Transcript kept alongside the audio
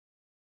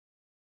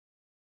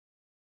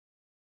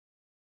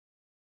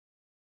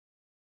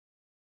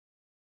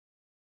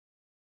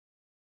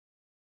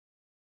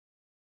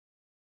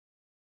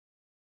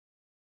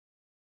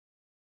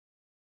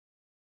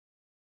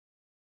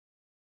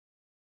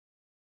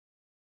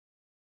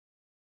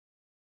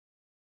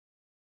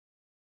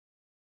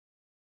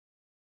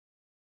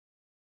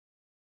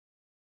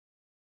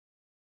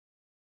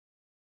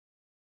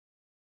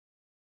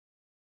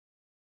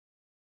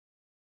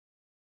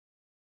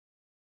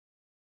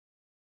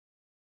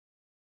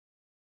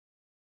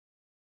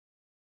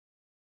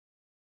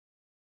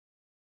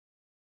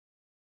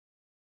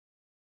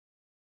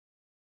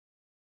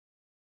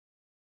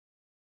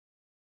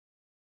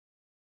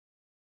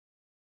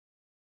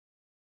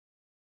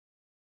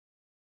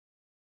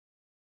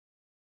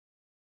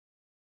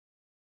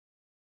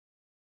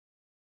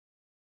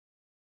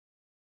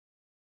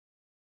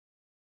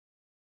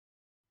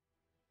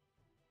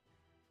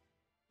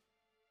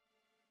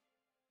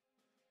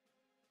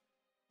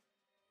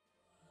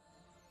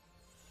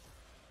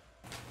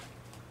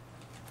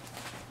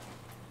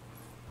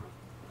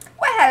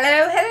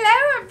Hello,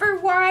 hello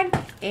everyone.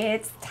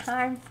 It's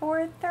time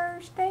for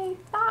Thursday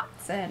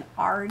Thoughts and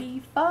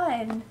Arty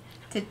Fun.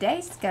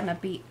 Today's gonna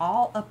be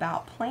all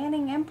about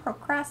planning and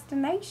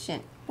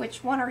procrastination.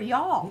 Which one are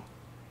y'all?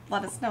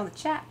 Let us know in the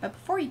chat. But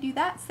before you do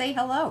that, say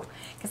hello.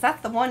 Because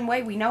that's the one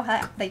way we know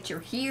that you're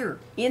here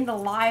in the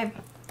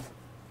live.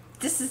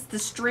 This is the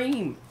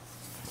stream.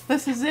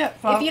 This is it,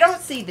 folks. If you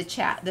don't see the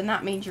chat, then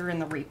that means you're in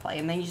the replay.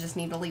 And then you just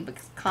need to leave a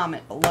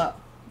comment below.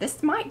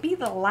 This might be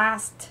the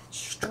last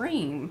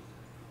stream,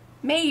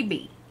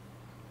 maybe,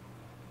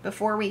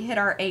 before we hit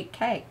our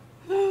 8K.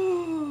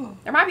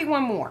 There might be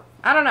one more.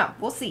 I don't know.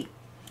 We'll see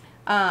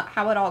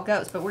how it all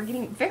goes. But we're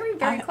getting very,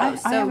 very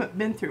close. I haven't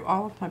been through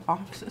all of my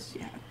boxes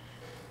yet.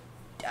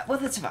 Well,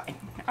 that's fine.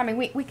 I mean,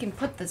 we can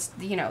put this,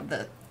 you know,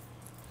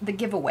 the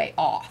giveaway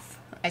off.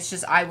 It's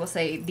just, I will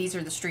say, these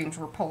are the streams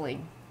we're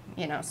pulling,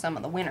 you know, some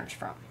of the winners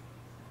from.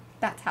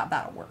 That's how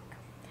that'll work.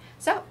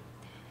 So,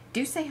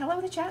 do say hello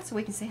in the chat so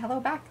we can say hello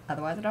back.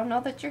 Otherwise, I don't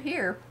know that you're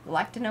here. We'd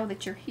like to know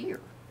that you're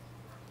here.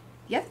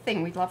 The other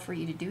thing we'd love for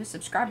you to do is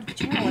subscribe to the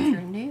channel if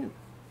you're new.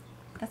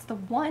 That's the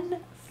one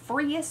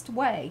freest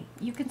way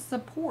you can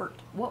support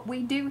what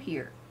we do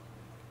here.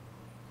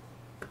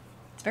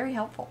 It's very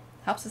helpful.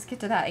 Helps us get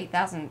to that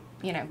 8,000,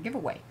 you know,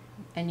 giveaway.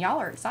 And y'all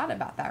are excited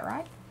about that,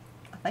 right?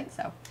 I think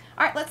so.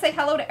 All right, let's say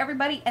hello to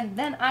everybody, and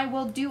then I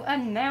will do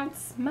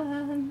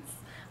announcements.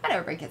 I know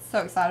everybody gets so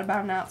excited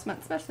about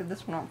announcements, especially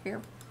this one over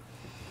here.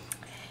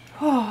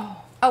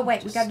 Oh,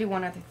 wait, we got to do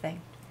one other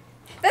thing.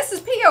 This is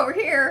P over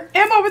here.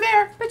 M over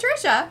there.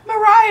 Patricia.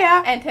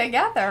 Mariah. And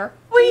together,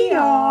 we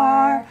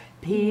are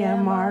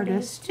PM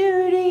Artist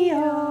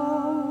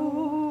Studio.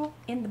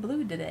 In the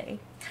blue today.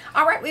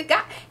 All right, we've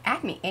got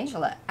Acme,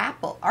 Angela,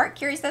 Apple, Art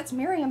Curious, that's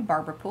Miriam,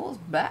 Barbara Poole's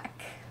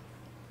back.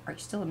 Are you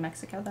still in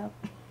Mexico, though?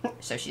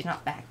 So she's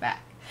not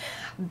back.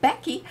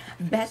 Becky,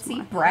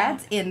 Betsy,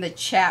 Brad's in the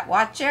chat.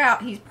 Watch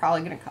out. He's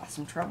probably going to cause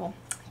some trouble.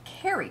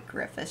 Carrie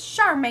Griffiths,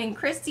 Charmaine,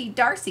 Christy,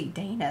 Darcy,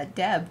 Dana,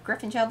 Deb,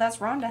 Griffinshell, that's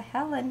Rhonda,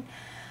 Helen,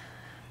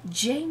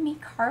 Jamie,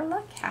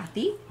 Carla,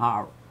 Kathy.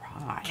 All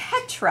right.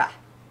 Ketra.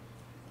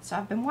 So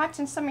I've been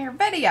watching some of your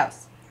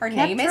videos. Her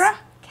name is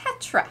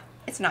Ketra.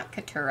 It's not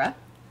Ketura.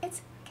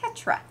 It's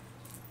Ketra.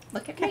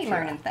 Look at me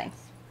learning things.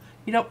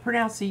 You don't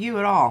pronounce the U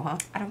at all, huh?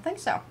 I don't think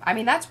so. I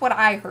mean, that's what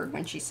I heard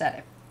when she said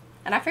it.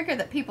 And I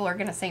figured that people are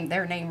going to say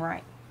their name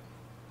right.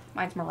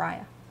 Mine's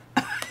Mariah.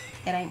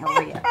 It ain't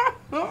Maria.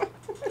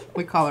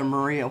 We call her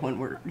Maria when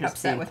we're just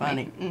upset being with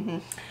funny.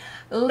 Me.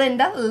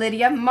 Linda,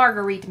 Lydia,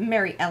 Marguerite,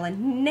 Mary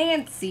Ellen,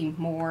 Nancy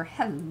Moore,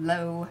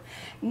 hello.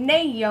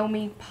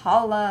 Naomi,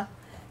 Paula.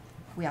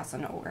 We also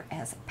know her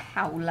as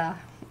Paula.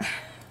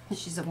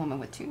 She's a woman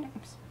with two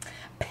names.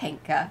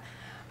 Panka.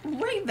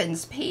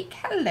 Ravens Peak,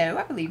 hello,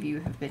 I believe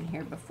you have been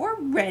here before.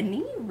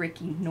 Rennie,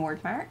 Ricky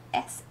Nordmeyer,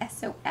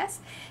 SSOS,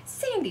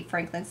 Sandy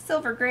Franklin,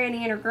 Silver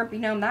Granny, and her Grumpy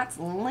Gnome, that's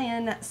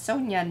Lynn,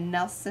 Sonia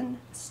Nelson,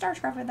 Star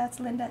Traveler, that's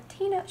Linda,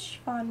 Tina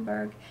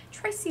Schwanberg,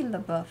 Tracy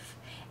LaBeouf,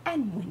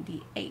 and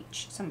Wendy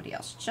H. Somebody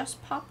else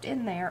just popped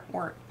in there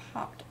or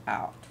popped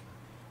out.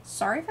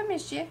 Sorry if I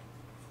missed you.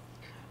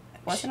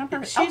 Wasn't on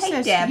purpose. She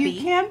says Debbie. You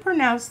can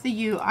pronounce the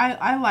U.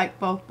 I like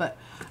both, but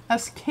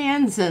us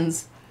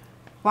Kansans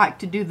like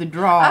to do the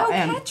draw. Oh,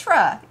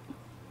 Ketra.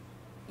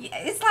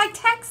 It's like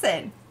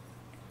Texan.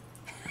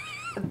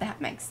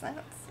 That makes sense.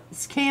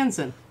 It's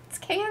Kansan. It's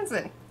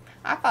Kansan.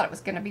 I thought it was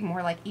going to be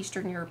more like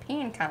Eastern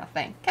European kind of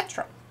thing.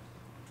 Ketra.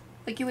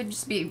 Like you would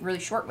just be really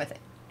short with it.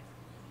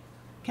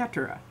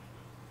 Ketra.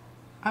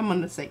 I'm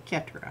going to say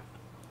Ketra.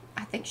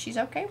 I think she's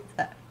okay with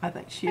that. I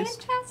think she is.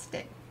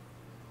 Fantastic.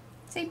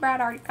 See,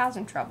 Brad already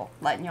causing trouble.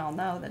 Letting y'all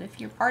know that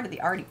if you're part of the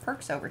Arty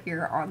Perks over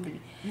here on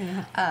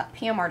the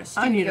PM Artist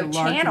Studio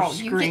channel,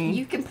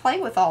 you can play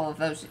with all of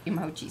those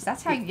emojis.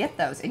 That's how you get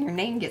those, and your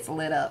name gets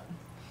lit up.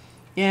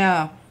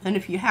 Yeah, and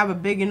if you have a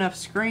big enough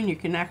screen, you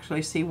can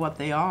actually see what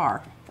they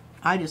are.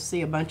 I just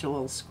see a bunch of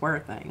little square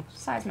things.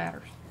 Size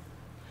matters.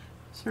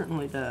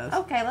 Certainly does.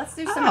 Okay, let's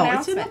do some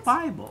announcements. It's in the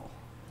Bible.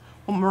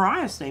 Well,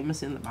 Mariah's name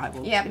is in the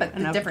Bible. Yeah, too. but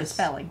the different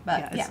spelling.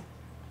 But yeah.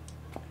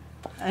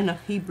 And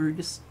of Hebrew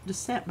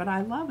descent, but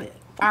I love it.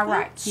 All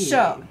right.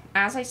 So,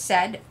 as I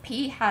said,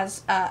 P has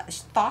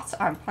thoughts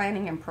on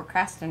planning and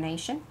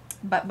procrastination.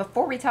 But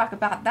before we talk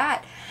about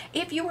that,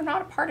 if you are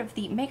not a part of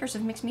the Makers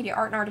of Mixed Media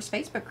Art and Artists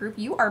Facebook group,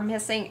 you are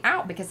missing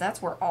out because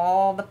that's where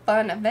all the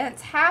fun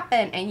events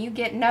happen and you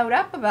get noted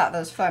up about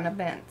those fun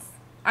events.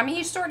 I mean,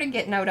 you sort of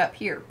get noted up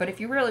here, but if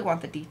you really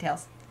want the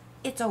details,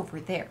 it's over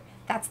there.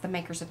 That's the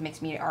Makers of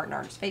Mixed Media Art and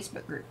Artists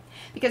Facebook group.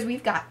 Because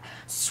we've got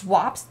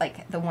swaps,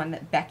 like the one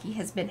that Becky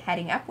has been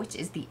heading up, which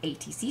is the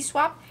ATC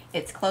swap.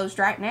 It's closed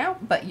right now,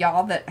 but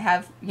y'all that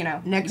have, you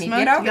know, next month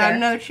you got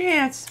another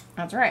chance.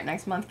 That's right.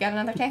 Next month, got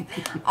another chance.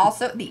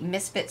 Also, the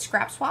Misfit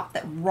Scrap Swap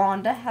that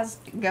Rhonda has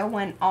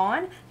going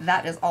on.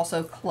 That is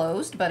also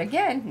closed. But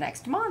again,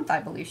 next month, I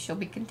believe she'll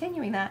be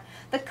continuing that.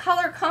 The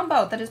Color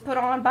Combo that is put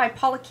on by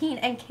Paula Keene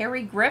and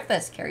Carrie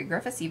Griffiths. Carrie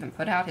Griffiths even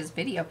put out his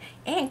video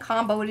and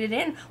comboed it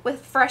in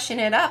with Fresh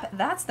freshen it up.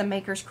 That's the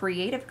Maker's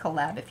Creative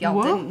Collab. If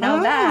y'all didn't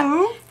know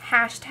that,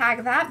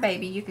 hashtag that,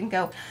 baby. You can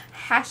go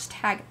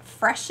hashtag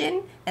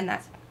freshen, and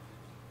that's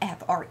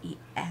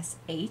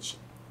Fresh,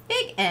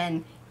 big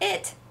N,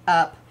 it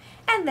up.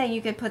 And then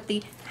you can put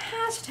the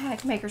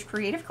hashtag Maker's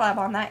Creative Collab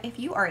on that if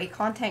you are a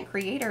content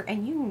creator,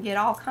 and you can get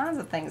all kinds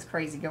of things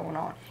crazy going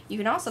on. You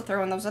can also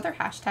throw in those other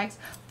hashtags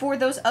for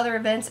those other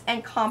events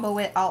and combo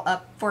it all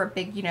up for a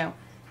big, you know,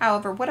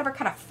 however, whatever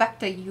kind of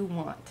fecta you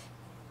want.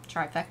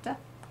 Trifecta,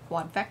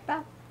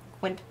 quadfecta,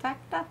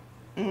 quintfecta.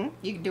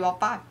 You can do all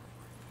 5.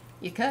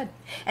 You could.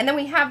 And then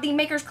we have the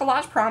Maker's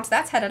Collage Prompts.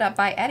 That's headed up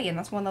by Eddie, and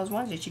that's one of those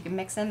ones that you can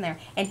mix in there.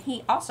 And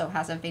he also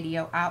has a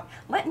video out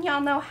letting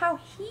y'all know how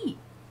he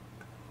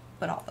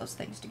put all those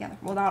things together.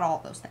 Well, not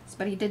all those things,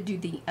 but he did do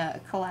the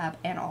collab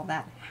and all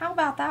that. How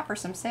about that for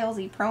some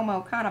salesy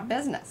promo kind of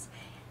business?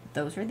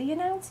 Those are the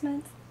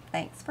announcements.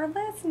 Thanks for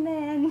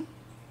listening.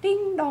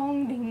 Ding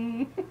dong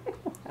ding.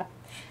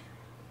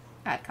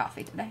 I had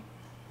coffee today.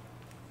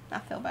 I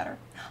feel better.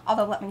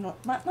 Although let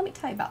me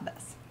tell you about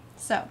this.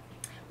 So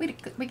we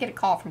get a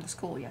call from the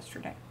school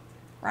yesterday,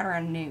 right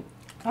around noon.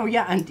 Oh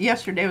yeah, and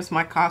yesterday was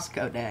my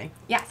Costco day.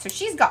 Yeah, so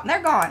she's gone.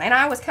 They're gone, and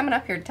I was coming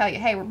up here to tell you,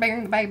 hey, we're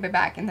bringing the baby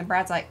back, and then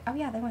Brad's like, oh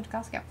yeah, they went to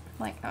Costco. I'm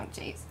like, oh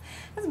jeez,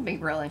 this is be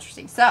real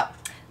interesting. So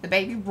the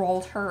baby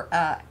rolled her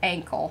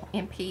ankle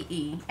in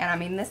PE, and I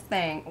mean this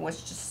thing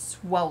was just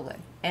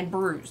swollen and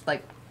bruised,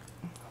 like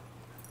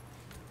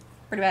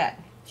pretty bad.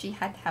 She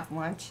had to have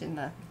lunch in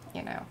the,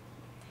 you know,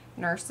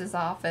 nurse's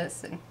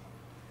office and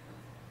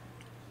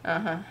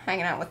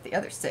hanging out with the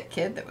other sick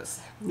kid that was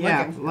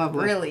looking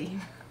really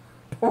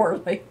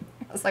poorly.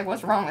 I was like,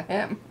 what's wrong with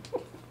him?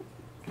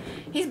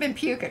 He's been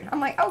puking. I'm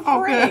like,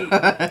 oh great.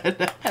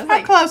 Good.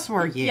 How close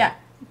were you? Yeah.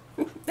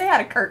 They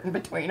had a curtain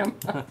between them.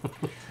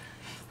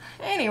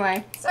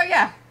 Anyway, so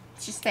yeah,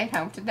 she stayed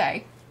home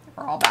today.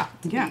 We're all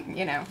about to be,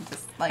 you know,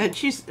 just like. And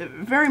she's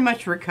very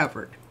much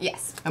recovered.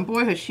 Yes. And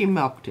boy, has she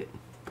milked it.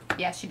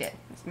 Yeah, she did.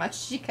 As much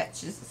as she could.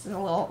 She's just a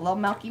little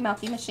milky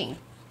machine.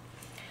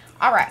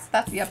 All right, so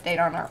that's the update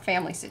on our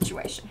family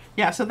situation.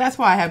 Yeah, so that's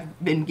why I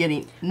have been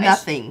getting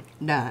nothing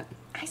done.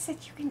 I said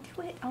you can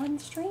do it on the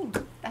stream.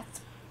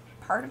 That's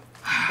part of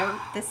work.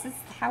 This is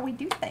how we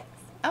do things.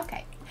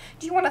 Okay.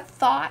 Do you want a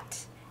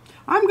thought?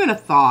 I'm going to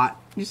thought.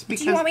 Just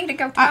because. Do you want me to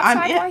go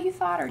outside while you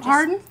thought? Or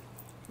just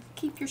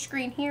keep your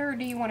screen here, or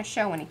do you want to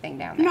show anything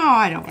down there? No,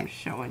 I don't want to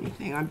show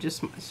anything.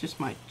 It's just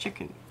my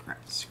chicken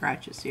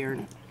scratches here.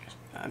 And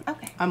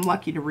I'm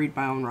lucky to read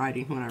my own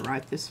writing when I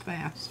write this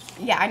fast.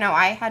 Yeah, I know.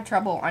 I had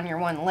trouble on your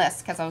one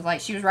list because I was like,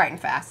 she was writing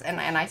fast, and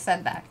I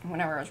said that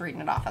whenever I was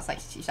reading it off. I was like,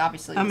 she's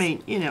obviously. I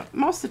mean, you know,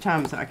 most of the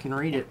times I can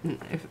read it, and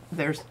if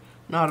there's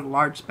not a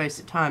large space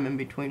of time in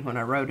between when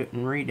I wrote it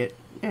and read it,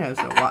 you know, there's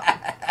a lot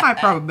high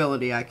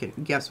probability I can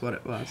guess what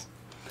it was.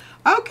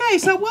 Okay,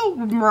 so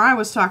when Mariah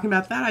was talking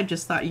about that, I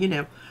just thought, you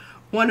know,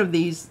 one of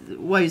these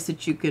ways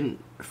that you can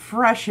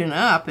freshen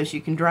up is you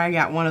can drag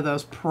out one of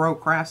those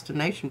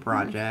procrastination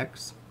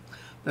projects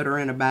that are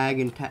in a bag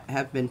and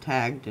have been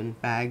tagged and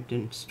bagged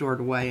and stored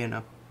away in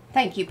a.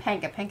 Thank you,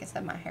 Panka. Panka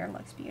said my hair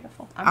looks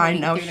beautiful. I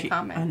know through the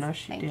comments. I know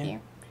she did. Thank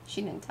you.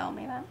 She didn't tell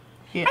me that.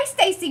 Yeah. Hi,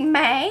 Stacy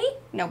May.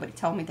 Nobody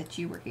told me that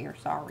you were here.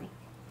 Sorry.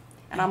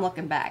 And I'm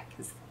looking back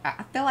because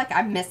I feel like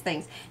I miss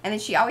things. And then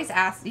she always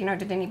asks, you know,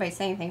 did anybody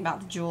say anything about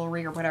the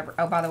jewelry or whatever?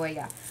 Oh, by the way,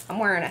 yeah, I'm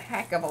wearing a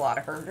heck of a lot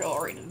of her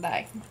jewelry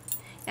today.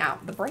 Now,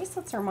 the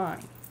bracelets are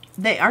mine.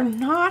 They are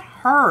not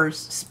hers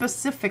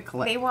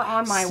specifically. They were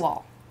on my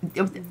wall.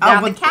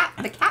 Now, the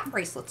cat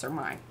bracelets are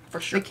mine,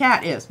 for sure. The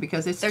cat is,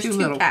 because it's too little for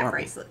me. There's 2 cat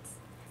bracelets.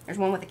 There's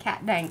one with a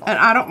cat dangle. And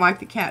I don't like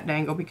the cat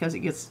dangle because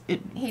it gets...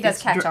 He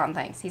does catch on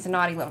things. He's a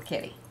naughty little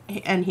kitty.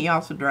 And he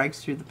also drags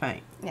through the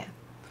paint. Yeah.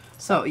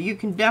 So you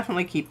can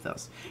definitely keep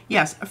those.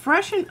 Yes,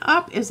 freshen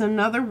up is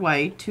another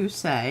way to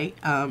say,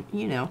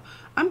 you know,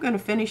 I'm going to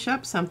finish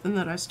up something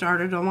that I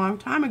started a long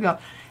time ago.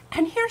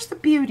 And here's the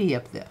beauty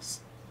of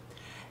this.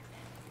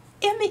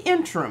 In the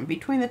interim,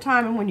 between the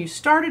time and when you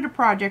started a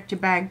project, you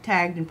bag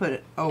tagged and put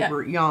it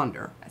over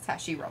yonder. That's how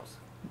she rolls.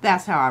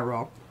 That's how I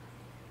roll.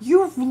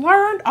 You've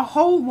learned a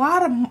whole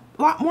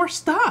lot more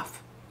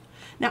stuff.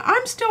 Now,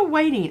 I'm still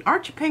waiting.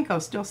 Archie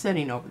Pinko's still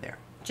sitting over there.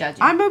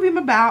 Judging. I move him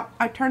about.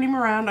 I turn him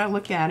around. I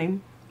look at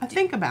him. I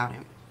think about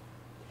him.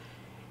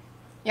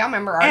 Y'all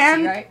remember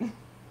Archie, right?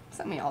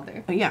 Some of y'all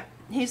do. Yeah.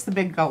 He's the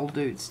big gold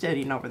dude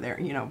sitting over there,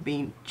 you know,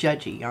 being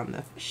judgy on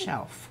the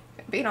shelf.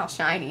 Being all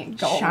shiny and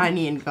gold.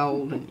 Shiny and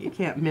gold, and you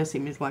can't miss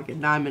him. He's like a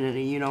diamond in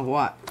a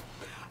you-know-what.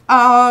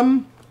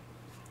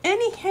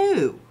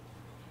 Anywho,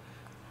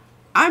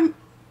 I'm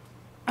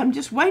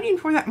just waiting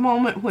for that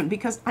moment when,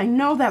 because I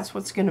know that's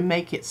what's going to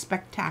make it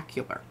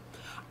spectacular.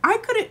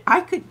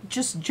 I could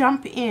just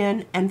jump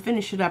in and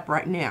finish it up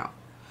right now,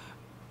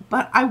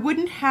 but I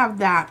wouldn't have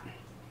that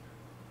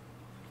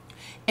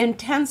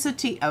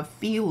intensity of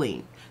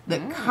feeling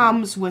that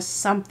comes with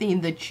something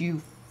that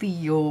you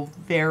feel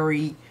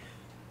very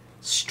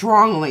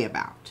strongly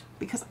about.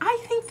 Because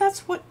I think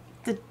that's what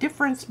the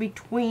difference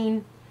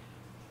between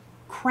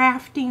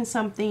crafting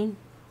something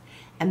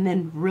and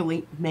then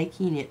really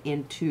making it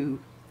into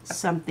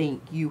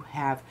something you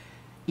have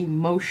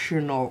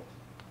emotional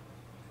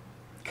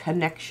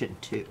connection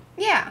to.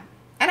 Yeah.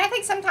 And I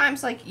think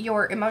sometimes, like,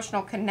 your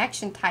emotional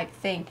connection type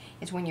thing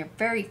is when you're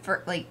very,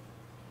 like,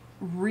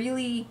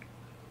 really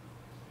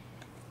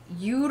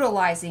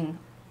utilizing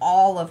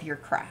all of your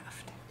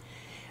craft.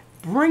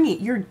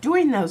 You're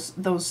doing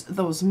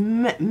those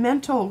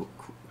mental,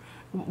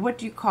 what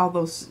do you call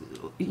those,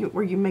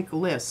 where you make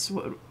lists?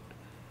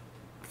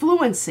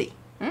 Fluency.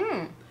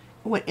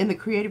 In the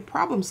creative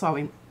problem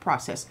solving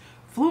process.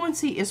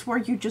 Fluency is where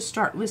you just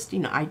start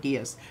listing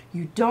ideas.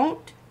 You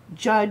don't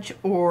judge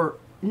or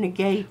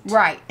negate.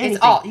 Right. Anything.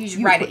 It's all, you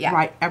just write it, yeah.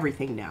 Write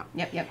everything down.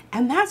 Yep.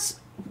 And that's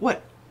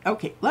what,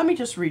 okay, let me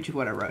just read you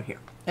what I wrote here.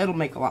 It'll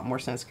make a lot more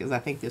sense because I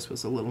think this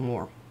was a little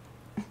more,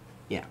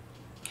 yeah,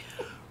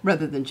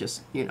 rather than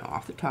just,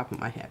 off the top of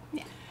my head.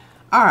 Yeah.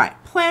 All right,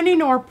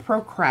 planning or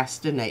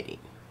procrastinating.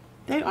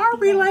 They are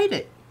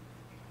related.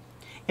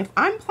 If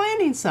I'm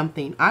planning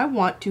something, I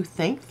want to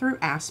think through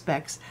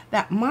aspects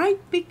that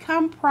might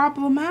become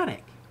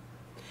problematic.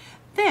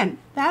 Then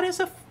that is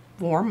a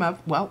form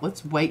of, well,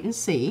 let's wait and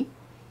see.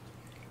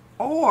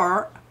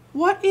 Or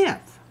what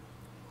if?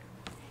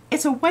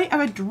 It's a way of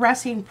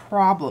addressing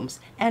problems,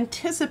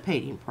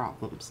 anticipating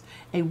problems,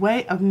 a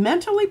way of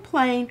mentally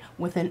playing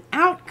with an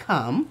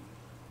outcome,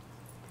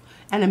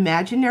 an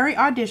imaginary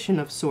audition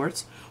of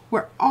sorts,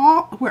 where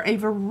a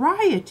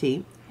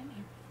variety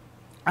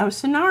of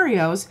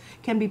scenarios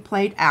can be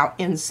played out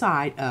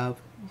inside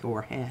of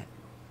your head.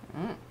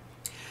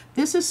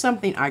 This is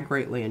something I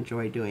greatly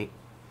enjoy doing.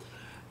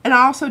 And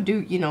I also do,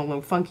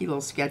 little funky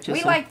little sketches.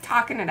 We like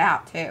talking it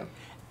out, too.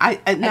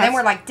 And then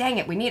we're like, dang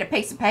it, we need a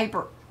piece of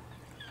paper.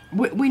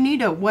 We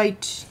need a way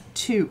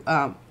to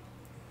turn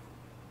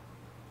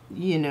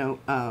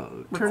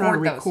on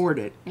and record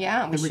it.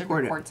 Yeah, we should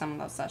record some of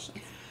those sessions.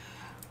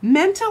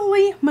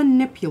 Mentally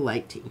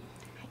manipulating,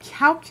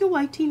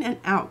 calculating an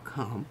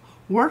outcome,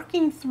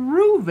 working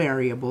through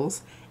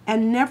variables,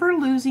 and never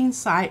losing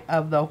sight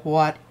of the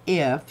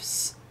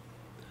what-ifs,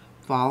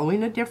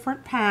 following a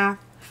different path,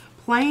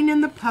 playing in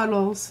the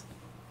puddles,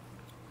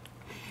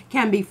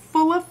 can be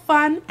full of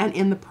fun and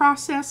in the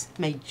process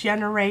may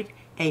generate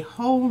a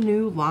whole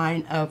new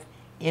line of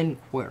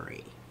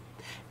inquiry.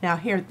 Now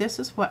here, this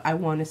is what I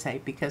want to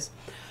say, because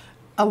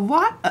a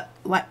lot of,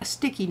 like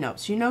sticky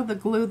notes, the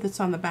glue that's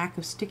on the back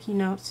of sticky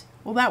notes?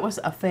 Well, that was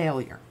a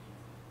failure.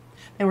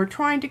 They were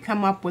trying to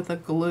come up with a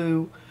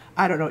glue,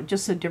 I don't know,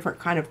 just a different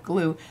kind of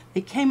glue.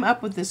 They came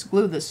up with this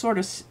glue that sort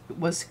of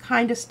was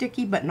kind of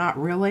sticky, but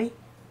not really.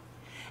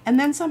 And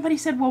then somebody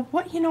said, well,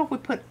 what, if we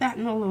put that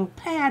in a little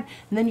pad,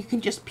 and then you can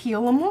just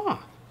peel them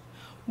off.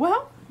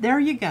 Well, there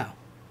you go.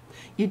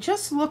 You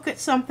just look at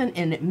something,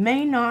 and it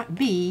may not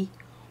be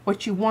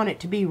what you want it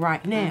to be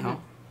right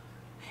now.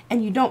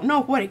 And you don't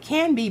know what it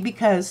can be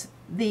because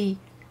the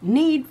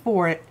need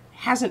for it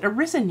hasn't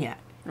arisen yet.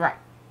 Right.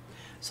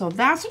 So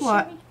that's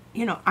what,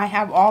 I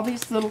have all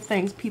these little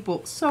things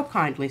people so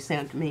kindly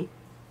send me.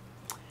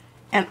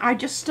 And I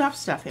just stuff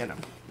stuff in them.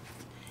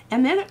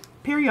 And then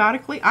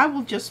periodically I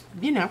will just,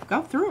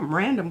 go through them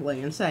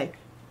randomly and say,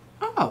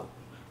 oh,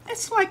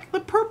 it's like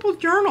the purple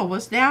journal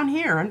was down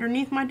here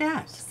underneath my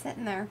desk.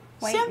 Sitting there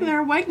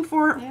waiting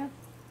for,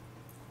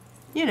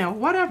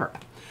 whatever.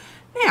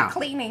 Now.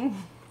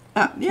 Cleaning.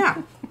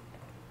 Yeah.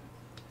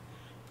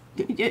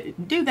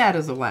 Do that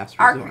as a last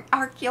resort.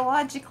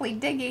 Archaeologically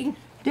digging.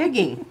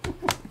 Digging.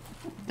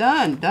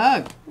 Done,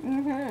 dug.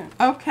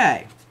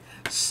 Okay.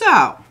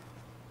 So,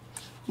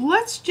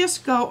 let's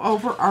just go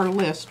over our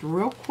list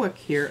real quick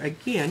here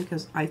again,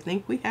 because I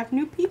think we have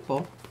new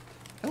people.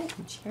 Oh, did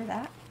you hear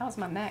that? That was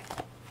my neck.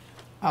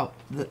 Oh,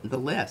 the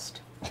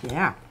list.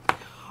 Yeah.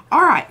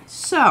 All right.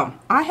 So,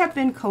 I have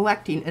been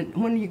collecting, and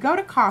when you go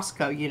to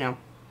Costco,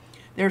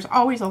 there's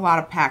always a lot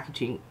of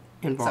packaging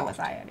involved. So was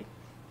I, Eddie.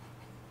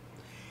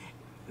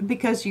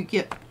 Because you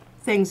get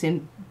things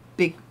in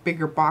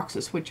bigger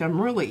boxes, which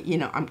I'm really,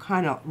 I'm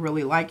kind of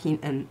really liking.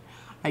 And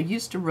I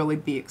used to really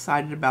be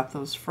excited about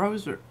those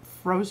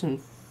frozen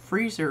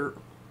freezer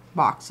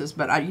boxes,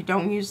 but you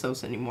don't use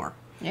those anymore.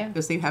 Yeah.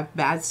 Because they have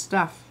bad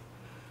stuff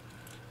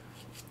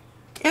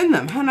in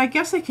them. And I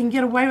guess they can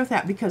get away with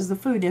that because the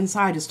food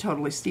inside is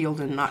totally sealed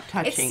and not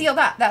touching. It's sealed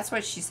up. That's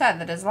what she said,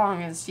 that as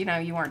long as, you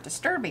weren't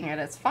disturbing it,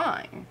 it's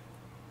fine.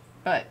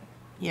 But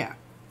yeah,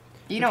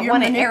 you don't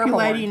want it airborne.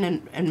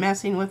 Manipulating and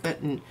messing with it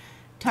and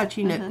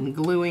touching it and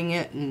gluing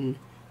it and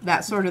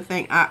that sort of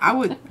thing. I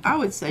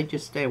would say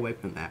just stay away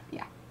from that.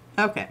 Yeah.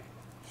 Okay.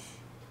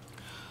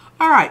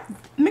 All right.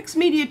 Mixed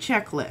media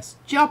checklist.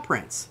 Gel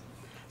prints,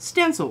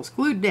 stencils,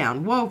 glued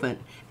down, woven,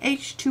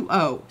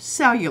 H2O,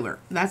 cellular.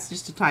 That's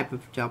just a type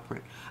of gel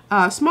print.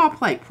 Small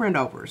plate print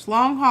overs,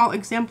 long haul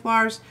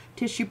exemplars,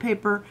 tissue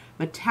paper,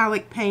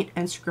 metallic paint,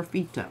 and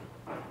sgraffito.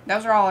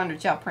 Those are all under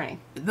gel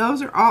printing.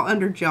 Those are all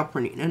under gel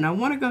printing. And I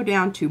want to go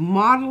down to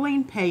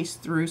modeling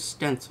paste through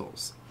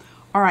stencils.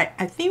 All right,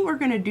 I think we're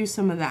going to do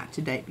some of that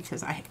today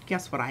because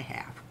guess what I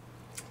have?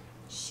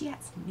 She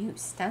has new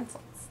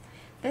stencils.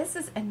 This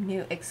is a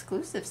new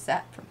exclusive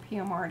set from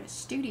PM Artist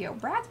Studio.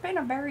 Brad's been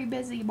a very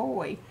busy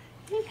boy.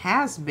 He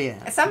has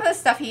been. Some of the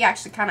stuff he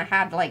actually kind of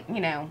had, like, you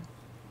know,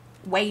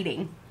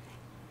 waiting.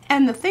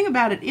 And the thing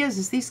about it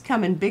is these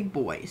come in big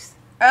boys.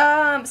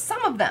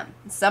 Some of them.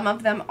 Some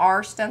of them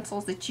are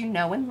stencils that you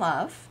know and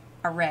love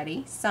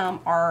already. Some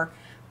are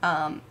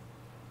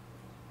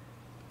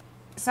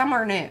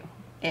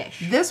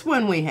new-ish. This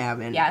one we have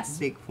in Yes.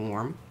 big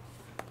form.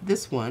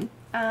 This one.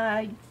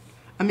 I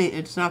mean,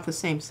 it's not the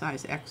same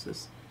size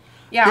X's.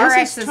 Yeah, This our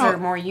is X's are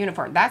more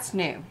uniform. That's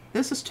new.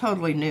 This is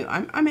totally new.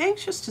 I'm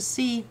anxious to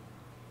see.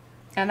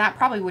 And that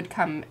probably would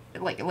come,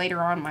 like,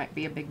 later on might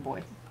be a big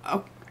boy.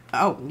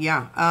 Oh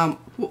yeah.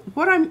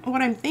 What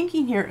I'm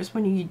thinking here is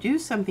when you do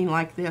something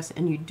like this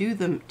and you do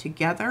them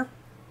together.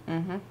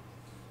 Mm-hmm.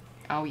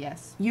 Oh,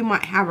 yes. You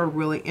might have a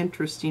really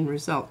interesting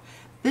result.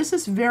 This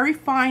is very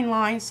fine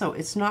line, so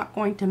it's not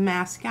going to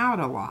mask out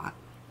a lot.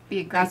 Be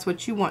a great That's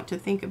what you want to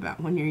think about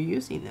when you're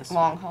using this.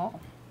 long haul.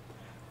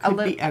 Could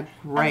be a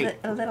great,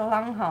 a little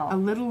long haul. a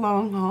little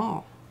long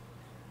haul.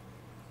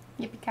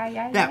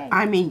 Yippee-ki-yay. That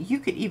I mean, you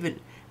could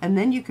even, and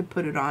then you could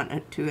put it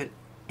on to an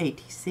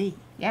ATC.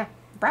 Yeah.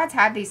 Brad's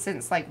had these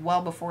since, like,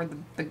 well before the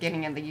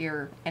beginning of the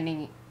year,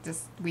 and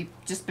we've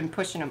just been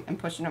pushing them and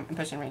pushing them and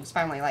pushing them, and he's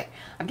finally like,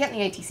 I'm getting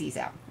the ATCs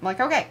out. I'm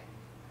like, okay.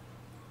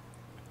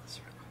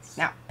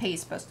 Now, Pay's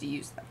supposed to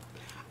use them.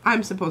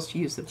 I'm supposed to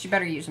use them. She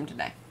better use them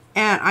today.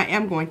 And I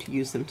am going to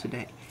use them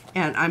today.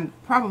 And I'm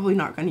probably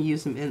not going to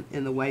use them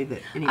in the way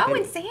that anybody... Oh,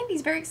 and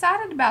Sandy's very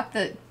excited about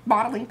the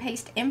modeling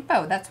paste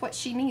info. That's what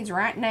she needs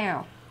right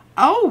now.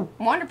 Oh!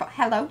 Wonderful.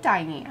 Hello,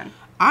 Diane.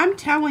 I'm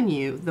telling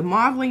you, the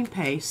modeling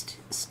paste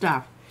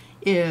stuff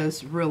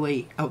is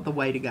really the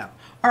way to go.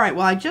 All right,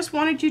 well, I just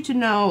wanted you to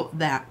know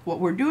that what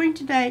we're doing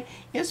today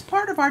is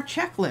part of our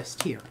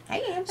checklist here.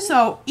 Hey, Anthony.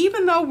 So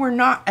even though we're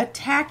not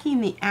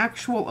attacking the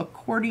actual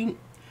accordion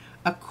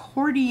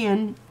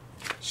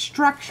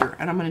structure,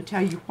 and I'm going to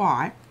tell you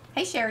why.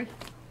 Hey, Sherry.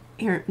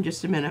 Here in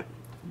just a minute.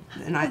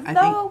 And I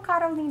Hello,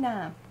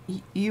 Carolina.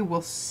 think you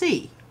will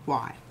see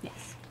why.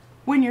 Yes.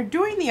 When you're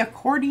doing the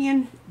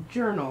accordion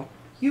journal,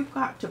 you've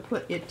got to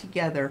put it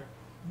together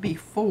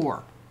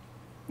before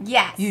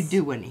Yes. you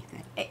do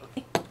anything.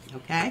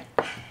 Okay?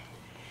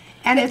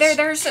 And But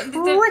it's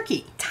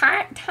tricky.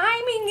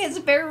 Timing is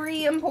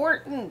very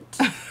important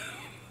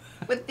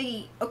with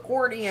the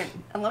accordion.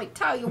 And let me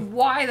tell you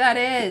why that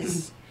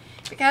is.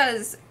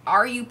 Because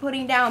are you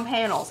putting down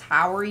panels?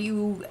 How are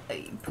you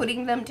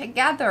putting them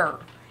together?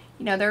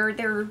 You know,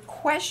 there are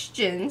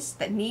questions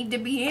that need to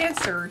be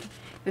answered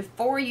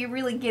before you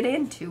really get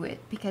into it.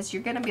 Because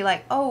you're going to be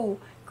like, oh,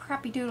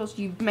 crappy doodles,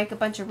 you make a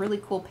bunch of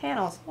really cool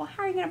panels. Well,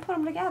 how are you going to put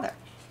them together?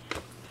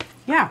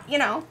 Yeah. You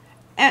know.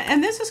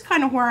 And this is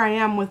kind of where I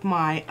am with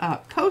my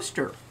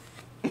coaster.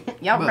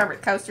 Y'all remember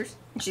the coasters?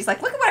 And she's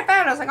like, look at what I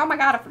found. I was like, oh my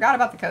God, I forgot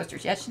about the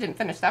coasters. Yeah, she didn't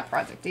finish that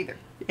project either.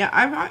 Yeah,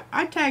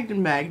 I tagged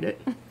and bagged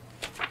it.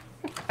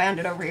 Found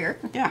it over here.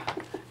 Yeah.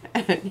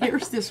 And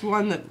here's this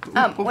one that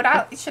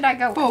should I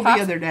go pulled the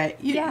other day.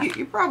 Yeah.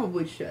 You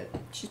probably should.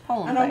 She's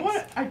pulling And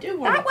things. I do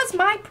want That was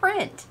my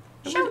print.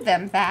 Show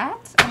them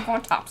that. I'm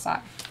going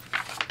topside.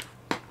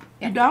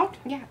 You don't?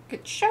 Yeah,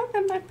 good. Show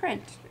them my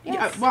print. Yes.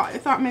 Yeah, well, I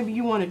thought maybe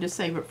you wanted to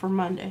save it for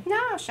Monday.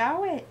 No,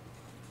 show it.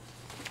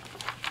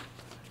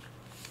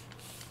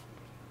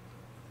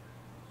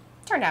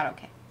 Turned out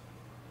okay.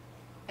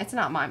 It's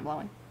not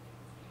mind-blowing.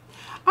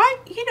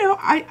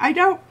 I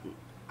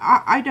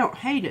don't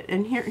hate it.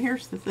 And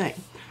here's the thing.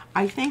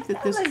 I think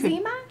that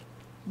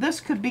this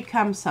could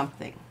become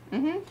something.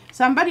 Mm-hmm.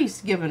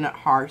 Somebody's given it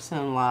hearts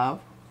and love.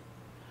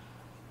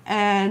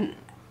 And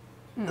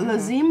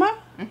Lazima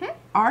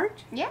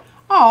art? Yeah.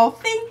 Oh,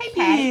 thank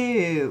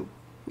Hey, you.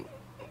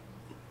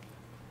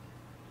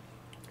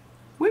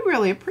 We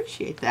really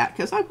appreciate that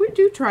because we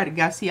do try to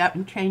gussy up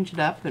and change it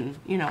up and,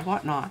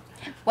 whatnot.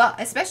 Well,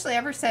 especially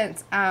ever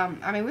since,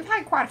 I mean, we've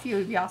had quite a few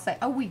of y'all say,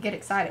 oh, we get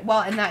excited.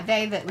 Well, in that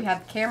day that we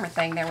had the camera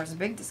thing, there was a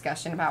big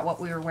discussion about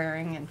what we were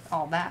wearing and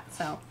all that.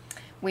 So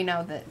we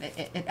know that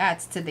it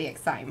adds to the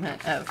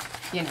excitement of,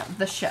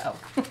 the show.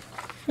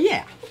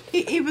 Yeah.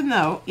 Even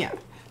though, yeah.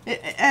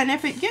 And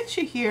if it gets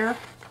you here,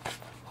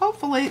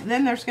 hopefully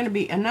then there's going to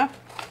be enough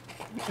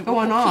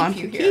going on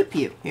to keep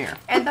you here.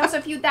 And those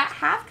of you that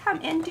have come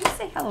in, do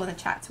say hello in the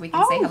chat so we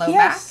can say hello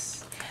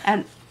yes. back.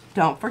 And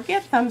don't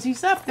forget,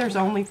 thumbsies up. There's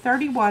only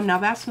 31. Now,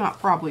 that's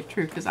not probably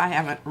true because I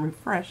haven't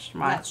refreshed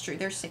my That's true.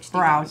 There's 60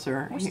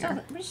 browser. We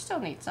still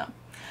need some.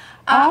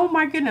 Oh,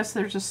 my goodness.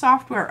 There's a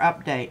software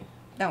update.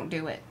 Don't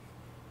do it.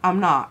 I'm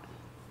not.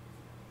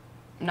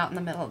 Not in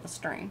the middle of the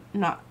stream.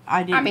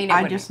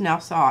 I just now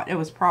saw it. It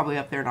was probably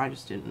up there and I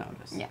just didn't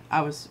notice. Yeah.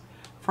 I was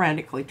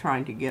frantically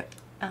trying to get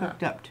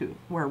hooked up to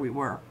where we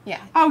were. Yeah.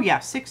 Oh, yeah,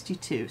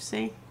 62.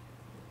 See?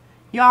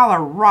 Y'all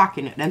are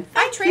rocking it. And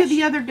thank you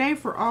the other day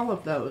for all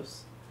of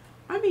those.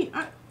 I mean,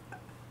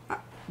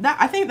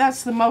 I think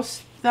that's the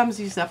most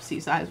thumbsies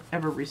upsies I've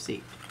ever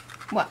received.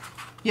 What?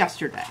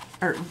 Yesterday.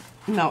 Or,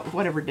 no,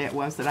 whatever day it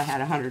was that I had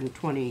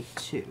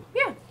 122.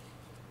 Yeah.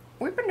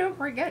 We've been doing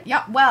pretty good.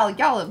 Yeah. Well,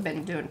 y'all have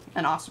been doing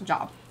an awesome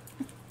job.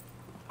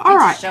 All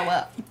right. Show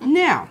up.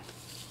 Now,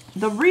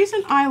 the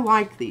reason I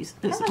like these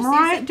is, Hello,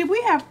 Mariah, Susie. do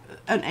we have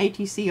an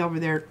ATC over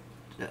there?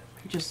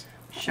 Just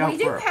show We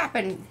do for-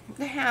 happen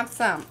to have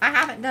some. I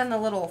haven't done the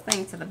little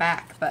thing to the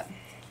back, but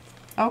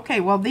Okay,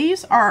 well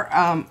these are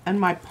and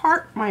my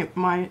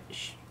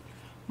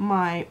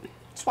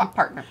swap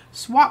partner.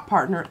 swap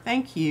partner.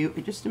 Thank you.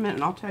 In just a minute,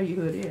 and I'll tell you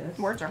who it is.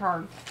 Words are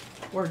hard.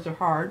 Words are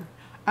hard.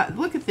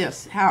 Look at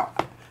this.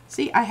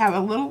 See, I have a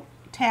little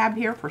tab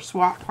here for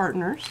swap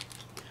partners.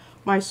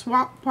 My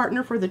swap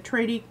partner for the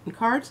trading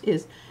cards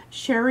is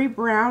Sherry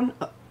Brown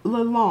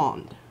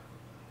Lalonde.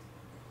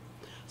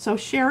 So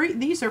Sherry,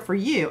 these are for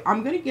you.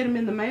 I'm going to get them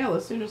in the mail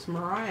as soon as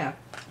Mariah.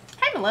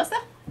 Hey, Melissa.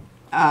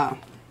 All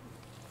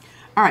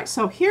right,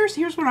 so here's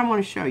what I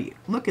want to show you.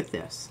 Look at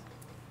this.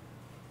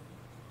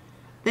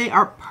 They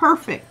are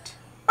perfect.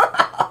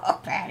 Oh,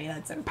 Patty,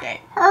 that's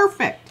okay.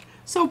 Perfect.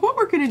 So what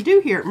we're going to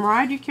do here,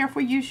 Mariah, do you care if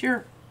we use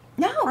your...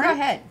 No, go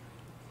ahead.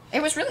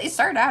 It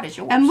started out as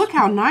yours. And look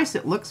how nice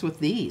it looks with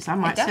these. I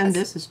might does. send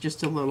this as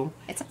just a little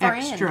It's a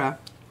friend. extra.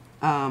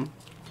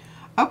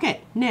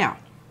 Okay, now,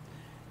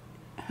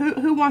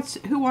 who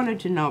wanted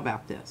to know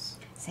about this?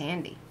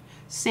 Sandy.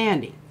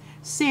 Sandy,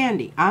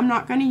 I'm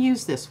not going to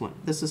use this one.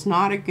 This is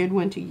not a good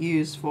one to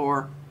use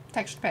for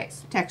Texture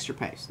paste. texture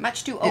paste.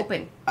 Much too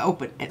open.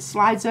 It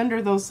slides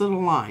under those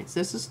little lines.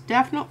 This is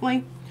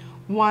definitely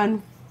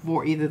one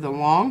for either the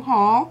long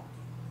haul,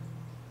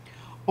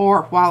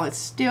 or while it's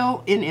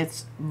still in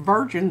its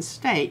virgin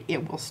state,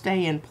 it will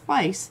stay in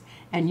place,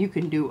 and you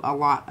can do a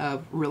lot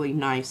of really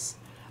nice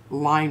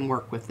line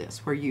work with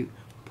this, where you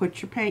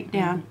put your paint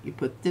down, you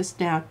put this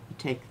down, you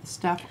take the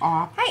stuff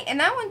off. Hey, and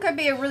that one could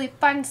be a really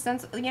fun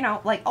stencil,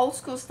 like old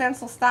school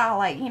stencil style,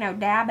 like,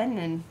 dabbing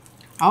and...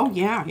 Oh,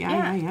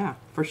 yeah.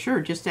 For sure.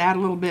 Just add a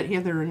little bit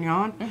hither and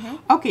yon. Mm-hmm.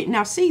 Okay,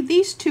 now see,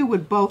 these two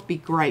would both be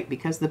great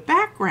because the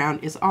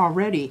background is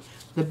already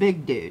the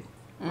big dude,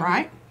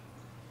 right?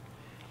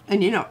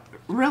 And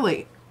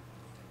really,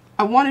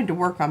 I wanted to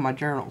work on my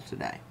journal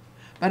today,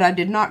 but I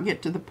did not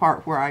get to the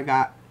part where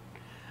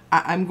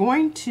I'm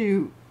going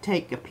to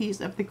take a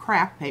piece of the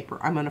craft paper.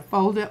 I'm going to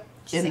fold it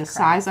in the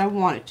size I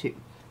want it to,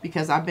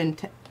 because I've been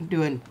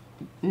doing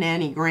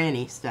nanny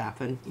granny stuff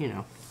and,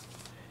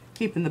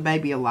 keeping the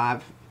baby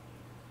alive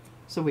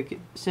so we could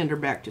send her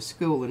back to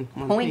school in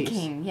one piece.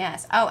 Pointing,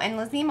 yes. Oh, and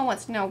Lazima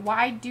wants to know,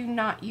 why do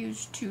not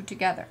use two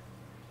together?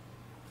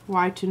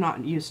 Why to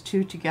not use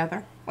two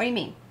together? What do you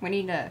mean? We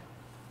need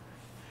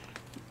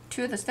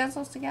two of the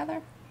stencils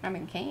together? I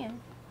mean, can,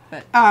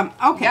 but okay.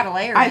 you gotta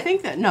layer I it.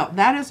 think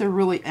that is a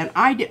really, and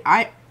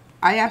I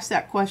asked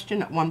that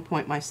question at one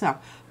point myself.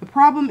 The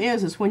problem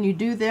is when you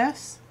do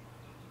this,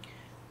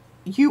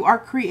 you are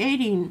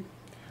creating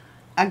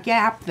a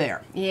gap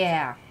there.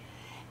 Yeah.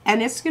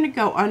 And it's going to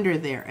go under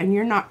there, and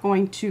you're not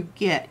going to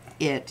get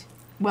it.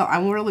 Well, I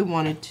really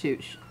wanted to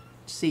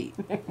see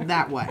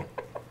that way,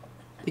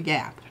 the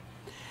gap.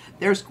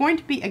 There's going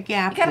to be a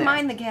gap You gotta there.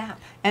 mind the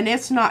gap. And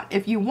it's not,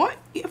 if you want,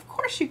 of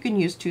course you can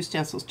use two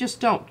stencils.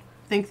 Just don't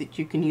think that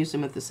you can use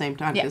them at the same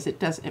time, because it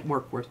doesn't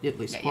work worth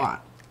diddly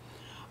squat.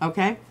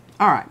 Okay?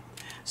 All right.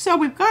 So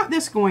we've got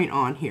this going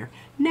on here.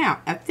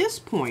 Now, at this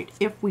point,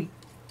 if we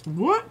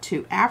want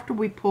to, after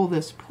we pull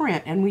this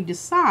print and we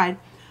decide,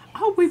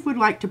 oh, we would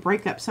like to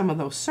break up some of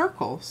those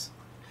circles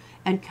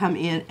and come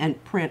in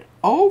and print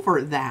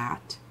over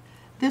that,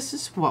 this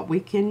is what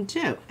we can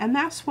do. And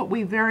that's what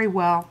we very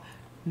well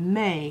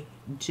may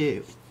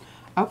do.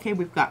 Okay,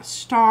 we've got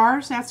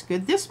stars. That's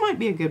good. This might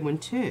be a good one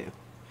too,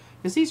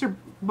 because these are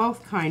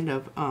both kind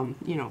of,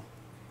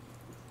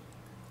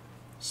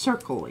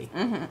 circle-y.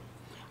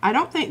 I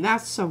don't think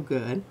that's so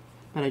good,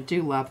 but I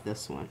do love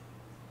this one.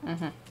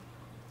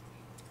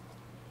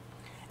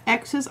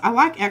 X's, I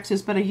like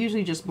X's, but I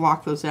usually just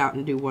block those out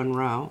and do one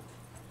row.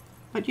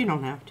 But you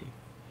don't have to.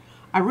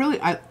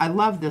 I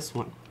love this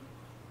one.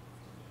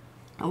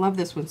 I love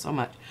this one so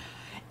much.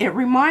 It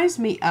reminds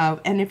me of,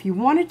 and if you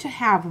wanted to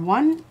have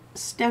one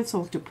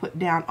stencil to put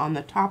down on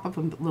the top of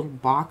a little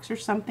box or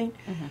something,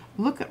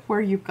 look at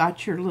where you've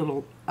got your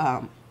little,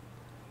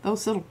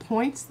 those little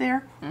points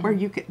there, where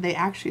they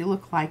actually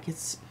look like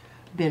it's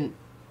been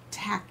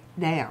tacked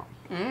down.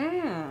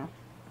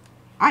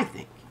 I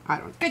think. I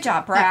don't know. Good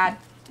job, Brad.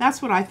 That's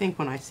what I think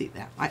when I see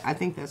that. I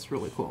think that's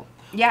really cool.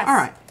 Yes. All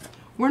right.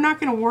 We're not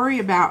going to worry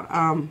about,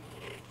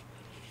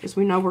 because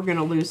we know we're going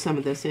to lose some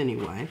of this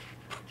anyway.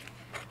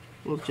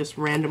 We'll just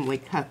randomly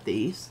cut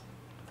these.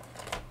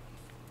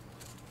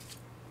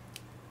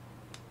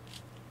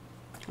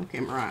 Okay,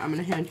 Mariah, I'm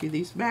going to hand you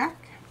these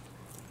back.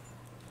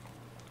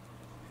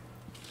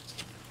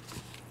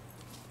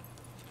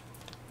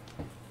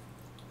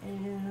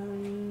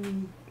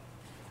 And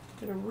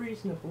get a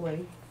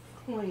reasonably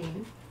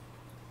clean.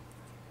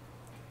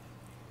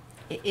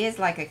 It is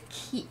like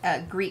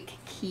a Greek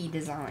key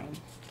design.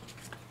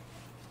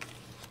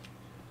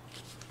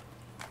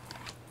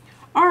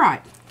 All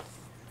right.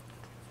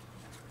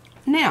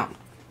 Now,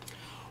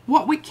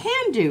 what we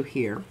can do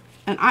here,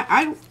 and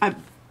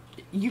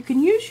you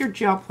can use your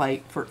gel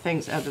plate for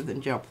things other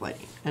than gel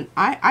plating. And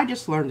I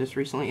just learned this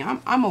recently.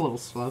 I'm a little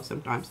slow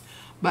sometimes.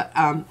 But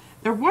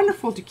they're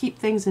wonderful to keep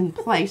things in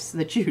place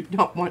that you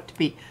don't want to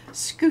be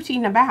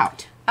scooting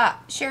about.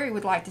 Sherry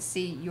would like to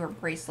see your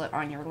bracelet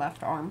on your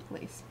left arm,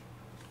 please.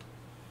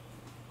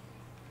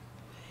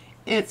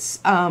 It's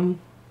an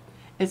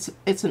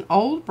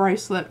old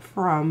bracelet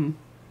from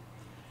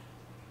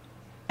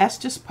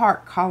Estes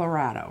Park,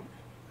 Colorado.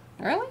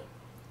 Really?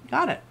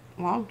 Got it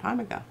a long time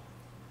ago.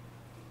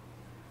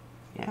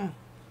 Yeah.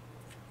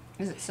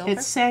 Is it silver?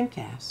 It's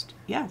sandcast.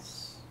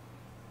 Yes.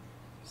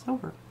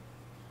 Silver.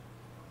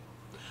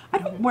 I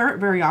don't wear it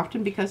very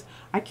often because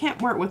I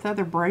can't wear it with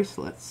other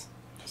bracelets.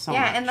 So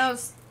yeah, much. and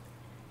those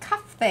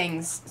cuff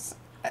things,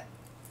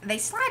 they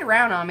slide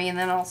around on me, and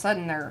then all of a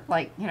sudden they're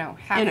like, you know,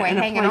 halfway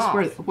hanging off.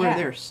 In a place where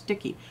they're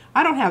sticky.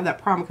 I don't have that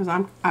problem because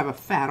I have a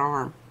fat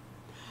arm.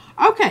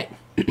 Okay,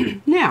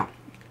 now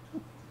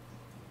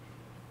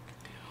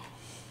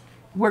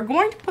we're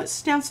going to put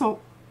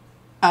stencil.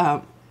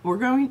 We're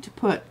going to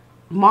put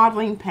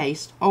modeling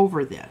paste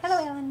over this.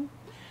 Hello, Ellen.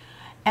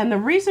 And the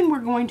reason we're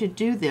going to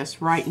do this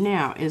right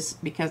now is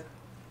because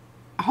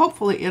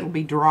hopefully it'll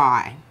be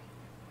dry.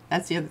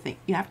 That's the other thing.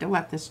 You have to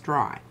let this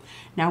dry.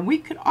 Now we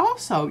could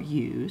also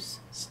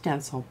use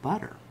stencil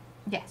butter.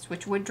 Yes,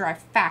 which would dry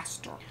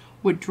faster.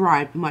 Would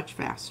dry much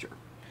faster.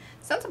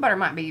 Stencil butter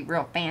might be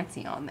real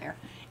fancy on there.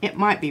 It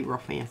might be real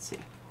fancy.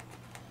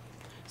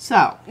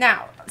 So.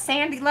 Now,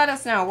 Sandy, let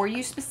us know. Were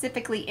you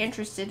specifically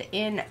interested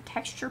in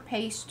texture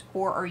paste,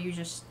 or are you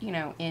just, you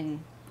know,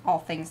 in all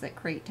things that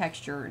create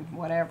texture and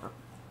whatever?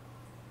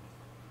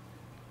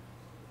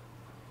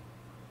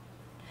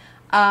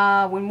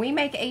 When we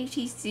make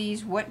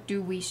ATCs, what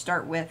do we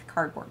start with?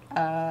 Cardboard.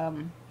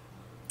 Everything?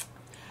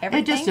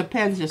 It just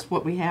depends just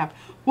what we have.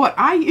 What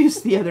I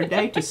used the other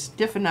day to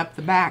stiffen up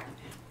the back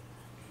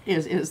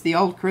is the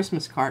old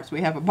Christmas cards.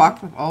 We have a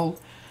box of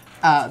old,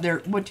 they're,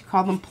 what do you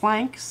call them,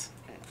 planks?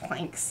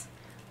 Planks.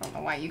 I don't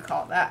know why you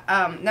call it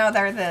that. No,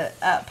 they're the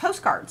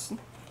postcards.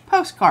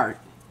 Postcard.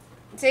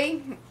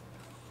 See?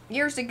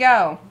 Years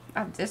ago,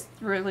 I just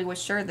really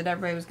was sure that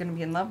everybody was going to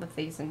be in love with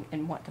these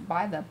and want to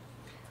buy them.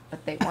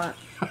 But they weren't.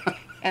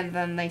 And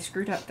then they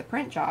screwed up the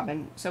print job,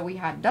 and so we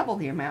had double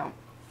the amount.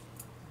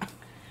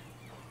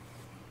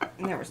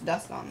 And there was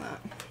dust on that.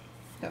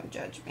 Don't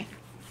judge me.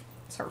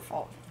 It's her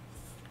fault.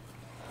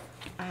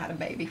 I had a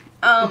baby.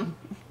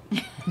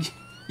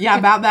 Yeah,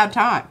 about that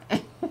time.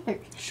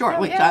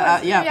 Shortly.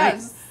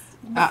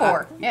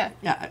 Before. Yeah.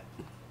 Yeah.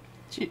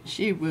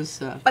 She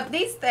was. But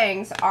these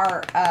things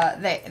are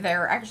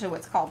they're actually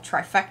what's called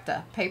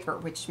trifecta paper,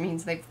 which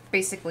means they've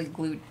basically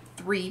glued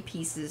 3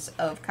 pieces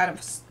of kind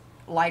of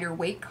lighter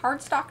weight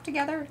cardstock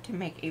together to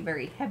make a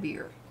very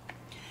heavier.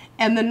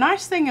 And the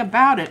nice thing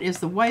about it is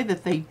the way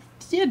that they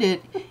did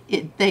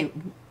it,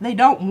 they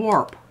don't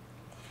warp.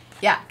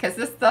 Yeah, because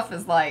this stuff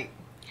is like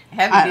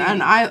heavy.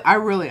 And I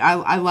really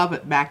love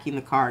it backing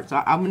the cards.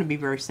 I'm going to be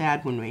very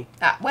sad when we.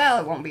 Well,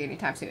 it won't be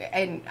anytime soon,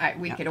 and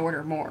we could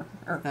order more.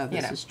 Or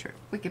this is true.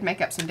 We could make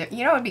up some.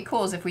 You know, what would be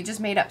cool is if we just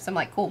made up some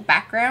like cool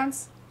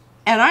backgrounds.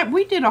 And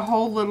we did a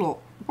whole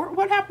little.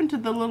 What happened to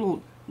the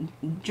little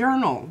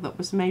journal that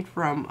was made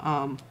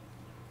from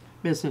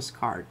business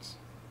cards?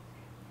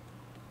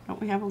 Don't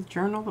we have a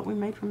journal that we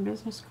made from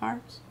business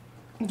cards?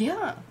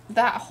 Yeah,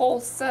 that whole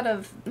set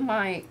of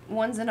my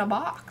ones in a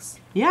box.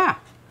 Yeah,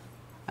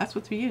 that's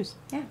what we used.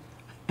 Yeah.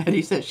 And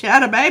he said, "She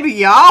had a baby,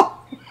 y'all."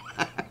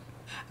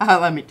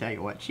 Let me tell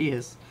you what she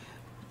is.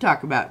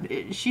 Talk about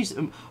she's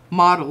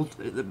modeled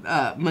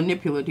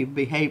manipulative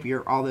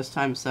behavior all this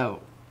time. So,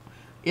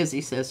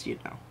 Izzy says, you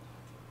know.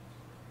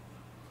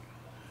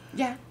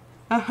 Yeah.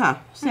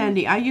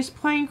 Sandy, I use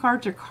playing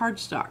cards or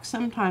cardstock.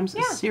 Sometimes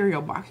a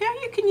cereal box. Yeah,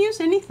 you can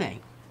use anything.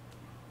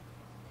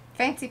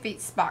 Fancy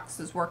Feet's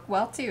boxes work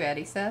well too,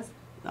 Eddie says.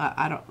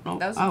 I don't know.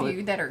 Those of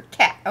you that are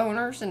cat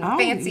owners and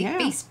fancy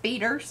feast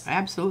feeders.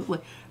 Absolutely.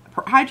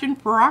 Hydrogen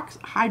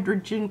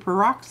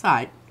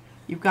peroxide.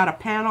 You've got a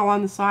panel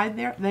on the side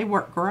there. They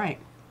work great.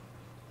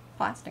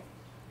 Plastic.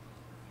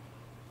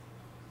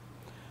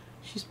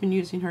 She's been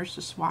using hers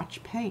to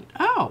swatch paint.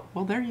 Oh,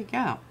 well, there you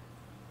go.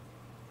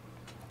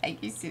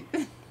 Thank you, Sue.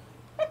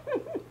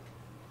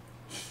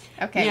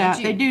 Okay.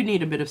 Yeah, they do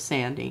need a bit of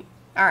sanding.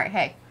 All right,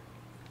 hey.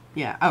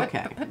 Yeah,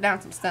 okay. Put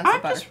down some stencil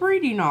butter. I'm just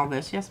reading all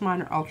this. Yes,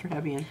 mine are ultra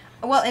heavy and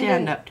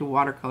stand up to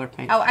watercolor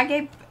paint. Oh,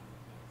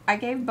 I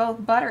gave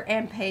both butter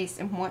and paste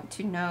and want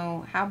to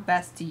know how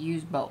best to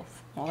use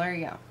both. Well, there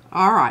you go.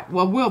 All right.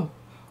 Well,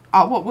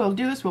 what we'll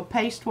do is we'll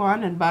paste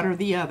one and butter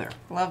the other.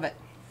 Love it.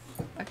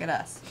 Look at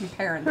us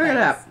comparing Look things.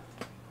 it up.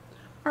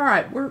 All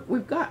right,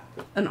 we've got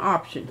an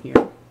option here.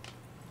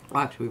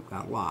 Well, actually, we've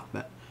got a lot,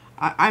 but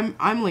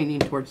I'm leaning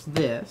towards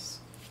this.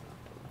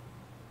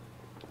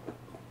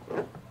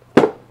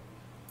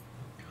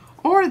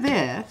 Or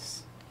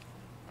this.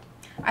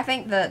 I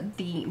think the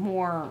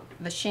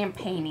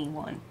champagne-y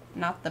one,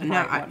 not the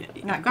bright one.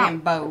 Not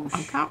gamboge.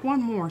 I've got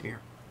one more here.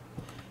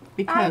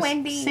 Because,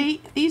 Wendy.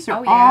 see, these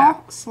are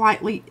all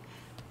slightly...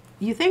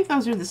 You think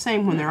those are the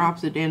same when they're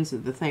opposite ends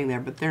of the thing there,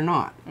 but they're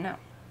not. No.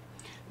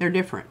 They're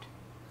different.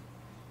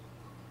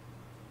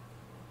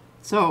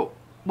 So,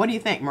 what do you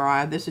think,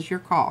 Mariah? This is your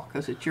call,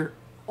 because it's your...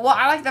 Well,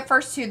 I like the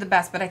first two the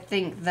best, but I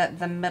think that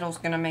the middle's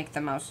going to make the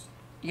most,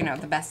 you know,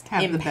 the best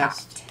Have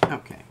impact. the best.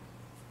 Okay.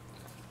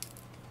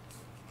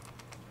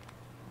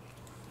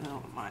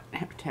 Oh, I might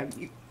have to have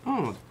you...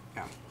 Oh,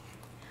 yeah.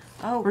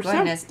 Oh, For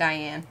goodness,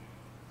 Diane.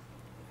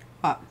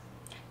 What?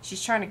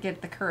 She's trying to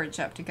get the courage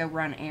up to go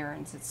run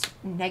errands. It's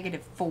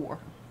 -4.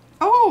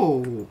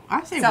 Oh,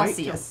 I say wait till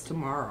Celsius.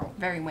 tomorrow.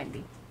 Very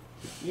windy.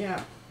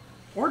 Yeah.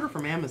 Order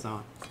from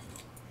Amazon.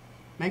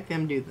 Make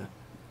them do the...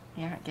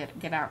 Yeah,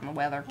 get out in the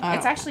weather. I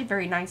It's don't- actually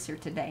very nice here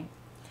today.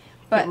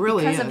 But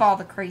really because is. of all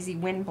the crazy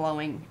wind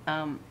blowing,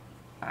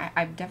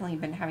 I've definitely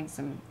been having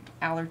some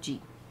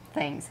allergy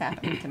things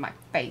happening to my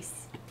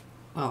face,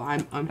 Well,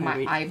 I'm my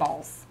having...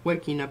 eyeballs.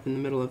 Waking up in the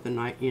middle of the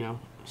night, you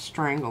know,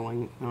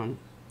 strangling on...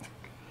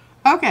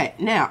 Okay,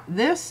 now,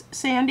 this,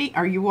 Sandy,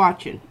 are you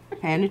watching?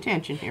 Paying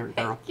attention here,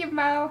 girl. Thank you,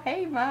 Mo.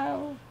 Hey,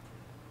 Mo.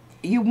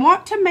 You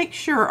want to make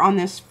sure on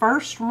this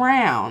first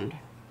round,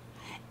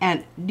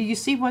 and do you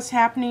see what's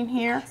happening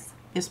here?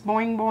 It's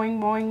boing, boing,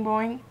 boing,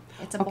 boing.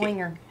 It's a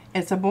boinger.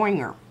 It's a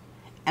boinger.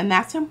 And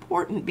that's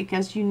important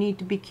because you need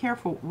to be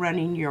careful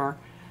running your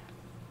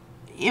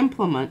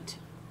implement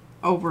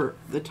over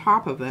the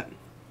top of it,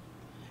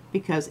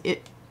 because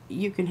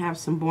you can have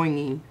some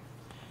boinging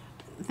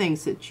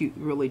things that you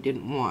really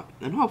didn't want.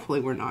 And hopefully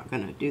we're not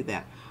going to do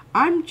that.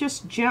 I'm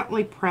just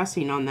gently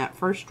pressing on that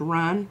first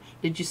run.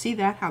 Did you see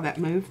that, how that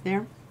moved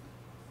there?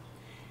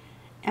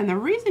 And the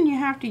reason you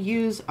have to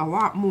use a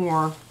lot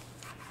more,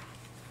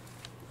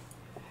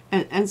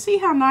 and see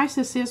how nice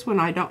this is when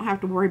I don't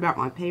have to worry about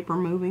my paper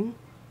moving,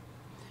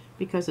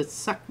 because it's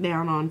sucked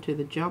down onto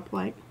the gel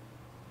plate.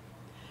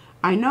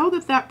 I know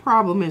that that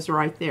problem is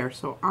right there,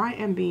 so I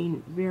am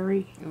being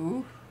very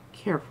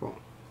careful.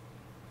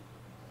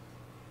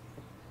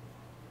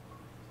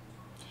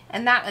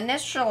 And that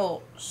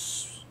initial,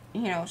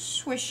 you know,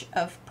 swish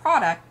of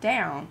product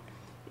down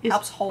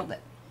helps hold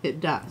it. It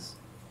does.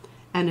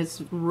 And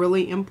it's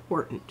really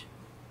important.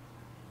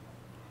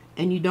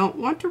 And you don't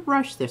want to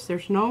rush this.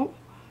 There's no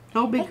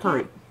big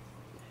hurry.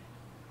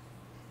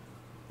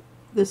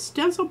 The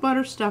stencil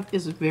butter stuff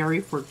is very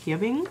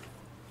forgiving.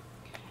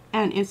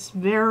 And it's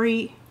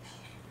very,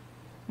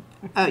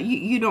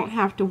 you don't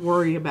have to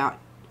worry about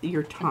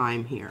your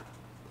time here.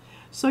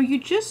 So you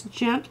just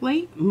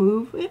gently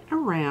move it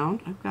around.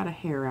 I've got a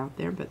hair out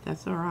there, but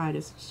that's all right.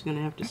 It's just going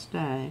to have to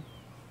stay.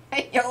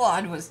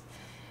 Yolande was,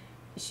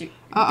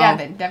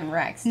 Devin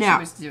Rex. Now, she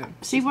was doing.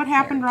 See what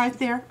happened right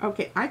there?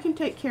 Okay, I can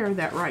take care of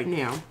that right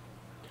now.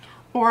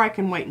 Or I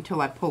can wait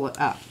until I pull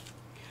it up.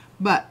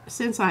 But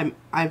since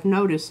I've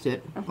noticed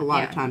it, a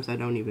lot of times I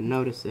don't even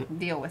notice it.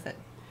 Deal with it.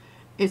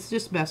 It's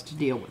just best to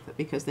deal with it,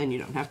 because then you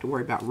don't have to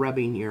worry about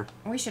rubbing your...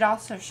 We should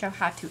also show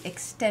how to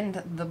extend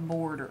the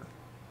border.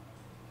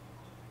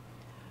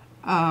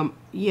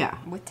 Yeah.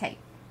 With tape.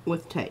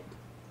 With tape.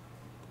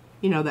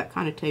 You know, that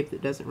kind of tape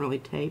that doesn't really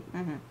tape.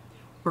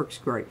 Works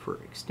great for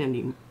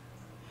extending.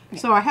 Yeah.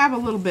 So I have a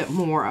little bit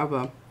more of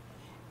a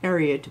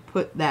area to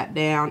put that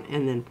down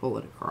and then pull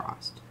it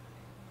across.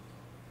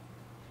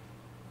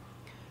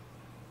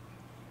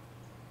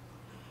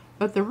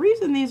 But the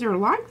reason these are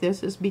like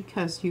this is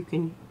because you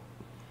can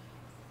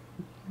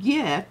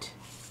get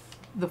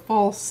the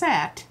full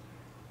set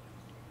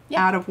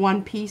out of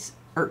one piece,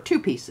 or two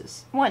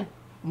pieces.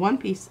 One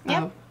piece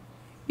of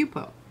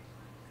Yupo.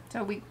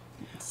 So we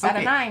set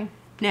a 9.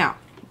 Now,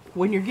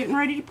 when you're getting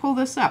ready to pull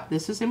this up,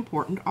 this is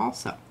important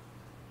also.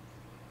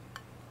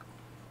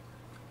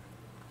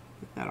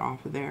 Get that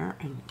off of there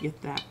and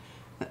get that.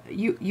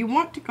 You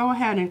want to go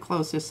ahead and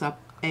close this up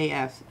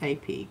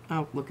ASAP.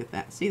 Oh, look at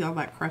that. See all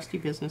that crusty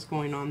business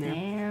going on there?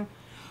 Yeah.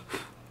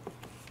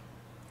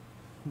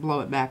 Blow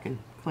it back and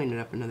clean it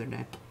up another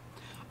day.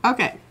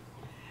 Okay.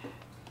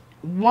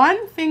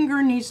 One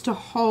finger needs to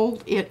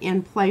hold it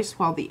in place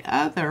while the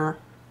other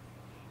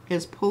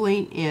is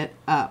pulling it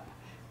up,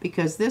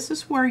 because this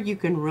is where you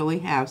can really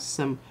have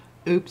some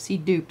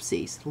oopsie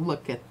doopsies.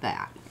 Look at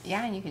that.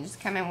 Yeah, and you can just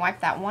come and wipe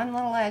that one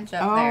little edge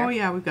up there. Oh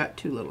yeah, we've got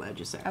 2 little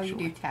edges actually. Oh, you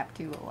do tap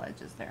 2 little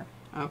edges there.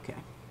 Okay.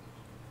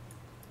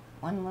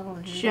 One little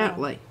edge.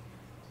 Gently.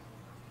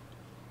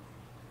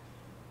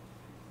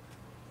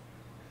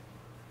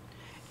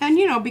 And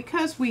you know,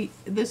 because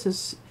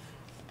this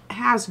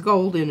has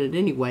gold in it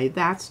anyway,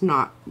 that's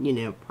not, you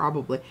know,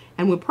 probably,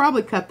 and we'll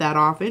probably cut that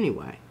off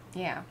anyway.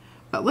 Yeah.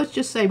 But let's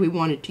just say we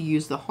wanted to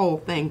use the whole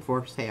thing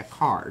for, say, a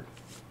card.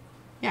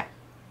 Yeah.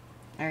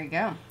 There you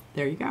go.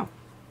 There you go.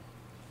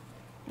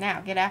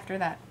 Now, get after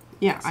that.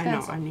 Yeah,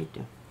 stencil. I know, I need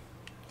to.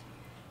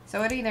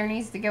 So it either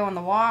needs to go in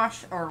the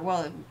wash, or,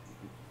 well,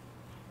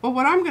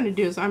 what I'm going to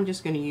do is I'm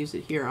just going to use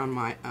it here on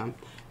my,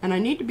 and I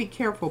need to be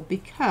careful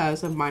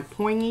because of my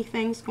poingy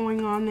things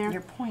going on there.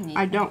 Your poingy.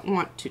 I don't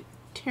want to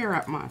tear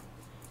up my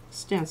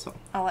stencil.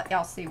 I'll let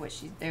y'all see what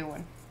she's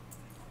doing.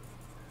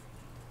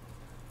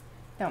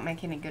 Don't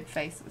make any good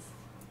faces.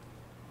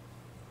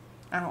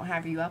 I don't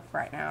have you up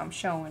right now. I'm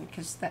showing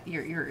because that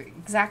you're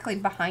exactly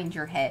behind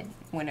your head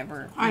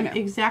whenever I'm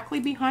exactly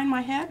behind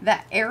my head?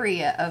 that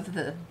area of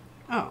the...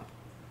 Oh.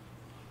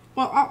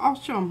 Well, I'll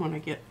show them when I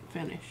get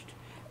finished.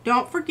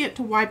 Don't forget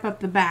to wipe up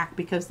the back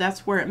because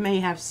that's where it may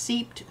have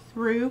seeped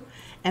through.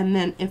 And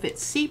then if it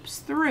seeps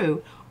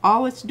through,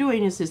 all it's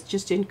doing is it's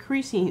just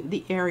increasing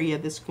the area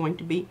that's going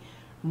to be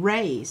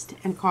raised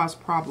and cause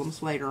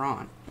problems later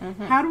on.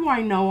 Mm-hmm. How do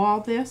I know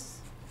all this?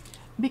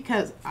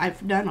 Because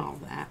I've done all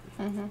that.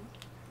 Mm-hmm.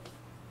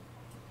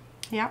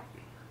 Yep.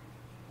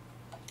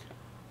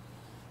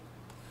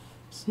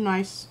 It's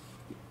nice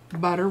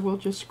butter. We'll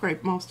just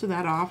scrape most of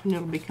that off and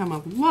it'll become a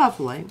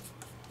lovely...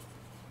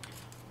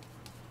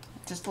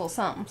 Just a little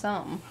something,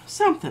 something.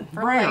 Something.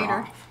 For Braille later.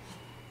 off.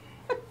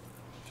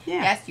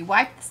 Yeah. Yes, you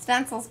wipe the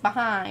stencils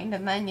behind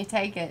and then you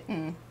take it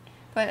and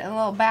put it in a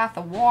little bath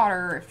of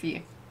water if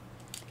you...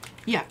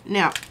 Yeah,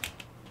 now,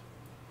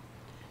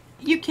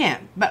 you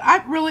can, but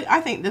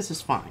I think this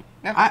is fine.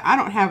 Okay. I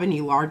don't have any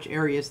large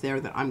areas there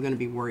that I'm going to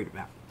be worried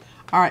about.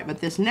 All right,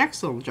 but this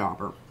next little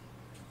jobber,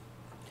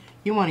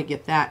 you want to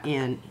get that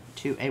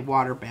into a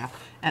water bath.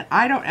 And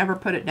I don't ever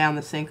put it down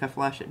the sink. I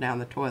flush it down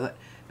the toilet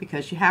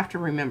because you have to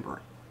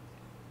remember,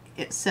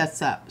 it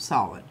sets up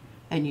solid,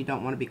 and you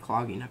don't want to be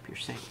clogging up your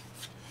sink.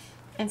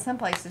 In some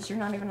places, you're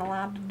not even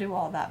allowed to do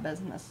all that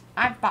business.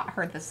 I've bought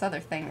her this other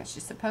thing that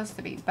she's supposed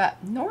to be,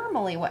 but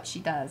normally what she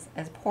does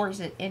is pours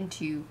it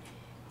into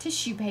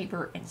tissue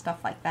paper and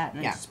stuff like that,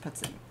 and then just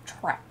puts it in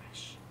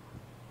trash.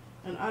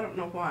 And I don't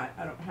know why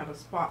I don't have a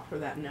spot for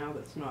that now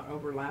that's not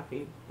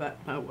overlapping, but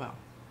oh well.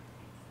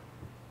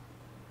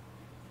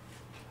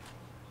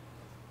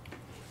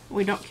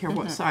 We don't care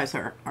what size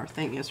our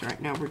thing is right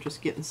now. We're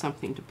just getting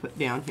something to put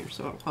down here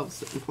so it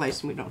holds it in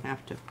place and we don't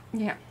have to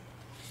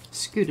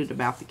scoot it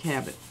about the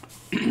cabinet.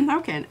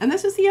 Okay, and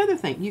this is the other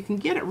thing. You can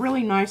get it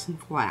really nice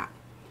and flat.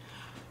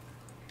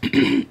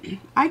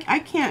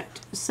 I can't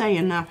say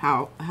enough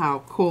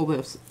how cool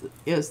this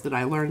is that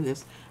I learned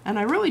this. And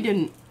I really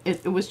didn't,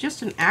 it was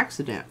just an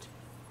accident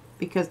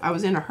because I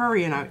was in a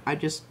hurry and I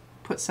just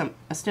put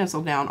a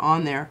stencil down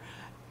on there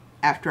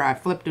after I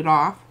flipped it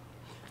off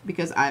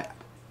because I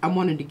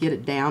wanted to get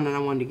it down and I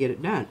wanted to get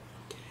it done.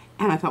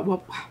 And I thought,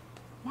 well,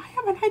 why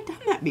haven't I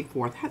done that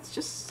before? That's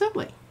just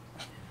silly.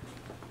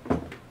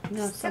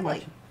 No,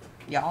 silly,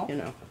 y'all. You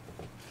know.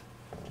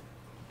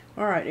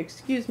 All right,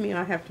 excuse me,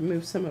 I have to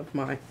move some of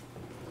my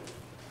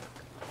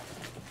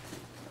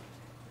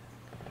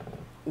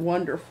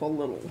wonderful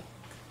little...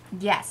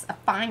 Yes, a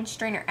fine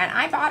strainer. And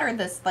I bought her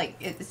this, like,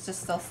 it's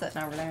just still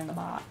sitting over there in the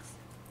box.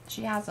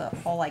 She has a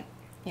whole, like,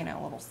 you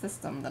know, little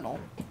system that'll...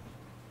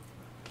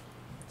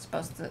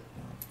 supposed to...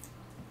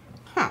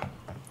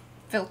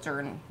 filter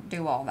and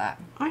do all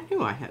that. I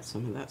knew I had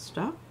some of that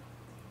stuff.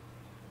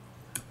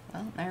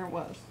 Well, there it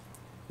was.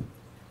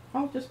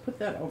 I'll just put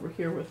that over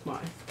here with my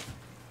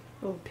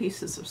little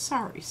pieces of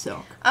sari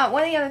silk.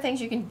 One of the other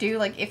things you can do,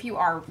 like if you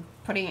are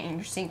putting it in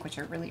your sink, which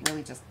I really,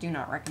 really just do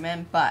not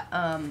recommend, but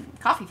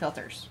coffee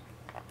filters.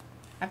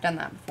 I've done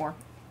that before.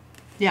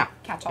 Yeah.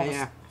 Catch all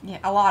this. Yeah,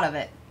 a lot of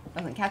it.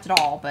 Doesn't catch it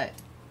all, but...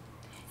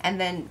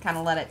 And then kind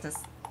of let it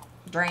just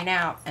drain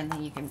out, and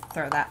then you can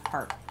throw that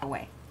part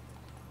away.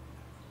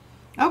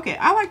 Okay,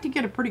 I like to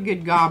get a pretty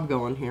good gob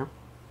going here.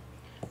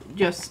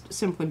 Just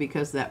simply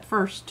because that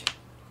first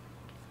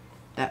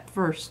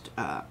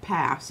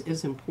pass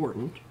is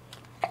important.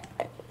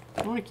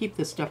 I want to keep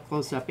this stuff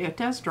closed up. It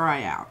does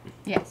dry out.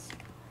 Yes.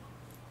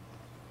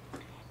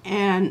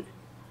 And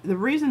the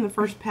reason the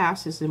first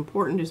pass is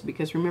important is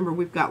because, remember,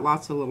 we've got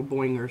lots of little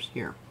boingers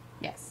here.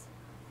 Yes.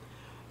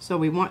 So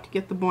we want to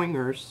get the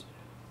boingers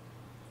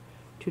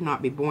to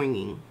not be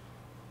boinging.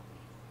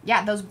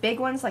 Yeah, those big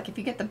ones, like if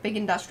you get the big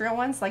industrial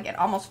ones, like it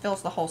almost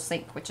fills the whole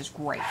sink, which is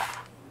great.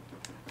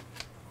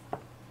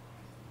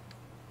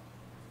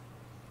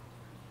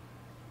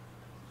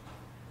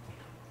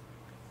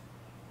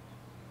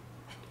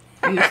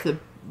 Use the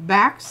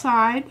back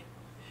side.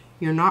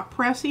 You're not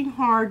pressing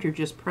hard, you're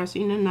just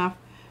pressing enough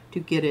to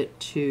get it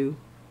to...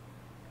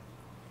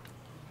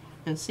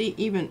 And see,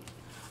 even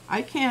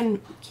I can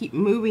keep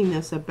moving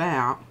this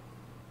about.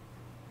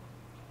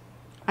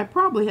 I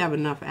probably have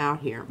enough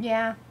out here.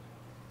 Yeah.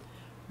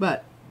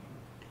 But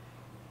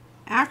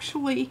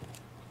actually,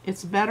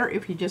 it's better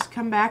if you just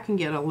come back and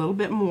get a little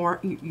bit more.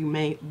 You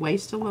may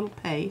waste a little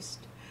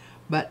paste,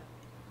 but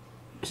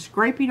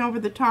scraping over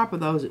the top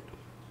of those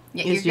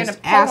is just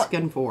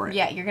asking for it.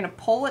 Yeah, you're going to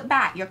pull it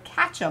back. You'll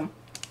catch them,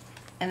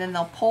 and then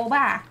they'll pull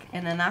back,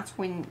 and then that's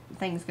when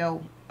things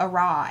go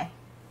awry.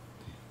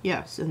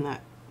 Yes, and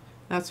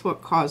that's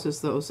what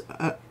causes those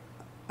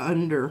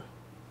under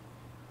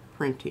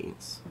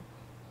printings.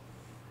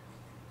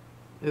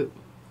 Ooh.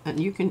 And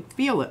you can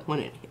feel it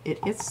when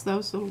it hits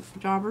those little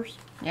jobbers.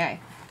 Yeah.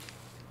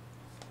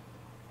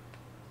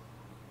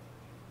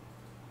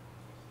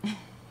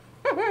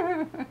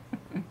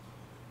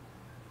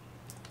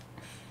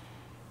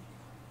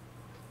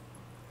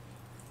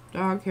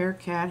 Dog hair,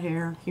 cat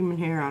hair, human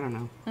hair, I don't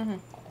know.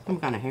 Some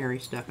kind of hairy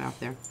stuff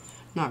out there.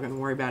 Not going to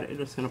worry about it. It's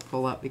just going to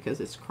pull up because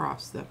it's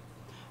crossed the...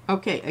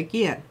 Okay,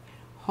 again,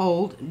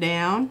 hold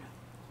down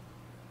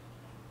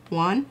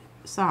one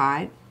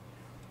side,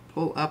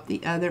 pull up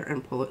the other,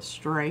 and pull it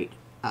straight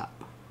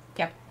up.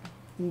 Yep.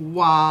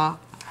 Voila.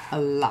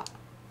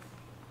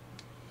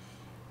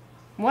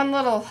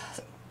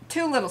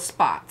 Two little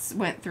spots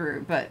went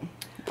through, but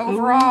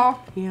overall,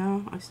 ooh,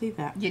 yeah, I see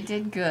that. you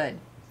did good.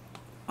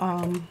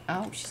 Oh,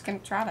 she's gonna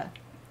try to.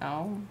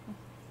 Oh.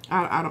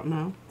 I don't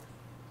know.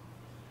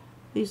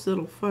 These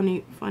little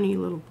funny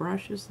little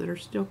brushes that are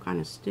still kind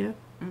of stiff.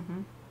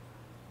 Mm-hmm.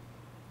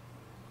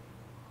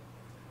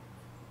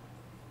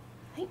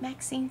 I think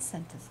Maxine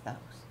sent us those.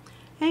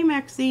 Hey,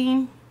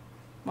 Maxine.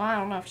 Well, I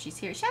don't know if she's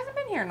here. She hasn't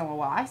been here in a little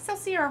while. I still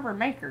see her over at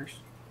Makers.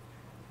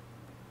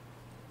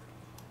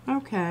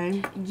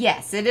 Okay.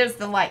 Yes, it is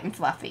the light and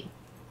fluffy.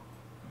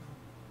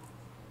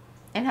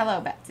 And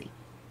hello, Betsy.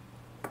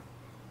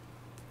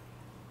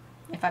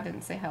 If I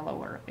didn't say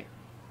hello earlier.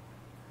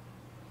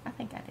 I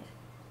think I did.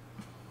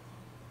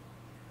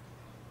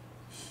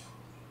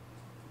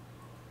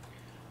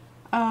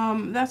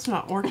 That's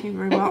not working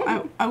very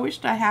well. I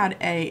wished I had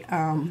a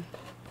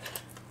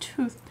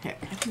toothpick.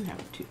 I do have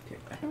a toothpick.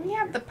 We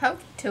have the poke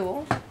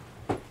tool.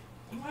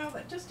 Well,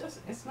 that just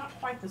doesn't, it's not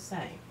quite the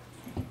same.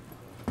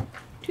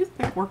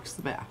 Toothpick works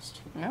the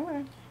best.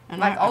 No, And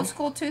like old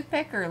school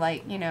toothpick or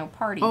like, you know,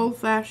 party? Old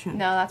fashioned.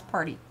 No, that's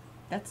party.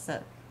 That's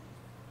the...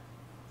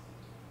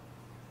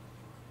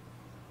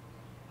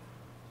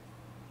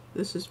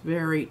 This is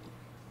very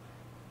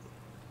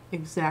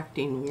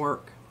exacting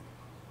work.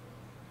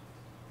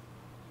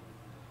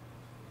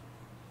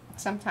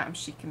 Sometimes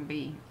she can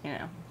be, you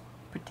know,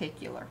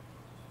 particular.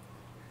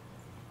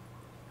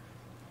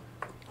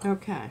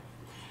 Okay.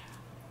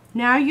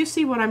 Now you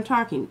see what I'm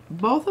talking.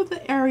 Both of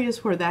the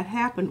areas where that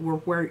happened were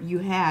where you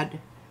had,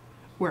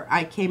 where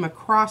I came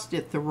across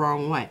it the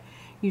wrong way.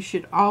 You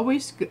should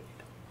always go,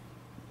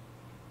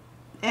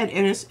 and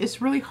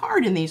it's really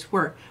hard in these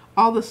where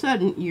all of a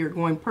sudden you're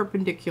going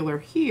perpendicular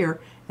here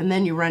and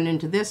then you run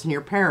into this and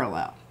you're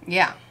parallel.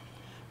 Yeah.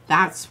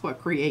 That's what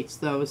creates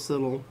those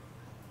little...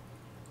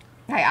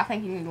 Hey, I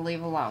think you need to leave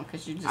it alone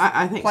because you just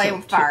I think play so,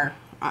 with fire.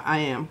 I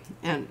am.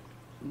 And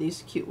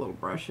these cute little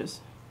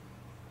brushes.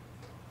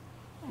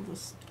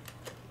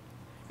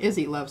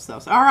 Izzy loves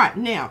those. All right,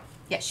 now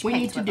Yes, we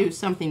need to do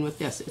something with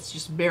this. It's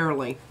just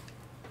barely.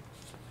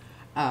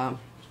 Okay.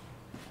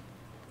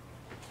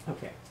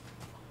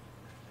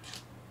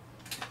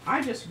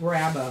 I just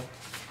grab a.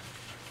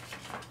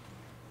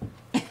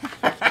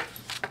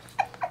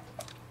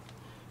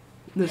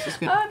 This is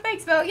good.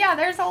 Thanks, Bill. Yeah,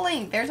 there's a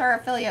link. There's our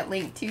affiliate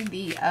link to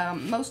the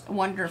most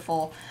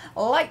wonderful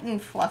light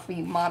and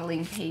fluffy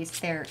modeling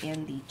paste there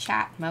in the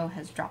chat. Mo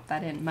has dropped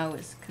that in. Mo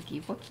is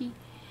Cookie Wookie.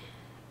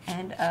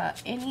 And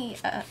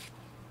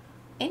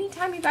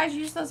anytime you guys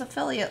use those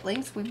affiliate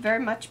links, we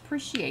very much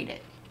appreciate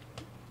it.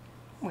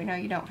 We know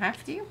you don't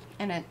have to,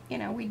 and it, you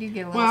know, we do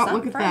get a little Well,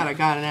 look at something that. I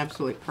got an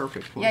absolutely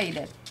perfect one. Yeah, you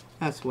did.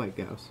 That's the way it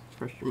goes.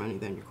 First your money,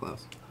 then your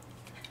clothes.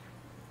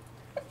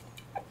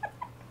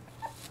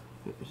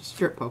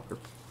 Strip poker.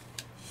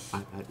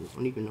 I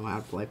don't even know how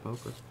to play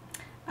poker.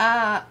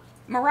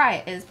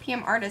 Mariah is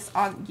PM artist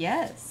on,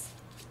 yes.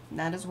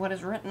 That is what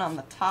is written on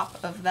the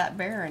top of that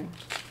Baron.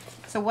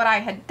 So what I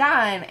had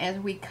done is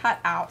we cut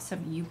out some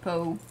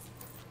Yupo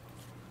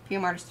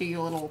PM Artist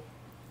Studio little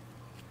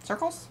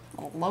circles,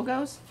 little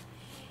logos.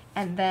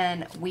 And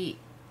then we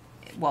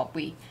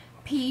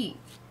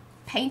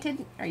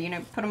painted, or, you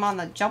know, put them on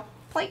the jump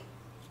plate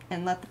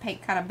and let the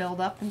paint kind of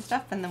build up and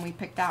stuff. And then we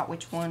picked out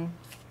which one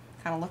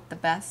kind of looked the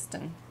best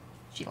and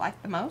she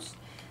liked the most.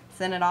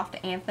 Sent it off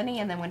to Anthony,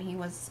 and then when he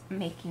was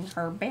making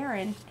her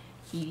Baron,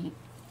 he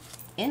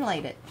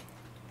inlaid it.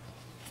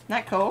 Isn't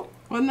that cool?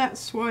 Wasn't that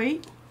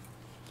sweet?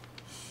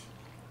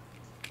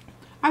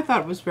 I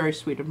thought it was very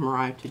sweet of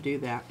Mariah to do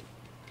that.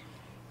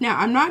 Now,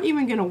 I'm not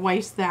even going to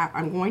waste that.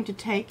 I'm going to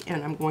take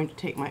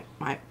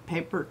my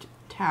paper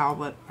towel,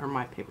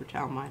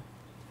 my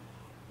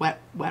wet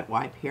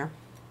wipe here.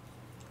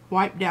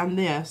 Wipe down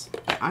this.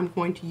 I'm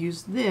going to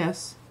use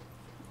this.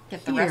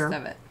 Get the rest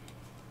of it.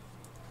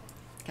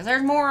 Because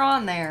there's more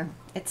on there.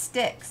 It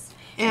sticks.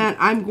 And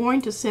I'm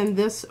going to send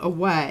this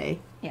away.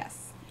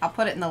 Yes. I'll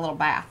put it in the little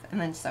bath and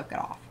then soak it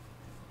off.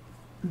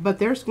 But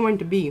there's going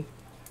to be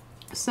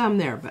some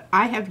there. But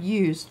I have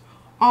used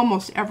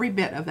almost every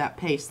bit of that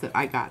paste that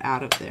I got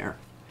out of there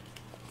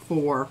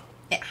for...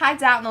 It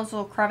hides out in those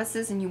little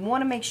crevices, and you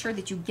want to make sure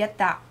that you get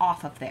that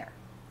off of there.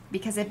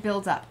 Because it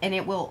builds up. And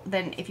it will,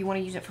 then if you want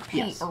to use it for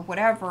paint Yes. or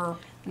whatever,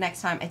 the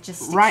next time it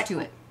just sticks to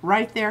it.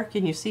 Right there.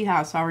 Can you see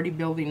how it's already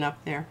building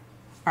up there?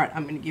 All right,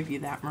 I'm going to give you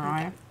that,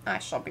 Mariah. Okay. I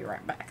shall be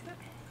right back then.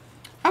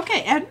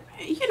 Okay, and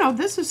you know,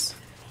 this is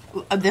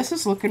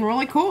looking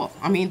really cool.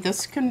 I mean,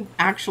 this can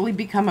actually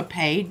become a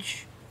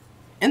page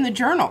in the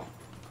journal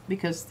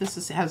because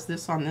has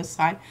this on this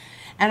side.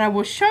 And I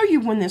will show you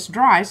when this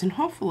dries, and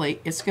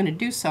hopefully it's going to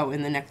do so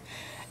in the next...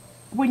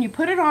 When you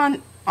put it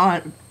on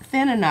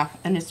thin enough,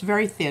 and it's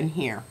very thin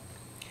here,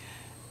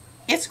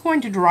 it's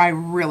going to dry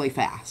really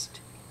fast.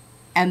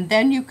 And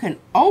then you can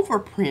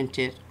overprint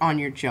it on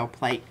your gel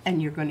plate,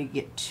 and you're going to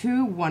get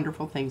two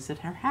wonderful things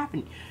that are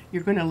happening.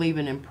 You're going to leave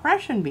an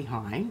impression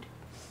behind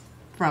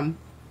from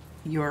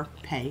your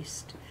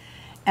paste,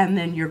 and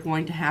then you're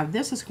going to have,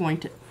 this is going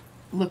to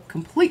look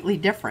completely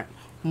different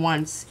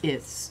once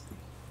it's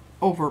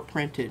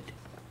overprinted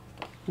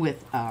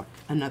with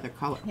another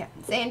color. Yeah,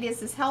 Sandy,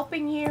 is this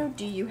helping you?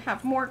 Do you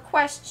have more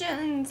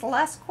questions,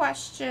 less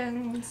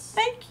questions?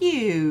 Thank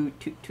you,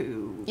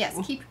 Tutu. Yes,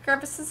 keep your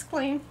crevices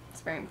clean.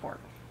 It's very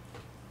important.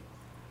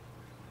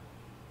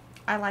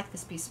 I like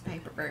this piece of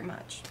paper very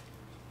much.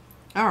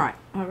 All right,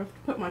 I have to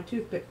put my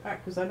toothpick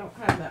back because I don't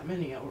have that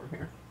many over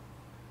here.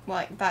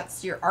 Like,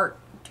 that's your art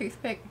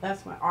toothpick?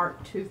 That's my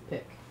art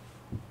toothpick.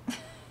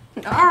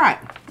 All right.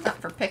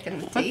 Not for picking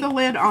the Put teeth. the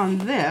lid on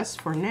this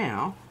for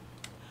now.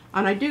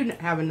 And I do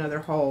have another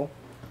hole.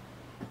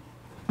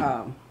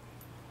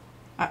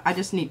 I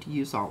just need to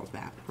use all of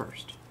that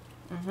first.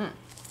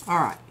 All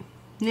right.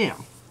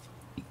 Now,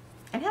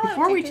 And hello,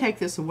 before we Tutu. take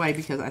this away,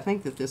 because I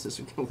think that this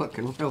is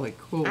looking really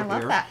cool I here.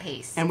 love that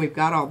piece. And we've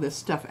got all this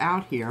stuff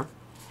out here.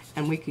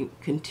 And we can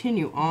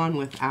continue on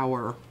with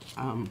our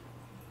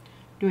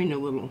doing a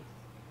little...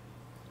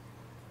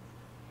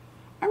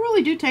 I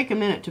really do take a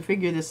minute to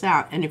figure this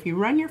out. And if you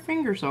run your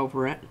fingers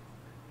over it,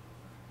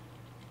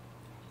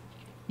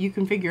 you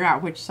can figure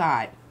out which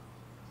side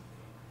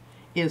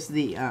is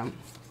the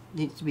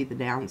needs to be the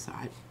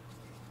downside.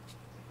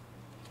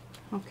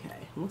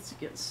 Okay, let's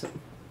get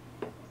some.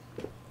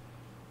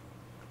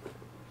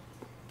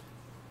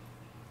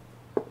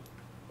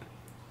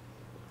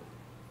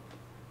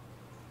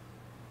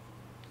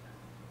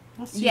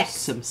 Let's use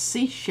some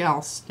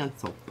seashell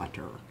stencil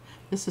butter.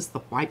 This is the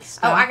white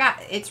stuff. Oh, I got,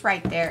 it's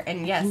right there.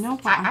 And yes, You know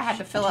what? I had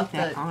to fill up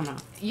that the, on a...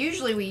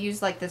 usually we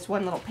use like this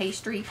one little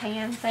pastry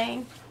pan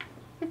thing.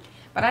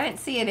 But I didn't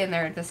see it in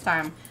there this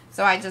time.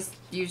 So I just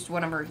used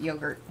one of her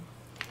yogurt.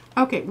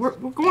 Okay, we're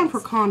going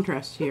for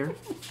contrast here.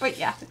 But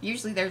yeah,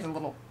 usually there's a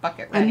little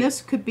bucket ready. And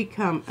this could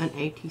become an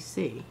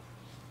ATC.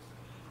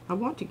 I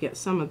want to get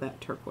some of that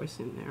turquoise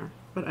in there,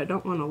 but I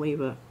don't want to leave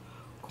a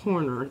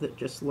corner that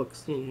just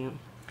looks, you know.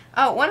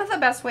 Oh, one of the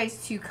best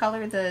ways to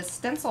color the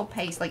stencil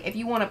paste, like if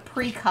you want to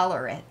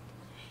pre-color it,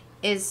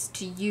 is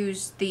to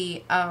use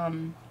the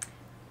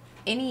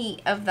any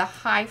of the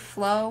high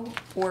flow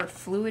or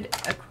fluid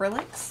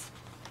acrylics,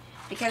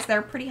 because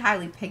they're pretty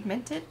highly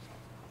pigmented,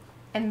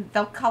 and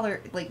they'll color,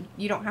 like,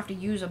 you don't have to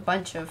use a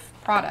bunch of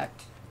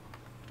product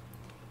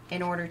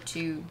in order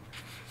to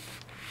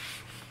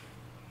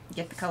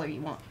get the color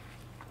you want.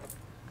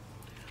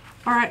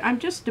 All right, I'm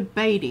just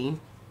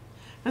debating,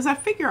 as I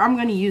figure I'm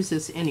going to use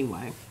this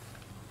anyway,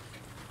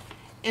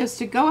 is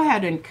to go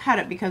ahead and cut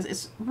it, because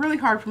it's really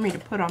hard for me to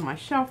put on my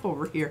shelf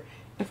over here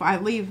if I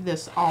leave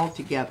this all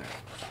together.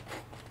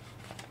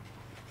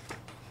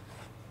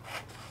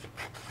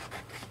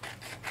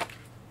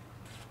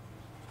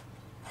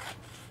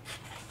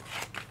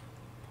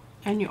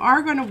 And you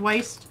are going to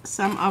waste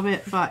some of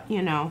it, but,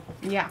 you know.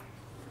 Yeah.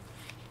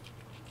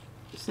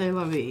 C'est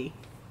la vie.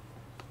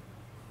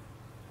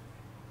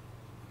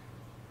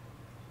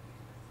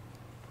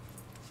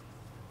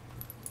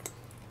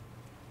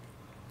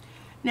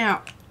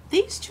 Now,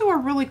 these two are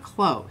really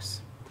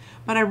close,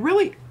 but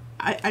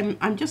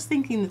I'm just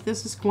thinking that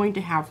this is going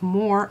to have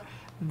more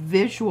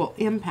visual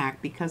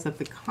impact because of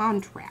the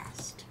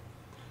contrast.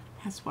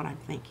 That's what I'm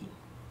thinking.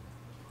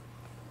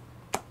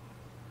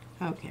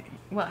 Okay.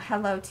 Well,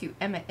 hello to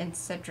Emmett and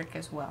Cedric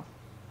as well.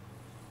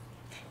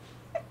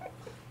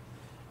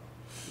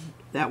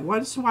 That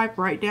one swipe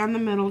right down the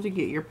middle to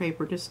get your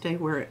paper to stay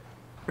where it,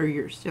 or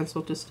your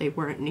stencil to stay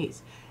where it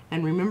needs.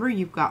 And remember,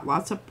 you've got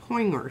lots of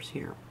pointers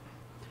here.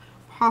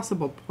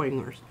 Possible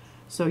pointers.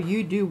 So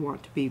you do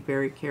want to be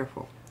very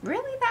careful.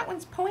 Really? That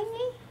one's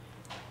pointy?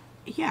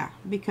 Yeah,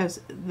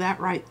 because that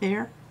right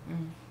there,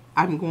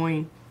 I'm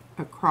going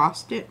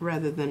across it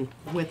rather than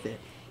with it.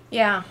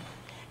 Yeah.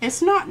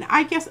 It's not,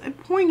 I guess,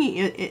 pointy,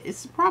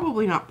 it's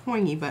probably not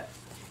pointy, but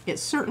it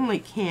certainly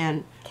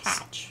can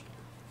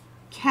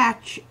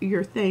catch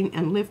your thing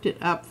and lift it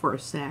up for a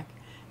sec.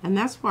 And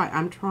that's why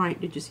I'm trying,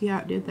 did you see how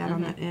it did that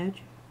on that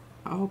edge?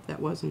 I hope that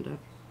wasn't an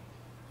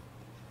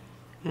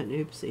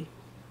oopsie.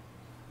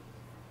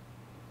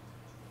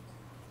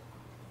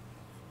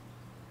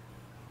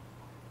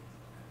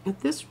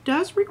 But this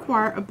does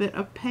require a bit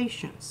of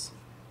patience.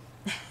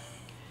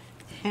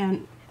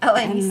 And,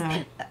 Is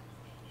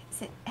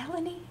it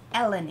Eleni?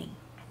 Eleni.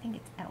 I think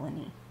it's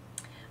Eleni.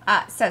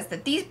 Says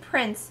that these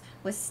prints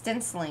with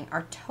stenciling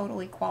are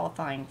totally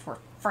qualifying for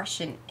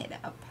freshen it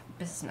up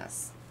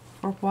business.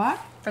 for what?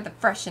 For the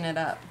freshen it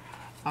up.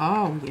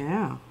 Oh,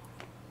 yeah.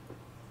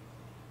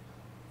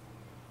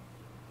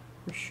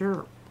 For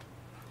sure.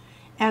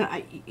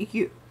 And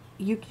you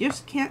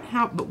just can't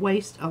help but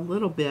waste a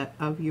little bit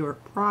of your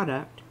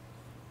product.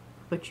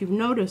 But you've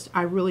noticed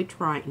I really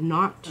try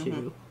not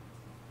to.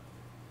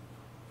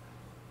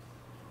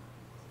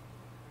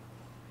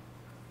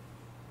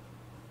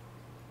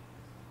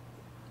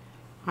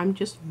 I'm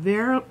just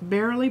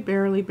barely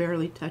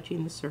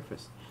touching the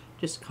surface.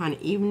 Just kind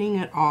of evening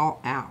it all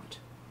out.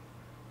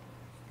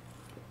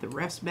 the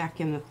rest back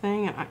in the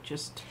thing, and I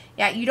just...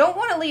 Yeah, you don't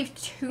want to leave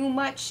too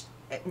much.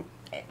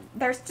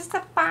 There's just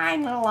a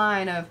fine little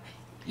line of,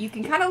 you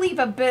can kind of leave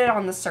a bit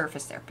on the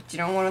surface there, but you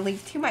don't want to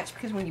leave too much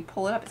because when you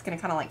pull it up, it's going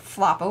to kind of like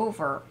flop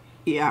over.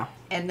 Yeah,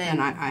 and then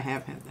I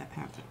have had that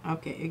happen.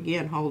 Okay,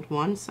 again, hold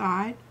one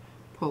side,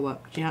 pull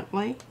up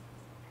gently,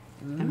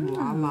 and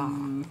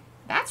voila.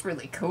 That's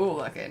really cool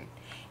looking.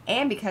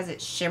 And because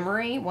it's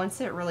shimmery, once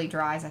it really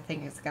dries, I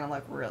think it's going to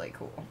look really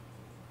cool.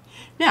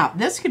 Now,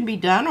 this can be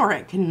done or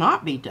it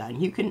cannot be done.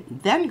 You can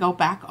then go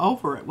back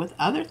over it with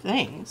other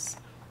things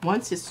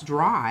once it's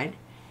dried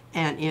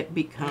and it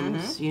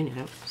becomes, you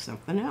know,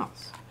 something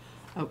else.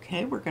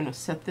 Okay, we're going to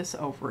set this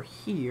over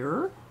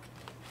here.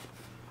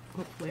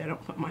 Hopefully I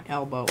don't put my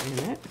elbow in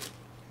it.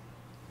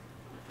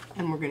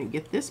 And we're going to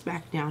get this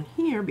back down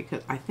here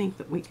because I think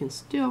that we can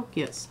still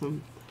get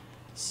some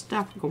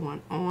stuff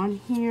going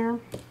on here.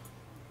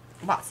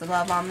 Lots of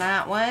love on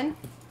that one.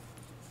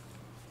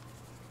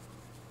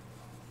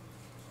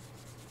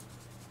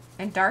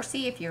 And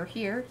Darcy, if you're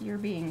here, you're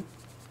being...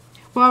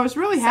 Well, I was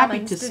really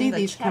happy to see the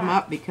these come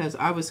up because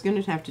I was going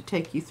to have to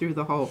take you through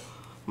the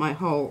my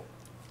whole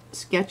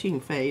sketching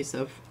phase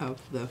of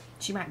the...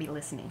 She might be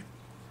listening.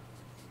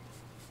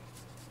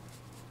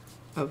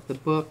 Of the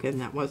book, and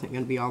that wasn't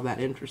going to be all that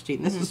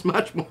interesting. This is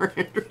much more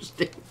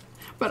interesting.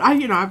 But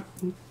I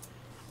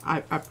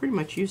pretty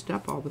much used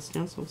up all the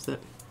stencils that...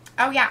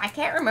 Oh yeah, I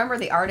can't remember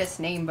the artist's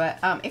name, but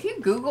if you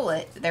Google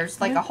it,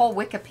 there's like a whole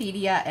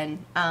Wikipedia,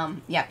 and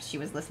yep, she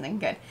was listening.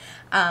 Good.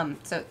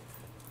 So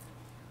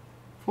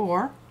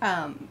for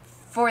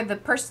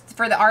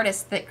the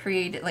artist that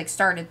created, like,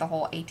 started the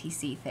whole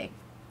ATC thing.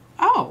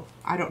 Oh,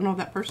 I don't know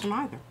that person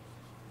either.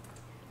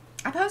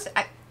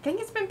 I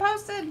think it's been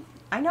posted.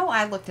 I know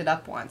I looked it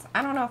up once.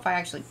 I don't know if I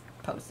actually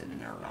posted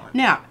it or not.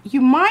 Now,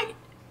 you might,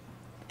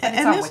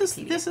 and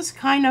Wikipedia. this is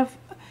kind of,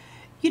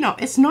 you know,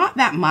 it's not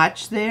that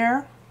much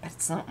there.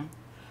 It's something.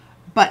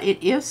 But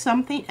it is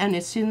something, and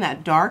it's in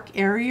that dark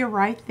area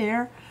right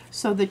there,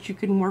 so that you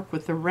can work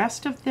with the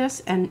rest of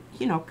this and,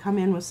 you know, come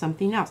in with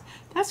something else.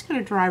 That's going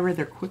to dry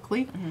rather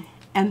quickly.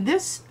 And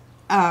this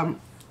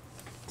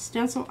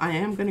stencil, I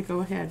am going to go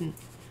ahead and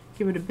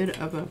give it a bit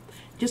of a...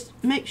 Just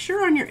make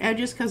sure on your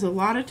edges, because a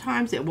lot of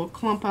times it will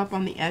clump up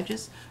on the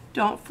edges.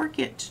 Don't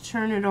forget to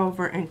turn it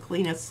over and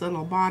clean its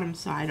little bottom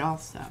side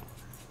also,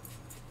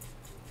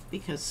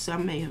 because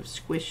some may have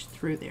squished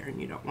through there,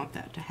 and you don't want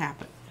that to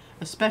happen.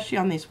 Especially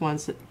on these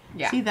ones that,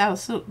 see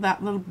that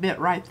little bit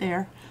right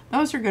there?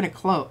 Those are going to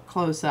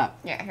close up.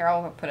 Yeah, here,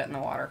 I'll put it in the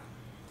water.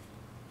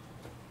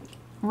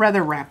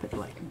 Rather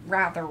rapidly.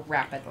 Rather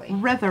rapidly.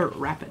 Rather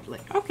rapidly.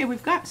 Okay,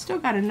 we've still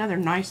got another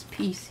nice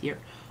piece here.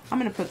 I'm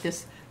going to put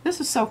this. This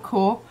is so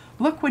cool.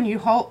 Look when you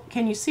hold,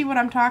 can you see what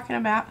I'm talking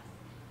about?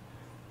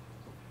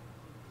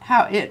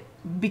 How it,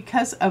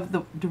 because of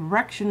the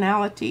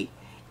directionality,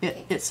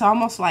 it's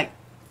almost like...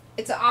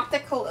 It's an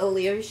optical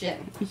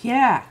illusion.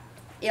 Yeah.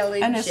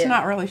 Illusion. And it's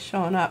not really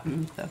showing up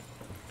in the...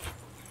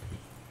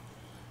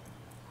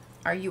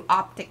 Are you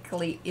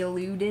optically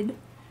eluded?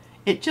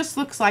 It just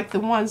looks like the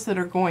ones that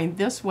are going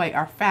this way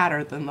are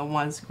fatter than the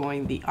ones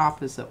going the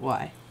opposite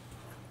way.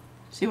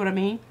 See what I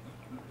mean?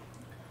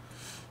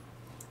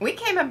 We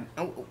came up,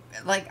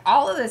 like,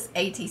 all of this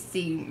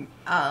ATC,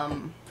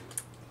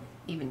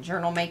 even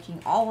journal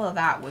making, all of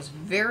that was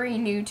very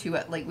new to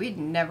it. Like, we'd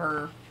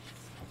never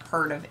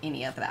heard of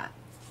any of that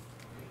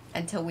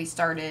until we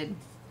started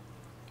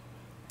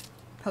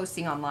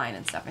posting online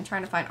and stuff and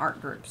trying to find art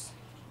groups.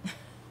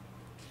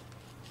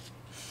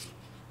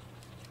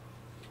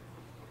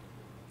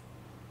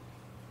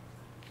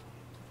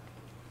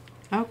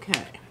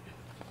 Okay.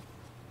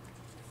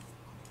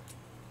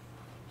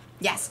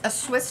 Yes, a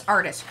Swiss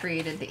artist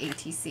created the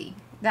ATC.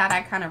 That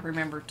I kind of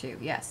remember too,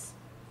 yes.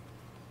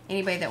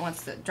 Anybody that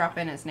wants to drop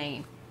in his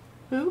name.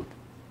 Who?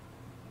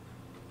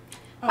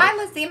 Oh. Bye,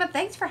 Lizima.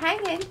 Thanks for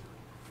hanging.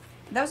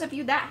 Those of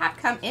you that have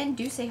come in,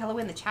 do say hello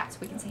in the chat so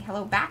we can say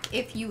hello back.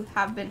 If you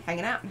have been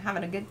hanging out and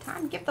having a good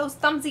time, give those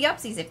thumbsy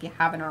upsies if you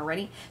haven't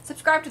already.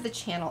 Subscribe to the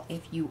channel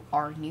if you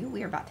are new.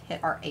 We are about to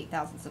hit our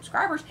 8,000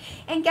 subscribers.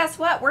 And guess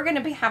what? We're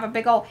going to have a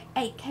big old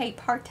 8K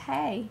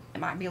party. It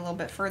might be a little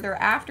bit further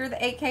after the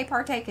 8K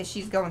party because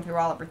she's going through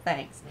all of her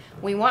things.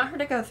 We want her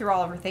to go through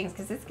all of her things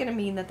because it's going to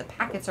mean that the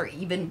packets are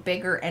even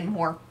bigger and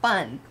more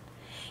fun.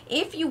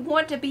 If you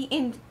want to be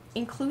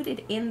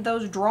included in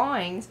those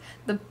drawings,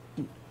 the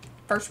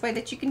first way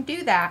that you can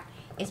do that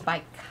is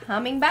by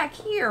coming back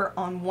here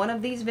on one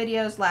of these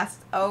videos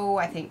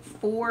I think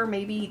 4,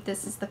 maybe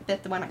this is the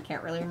 5th one. I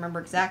can't really remember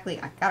exactly.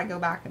 I gotta go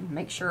back and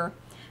make sure.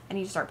 I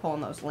need to start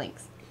pulling those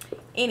links.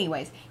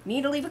 Anyways, you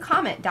need to leave a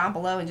comment down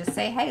below and just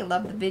say, hey,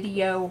 love the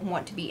video,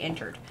 want to be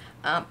entered.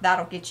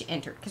 That'll get you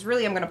entered, because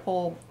really I'm going to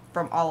pull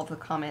from all of the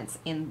comments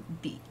in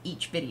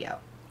each video.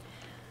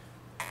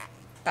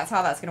 That's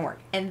how that's going to work.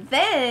 And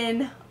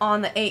then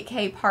on the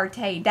 8K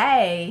party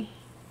day,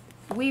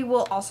 we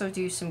will also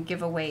do some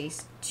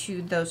giveaways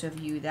to those of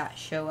you that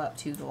show up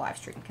to the live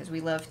stream, because we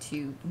love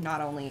to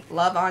not only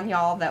love on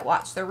y'all that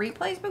watch the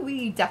replays, but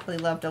we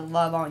definitely love to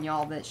love on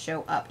y'all that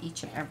show up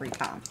each and every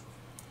time.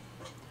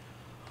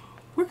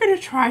 we're going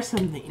to try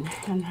something.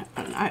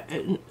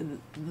 And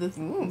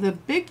the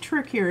big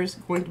trick here is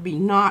going to be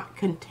not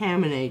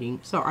contaminating.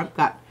 So I've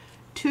got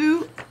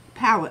 2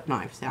 palette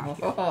knives out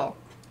here. Oh,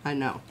 I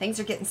know. things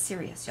are getting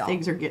serious, y'all.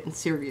 Things are getting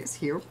serious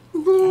here.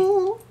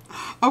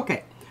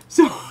 Okay,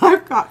 so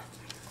I've got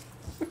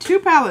 2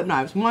 palette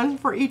knives, one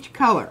for each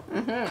color.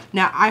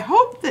 Now, I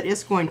hope that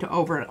it's going to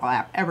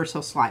overlap ever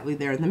so slightly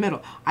there in the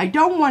middle. I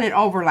don't want it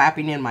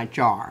overlapping in my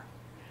jar,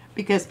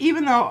 because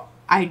even though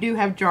I do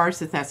have jars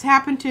that's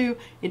happened to,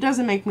 it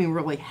doesn't make me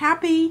really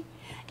happy,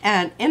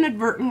 and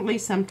inadvertently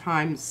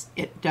sometimes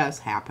it does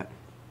happen.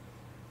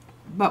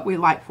 But we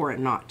like for it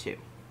not to.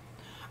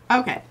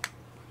 Okay,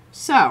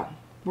 so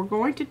we're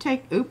going to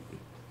take,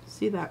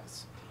 see,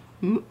 that's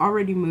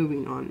already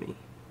moving on me.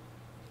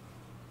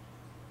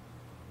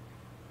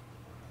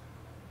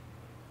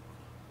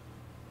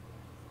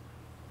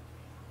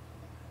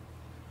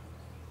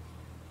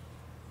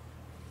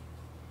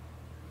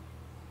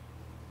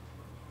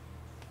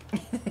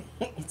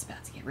 It's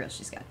about to get real.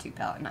 She's got 2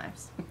 palette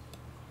knives.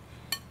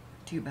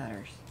 2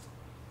 butters.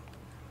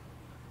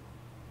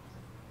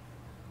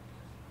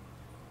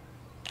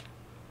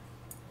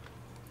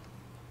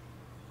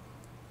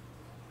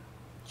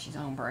 She's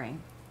on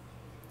brain.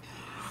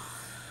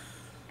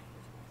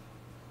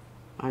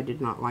 I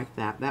did not like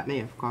that. That may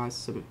have caused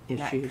some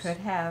issues. That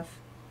could have,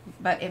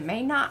 but it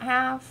may not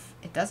have.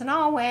 It doesn't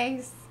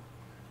always.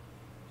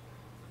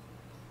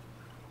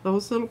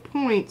 Those little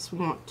points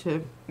want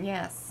to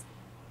Yes.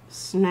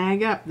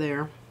 snag up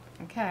there.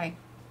 Okay.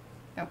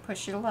 Don't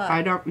push your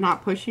luck.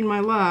 Not pushing my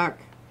luck.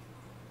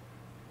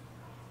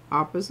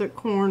 Opposite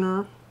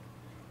corner.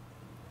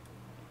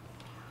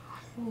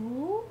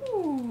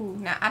 Ooh.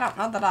 Now, I don't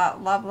know that I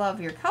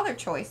love your color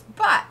choice,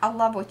 but I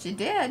love what you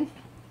did.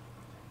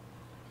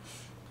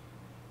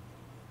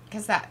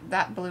 Because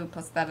that blue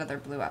plus that other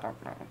blue, I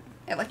don't know.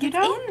 It's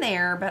in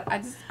there, but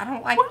I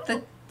don't like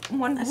the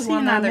one blue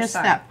on the other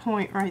side. That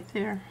point right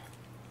there.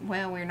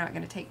 Well, we're not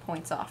going to take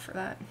points off for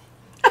that.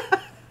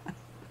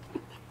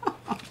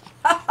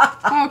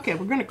 Okay,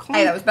 we're going to clean.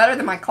 Hey, that was better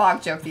than my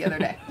clog joke the other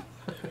day.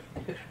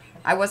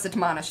 I was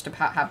admonished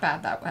about how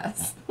bad that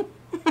was.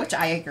 Which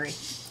I agree.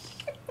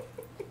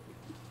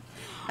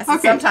 I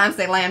said sometimes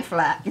they land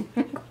flat.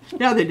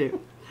 Yeah, they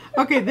do.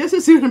 Okay, this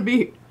is going to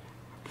be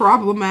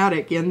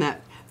problematic in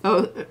that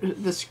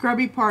the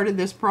scrubby part of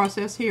this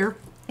process here.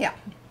 Yeah.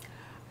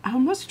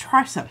 Let's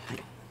try something.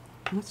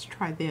 Let's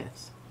try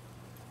this.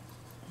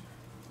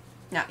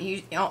 Now,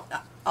 you don't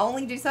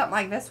only do something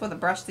like this with a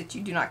brush that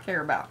you do not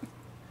care about.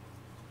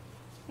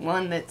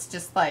 One that's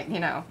just like,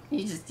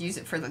 you just use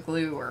it for the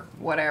glue or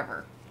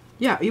whatever.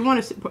 Yeah, you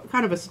want to put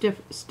kind of a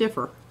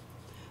stiffer.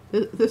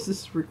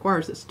 This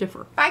requires a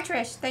stiffer. Bye,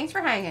 Trish. Thanks for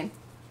hanging.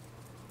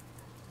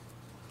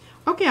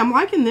 Okay, I'm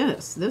liking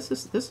this. This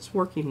is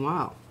working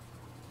well.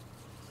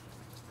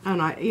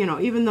 And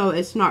even though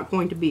it's not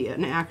going to be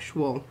an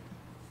actual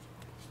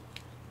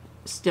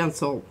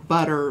stencil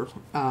butter,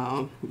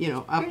 No, you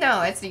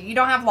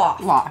don't have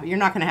loft. You're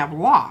not going to have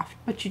loft,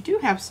 but you do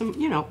have some,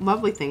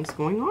 lovely things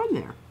going on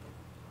there.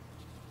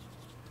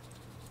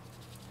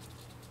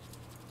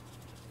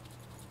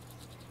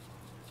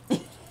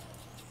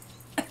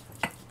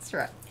 That's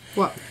right.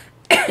 What?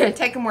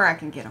 Take them where I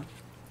can get them.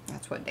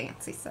 That's what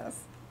Dancy says.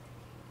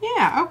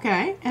 Yeah,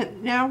 okay.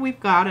 And now we've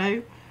got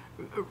a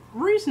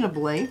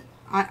reasonably,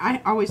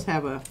 I always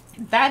have a...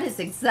 That is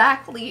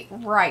exactly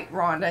right,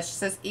 Rhonda. She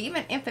says,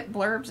 even if it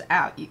blurbs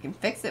out, you can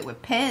fix it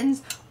with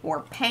pens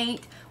or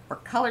paint or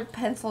colored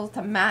pencils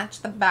to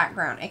match the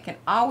background. It can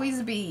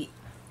always be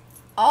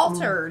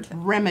altered.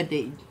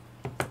 Remedied.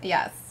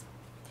 Yes.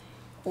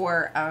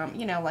 Or,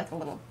 like a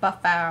little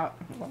buff out,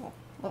 a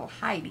little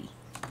Heidi.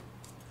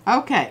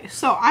 Okay,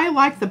 so I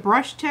like the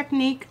brush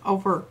technique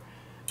over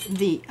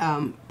the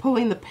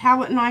pulling the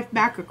palette knife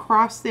back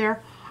across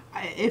there.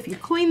 If you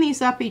clean these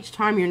up each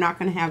time, you're not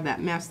going to have that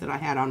mess that I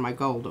had on my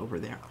gold over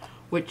there.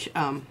 Which,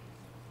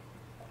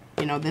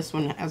 this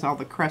one has all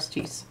the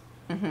crusties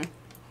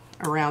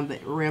around the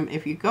rim.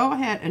 If you go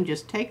ahead and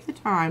just take the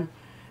time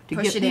to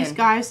get these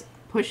guys,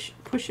 push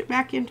it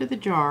back into the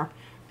jar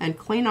and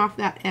clean off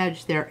that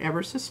edge there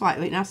ever so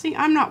slightly. Now, see,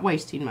 I'm not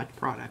wasting much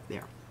product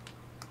there.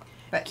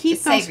 But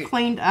keep those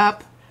cleaned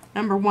up.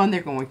 Number one,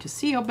 they're going to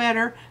seal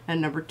better.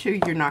 And number two,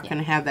 you're not going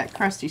to have that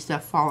crusty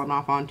stuff falling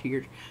off onto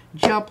your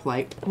gel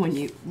plate when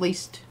you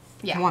least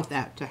want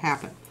that to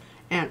happen.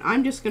 And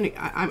I'm just going to,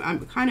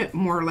 I'm kind of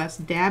more or less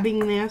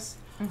dabbing this.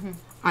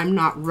 I'm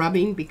not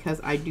rubbing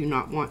because I do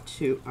not want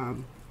to,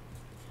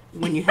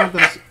 when you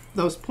have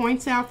those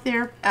points out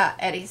there.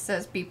 Eddie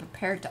says, be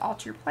prepared to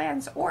alter your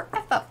plans or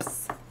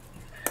F-ups.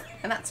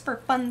 And that's for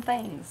fun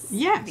things.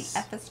 Yes. The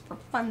F is for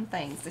fun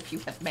things that you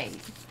have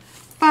made.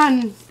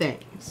 Fun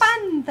things.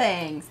 Fun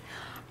things.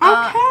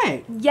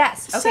 Okay.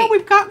 Yes. Okay. So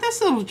we've got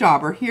this little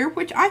jobber here,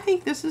 which I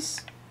think this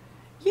is,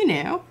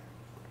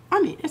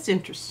 it's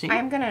interesting.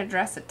 I'm going to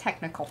address a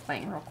technical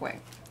thing real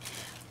quick.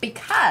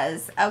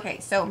 Because, okay,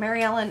 so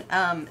Mary Ellen,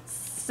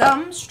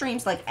 some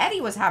streams, like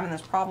Eddie was having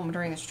this problem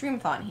during the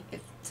stream-a-thon.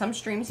 some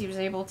streams he was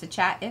able to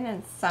chat in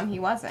and some he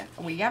wasn't.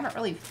 We haven't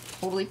really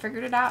totally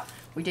figured it out.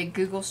 We did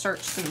Google search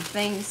some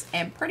things,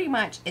 and pretty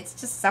much it's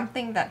just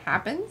something that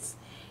happens,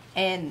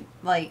 and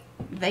like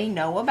they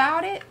know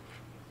about it,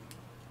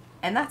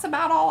 and that's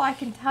about all I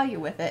can tell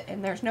you with it.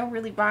 And there's no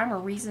really rhyme or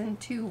reason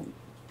to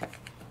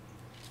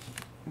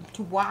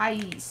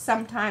why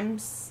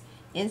sometimes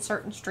in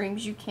certain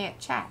streams you can't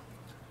chat.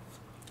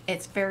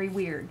 It's very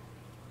weird.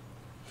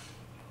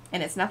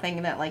 And it's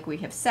nothing that like we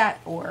have set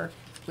or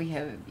we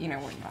have, you know,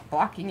 we're not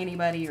blocking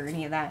anybody or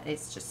any of that.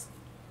 It's just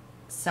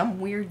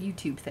some weird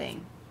YouTube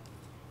thing.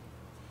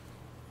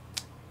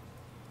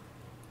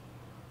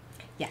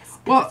 Yes.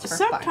 Well,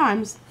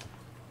 sometimes,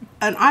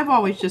 and I've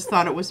always just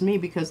thought it was me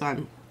because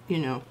I'm, you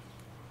know,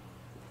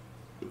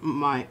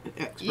 my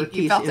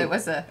expertise. You felt it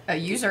was a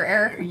user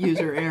error?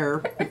 User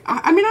error.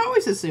 I mean, I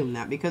always assume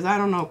that because I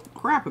don't know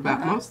crap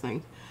about most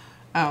things.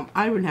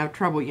 I would have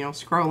trouble, you know,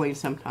 scrolling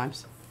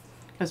sometimes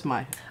because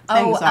my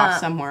thing's off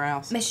somewhere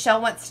else.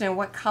 Michelle wants to know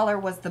what color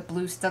was the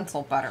blue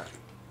stencil butter?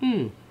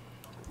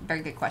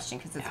 Very good question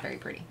because it's very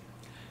pretty.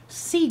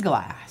 Sea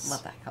glass.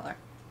 Love that color.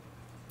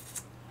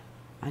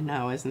 I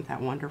know, isn't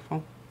that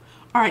wonderful?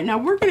 All right, now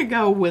we're going to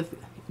go with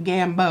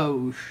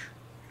gamboge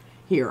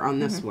here on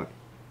this one.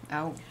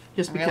 Oh,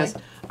 just because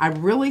I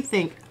really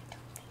think,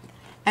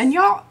 and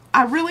y'all,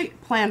 I really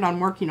planned on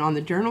working on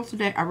the journal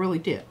today. I really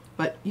did.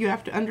 But you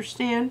have to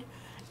understand,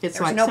 it's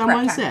like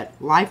someone said,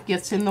 life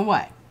gets in the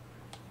way.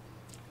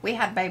 We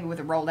had a baby with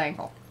a rolled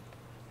ankle.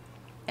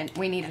 And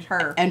we needed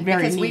her. And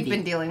very because needy. We've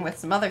been dealing with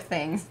some other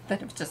things that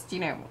have just, you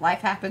know,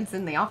 life happens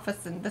in the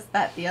office and this,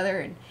 that, the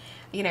other. And,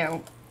 you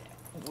know,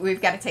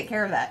 we've got to take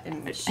care of that.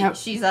 And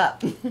she's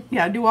up.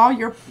 Yeah, do all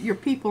your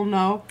people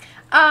know?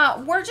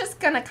 We're just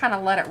going to kind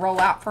of let it roll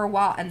out for a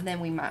while. And then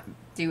we might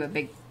do a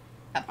big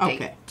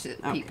update to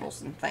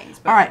people's and things.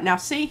 But, all right, now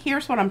see,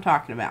 here's what I'm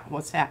talking about.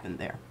 What's happened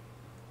there.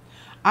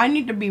 I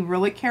need to be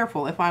really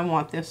careful if I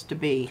want this to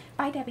be...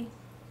 Bye, Debbie.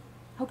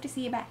 Hope to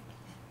see you back.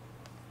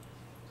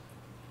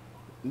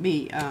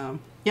 Yeah,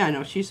 I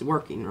know, she's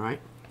working, right?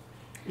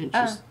 And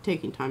she's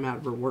taking time out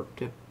of her work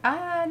to...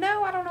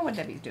 No, I don't know what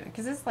Debbie's doing,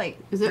 because it's like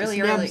Is it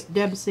really early.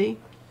 Deb C?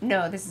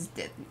 No, this is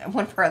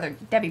one of her other,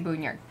 Debbie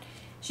Boonyard.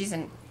 She's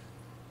in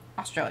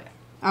Australia.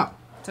 Oh.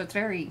 So it's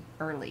very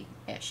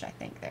early-ish, I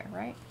think, there,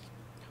 right?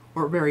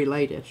 Or very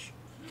late-ish.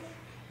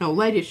 No,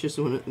 late-ish is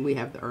when we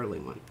have the early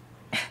one.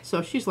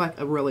 So she's like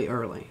a really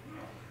early.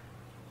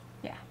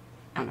 Yeah.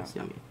 I'm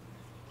assuming.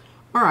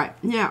 All right.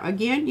 Now,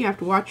 again, you have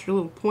to watch your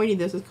little pointy.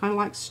 This is kind of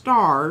like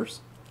stars.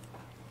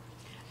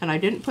 And I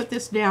didn't put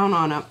this down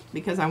on it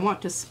because I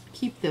want to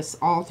keep this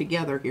all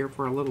together here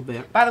for a little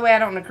bit. By the way, I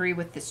don't agree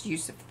with this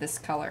use of this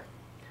color.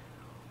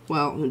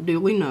 Well,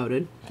 duly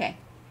noted. Okay.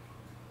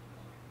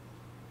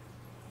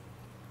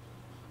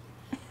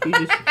 You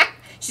just...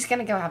 She's going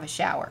to go have a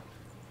shower.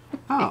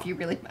 Oh. If you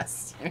really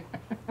must.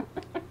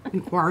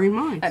 Inquiring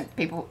minds. And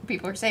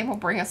people are saying, well,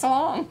 bring us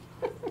along.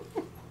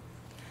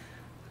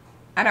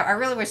 I know, I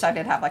really wish I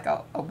did have like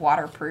a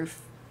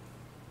waterproof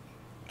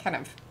kind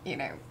of, you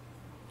know,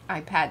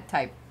 iPad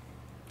type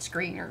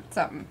screen or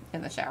something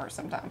in the shower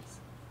sometimes.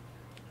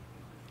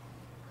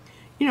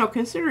 You know,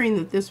 considering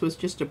that this was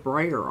just a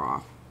brayer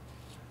off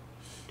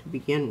to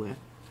begin with,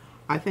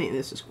 I think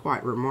this is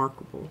quite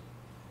remarkable.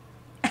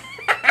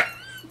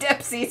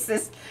 Deb sees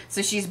this,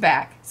 so she's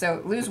back.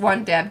 So lose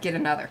one Deb, get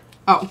another.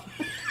 Oh.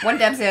 One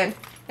Deb's in.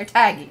 They're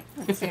tagging.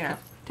 You know.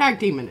 Tag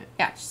teaming it.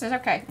 Yeah, she says,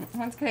 okay,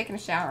 one's taking a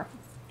shower.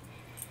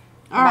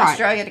 All From right.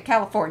 Australia to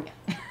California.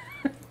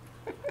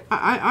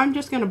 I'm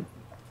just going to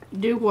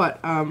do what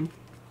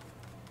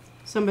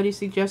somebody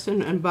suggested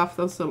and buff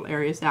those little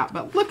areas out.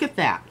 But look at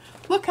that.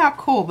 Look how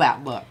cool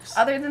that looks.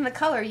 Other than the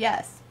color,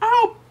 yes.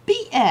 Oh,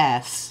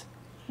 BS.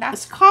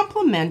 It's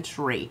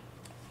complimentary.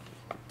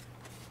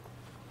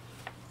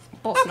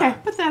 Okay,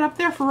 put that up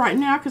there for right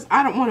now because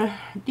I don't want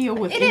to deal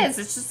with it. It is.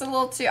 It's just a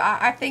little too...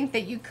 I think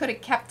that you could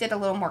have kept it a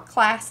little more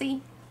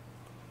classy.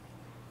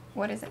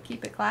 What is it?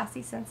 Keep It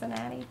Classy,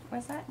 Cincinnati?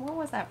 Where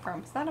was that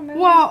from? Is that a movie?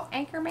 Well...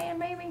 Anchorman,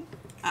 maybe?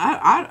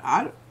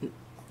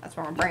 That's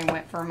where my brain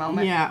went for a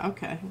moment. Yeah,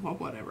 okay. Well,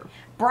 whatever.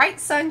 Bright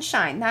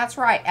Sunshine. That's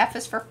right. F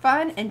is for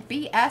fun and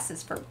BS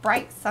is for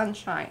Bright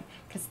Sunshine.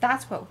 Because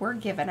that's what we're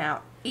giving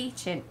out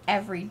each and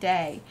every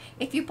day.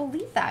 If you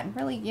believe that and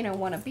really, you know,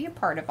 want to be a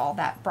part of all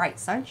that bright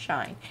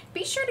sunshine,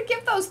 be sure to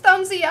give those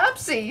thumbsy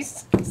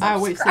upsies. I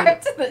always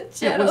Subscribe to the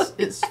channel.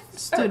 It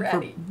stood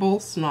for bull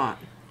snot.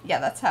 Yeah,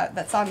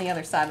 that's on the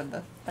other side of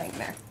the thing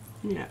there.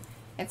 Yeah.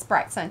 It's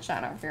Bright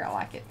Sunshine over here. I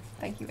like it.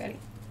 Thank you, Eddie.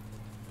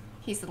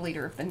 He's the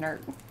leader of the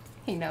nerd.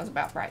 He knows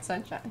about Bright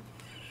Sunshine.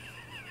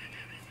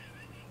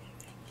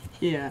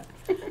 Yeah.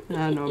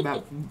 I know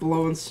about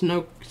blowing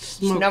smoke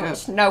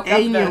up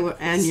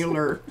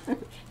annular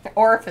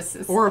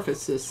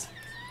orifices.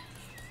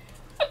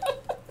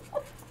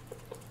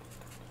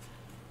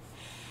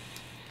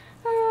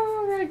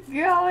 Oh my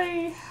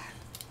golly.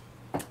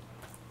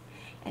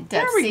 And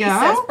Dubsy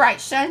says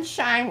Bright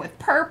Sunshine with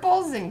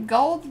purples and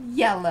gold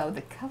yellow,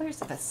 the colors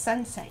of a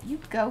sunset. You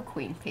go,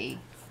 Queen P.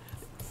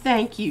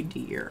 Thank you,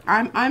 dear.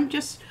 I'm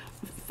just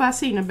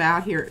fussing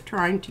about here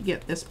trying to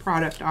get this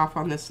product off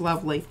on this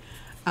lovely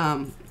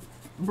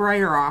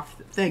brayer off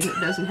thing that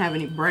doesn't have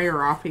any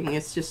brayer offing.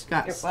 It's just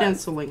got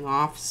stenciling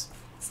offs.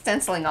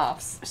 Stenciling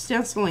offs.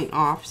 Stenciling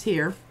offs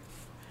here.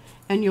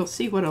 And you'll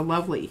see what a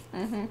lovely,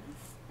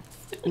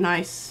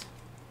 nice,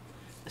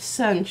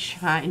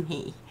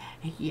 sunshiny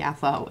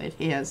yellow it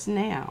is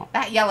now.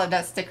 That yellow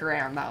does stick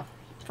around though,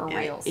 for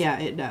reals. Yeah,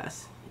 it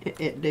does.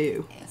 It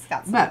do. It's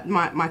got some. But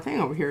my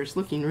thing over here is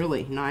looking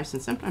really nice,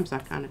 and sometimes I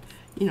kind of,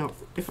 you know,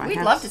 if I We'd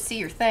have love to see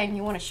your thing.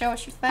 You want to show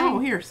us your thing? Oh,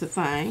 here's the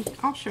thing.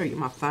 I'll show you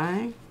my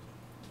thing.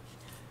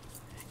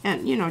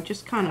 And, you know,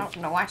 just kind of... I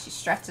don't know why she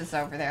stretches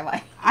over there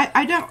like...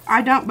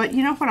 I don't, but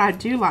you know what I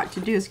do like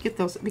to do is get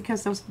those,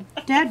 because those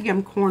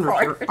dadgum corners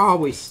are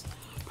always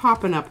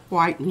popping up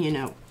white and, you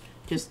know,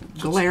 just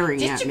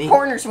glaring at me. Get your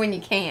corners when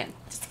you can.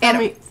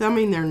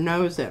 Thumbing their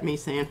nose at me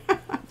saying,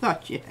 I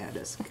thought you had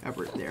us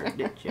covered there,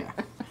 did you?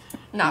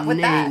 Not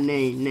with that.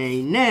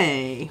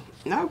 Nay.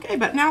 Okay,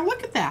 but now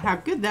look at that, how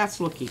good that's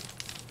looking.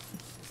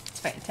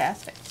 It's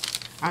fantastic.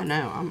 I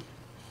know,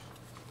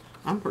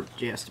 I'm pretty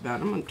jazzed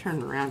about it. I'm going to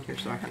turn around here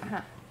so I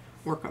can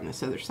work on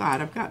this other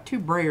side. I've got two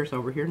brayers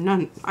over here,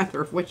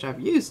 neither of which I've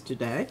used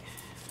today.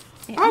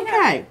 Yeah,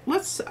 okay,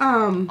 let's...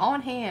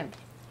 on hand.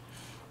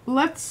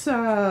 Let's...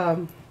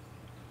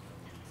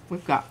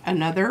 we've got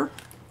another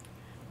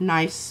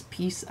nice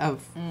piece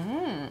of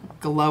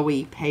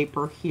glowy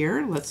paper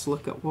here. Let's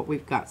look at what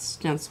we've got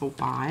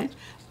stencil-wise.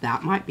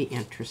 That might be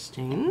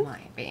interesting.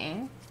 Might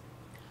be.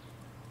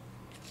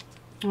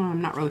 Well,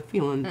 I'm not really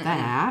feeling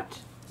that.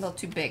 A little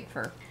too big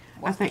for...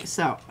 I think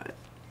so.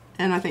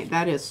 And I think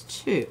that is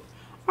too.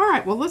 All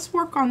right, well, let's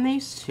work on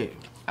these two.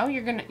 Oh,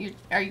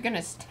 are you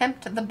gonna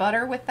tempt the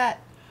butter with that?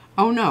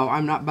 Oh, no,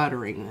 I'm not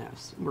buttering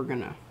this. We're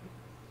going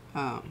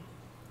to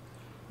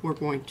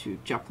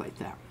gel plate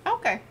that.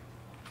 Okay.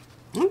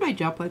 I may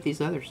gel plate these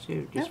others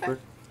too, just for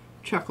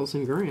chuckles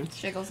and grins.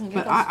 Shiggles and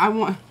giggles. But I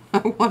want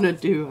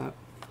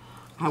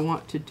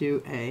to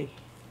do a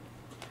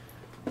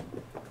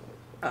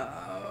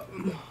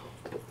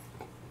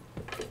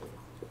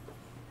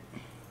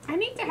I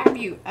need to have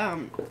you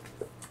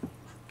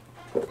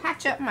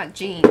patch up my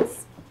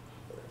jeans.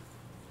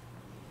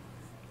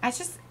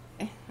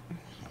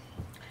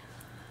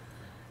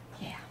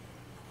 Yeah.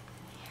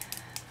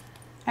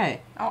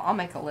 Hey. I'll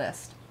make a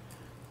list.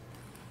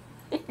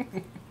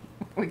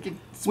 We can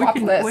swap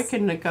lists. We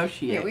can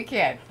negotiate. Yeah, we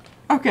can.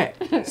 Okay,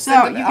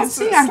 so you can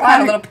see I've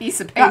got a little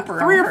piece of paper.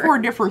 Got 3 or 4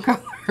 different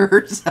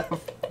colors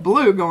of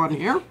blue going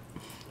here.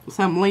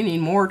 So I'm leaning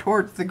more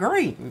towards the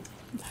green.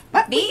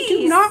 But we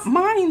do not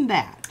mind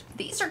that.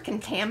 These are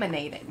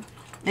contaminated.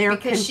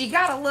 Because she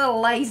got a little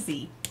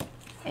lazy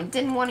and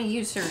didn't want to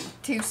use her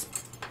two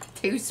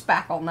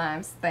spackle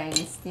knives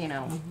things, you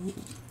know.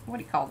 What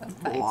do you call them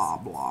things? Blah,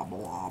 blah,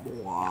 blah,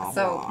 blah,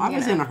 so, blah. I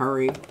was in a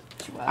hurry.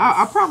 She was.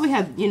 I probably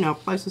had, you know,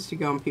 places to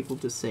go and people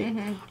to see.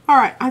 All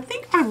right, I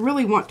think I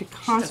really want to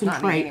concentrate she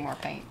does not need any more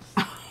paint.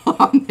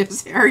 on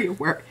this area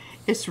where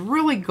it's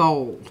really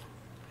gold.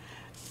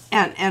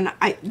 And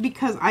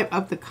because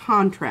of the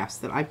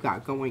contrast that I've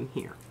got going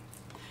here.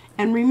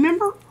 And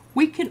remember,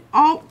 we can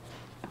all...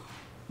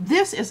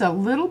 This is a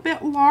little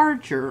bit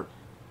larger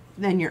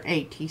than your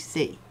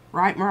ATC.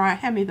 Right, Mariah?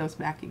 Hand me those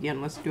back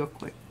again. Let's do a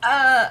quick...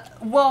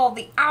 Well,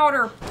 the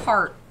outer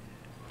part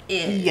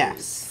is...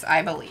 Yes.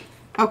 I believe.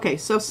 Okay,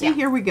 so see,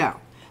 here we go.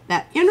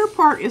 That inner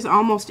part is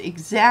almost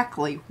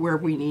exactly where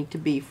we need to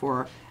be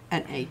for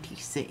an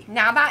ATC.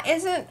 Now, that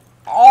isn't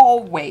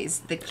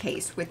always the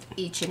case with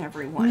each and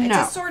every one. No. It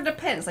just sort of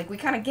depends. Like, we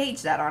kind of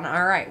gauge that on,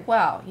 all right,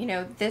 well, you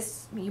know,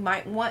 this, you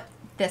might want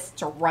this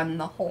to run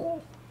the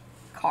whole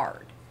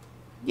card.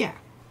 Yeah.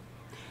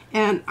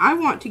 And I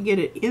want to get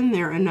it in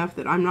there enough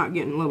that I'm not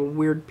getting little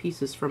weird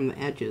pieces from the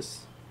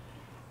edges.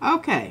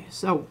 Okay,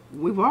 so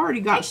we've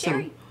already got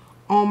some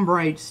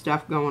ombre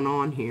stuff going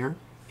on here,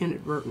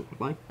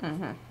 inadvertently.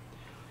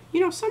 You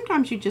know,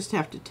 sometimes you just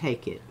have to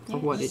take it for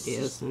what it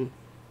is. And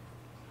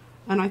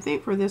I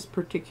think for this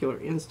particular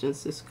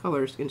instance, this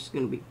color is just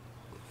going to be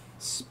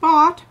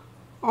spot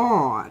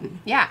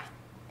on. Yeah.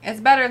 It's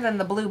better than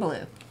the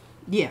blue.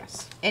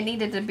 Yes. It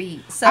needed to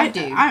be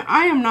subdued.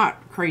 I am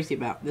not crazy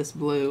about this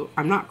blue.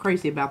 I'm not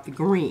crazy about the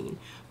green.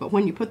 But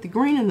when you put the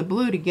green and the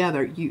blue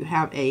together, you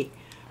have a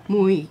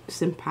muy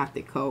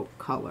simpatico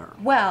color.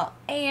 Well,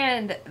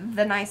 and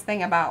the nice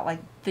thing about, like,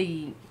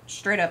 the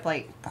straight up,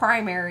 like,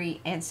 primary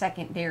and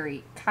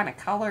secondary kind of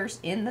colors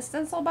in the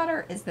stencil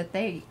butter is that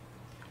they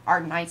are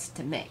nice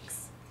to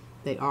mix.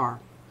 They are.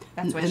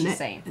 That's what she's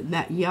saying.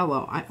 That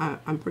yellow,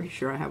 I'm pretty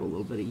sure I have a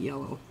little bit of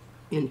yellow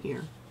in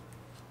here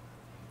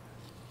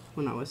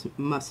when I was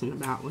mussing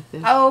about with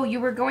this. Oh, you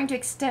were going to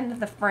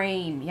extend the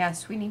frame.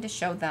 Yes, we need to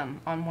show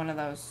them on one of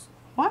those.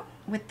 What?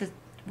 With the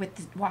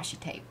washi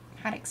tape.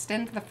 How to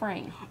extend the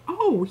frame.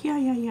 Oh,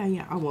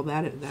 yeah. Oh, well,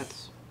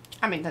 that's...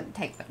 I mean, it doesn't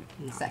take them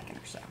a second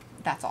or so.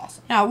 That's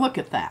awesome. Now, look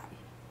at that.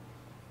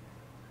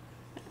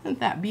 Isn't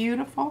that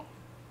beautiful?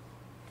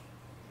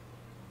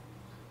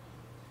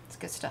 It's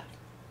good stuff.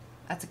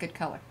 That's a good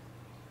color.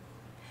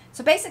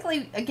 So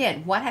basically,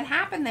 again, what had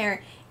happened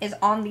there is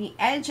on the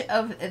edge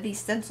of the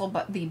stencil,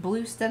 but the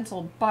blue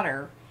stencil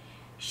butter,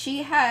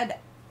 she had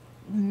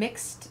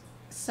mixed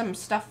some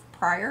stuff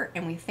prior,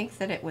 and we think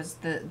that it was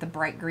the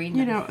bright green.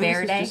 You know,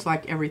 Verde. this is just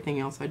like everything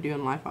else I do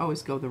in life. I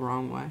always go the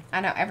wrong way. I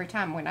know, every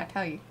time when I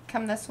tell you,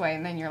 come this way,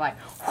 and then you're like,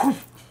 whoosh.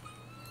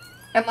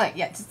 I'm like,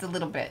 yeah, just a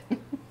little bit.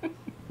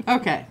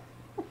 Okay.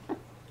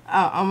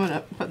 I'm going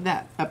to put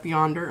that up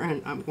yonder,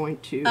 and I'm going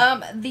to...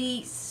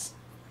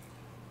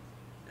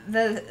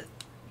 The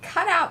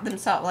cutout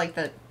themselves, like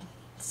the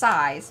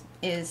size,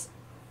 is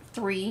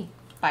 3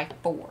 by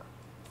 4.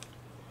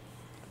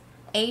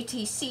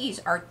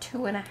 ATCs are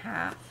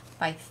 2.5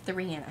 by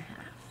 3.5.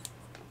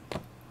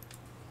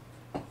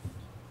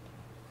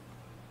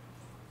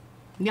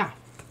 Yeah.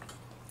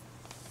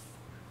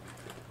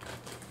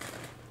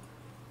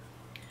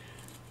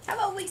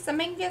 Hello, Lisa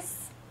Mingus.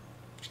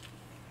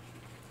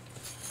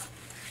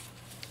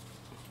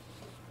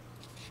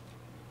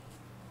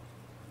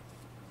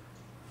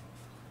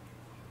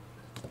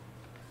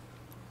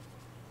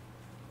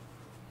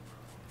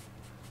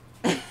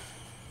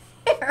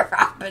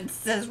 Robin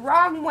says,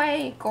 wrong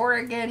way,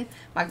 Corrigan.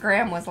 My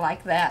gram was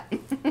like that.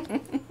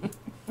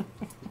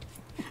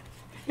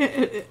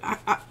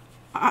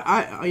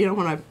 I you know,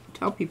 when I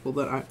tell people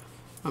that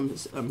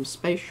I'm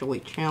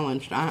spatially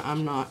challenged,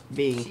 I'm not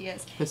being She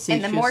is. facetious.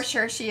 And the more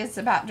sure she is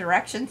about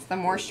directions, the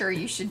more sure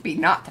you should be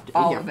not to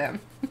follow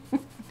them.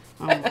 Oh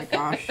my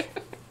gosh.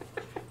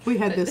 We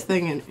had this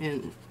thing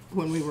in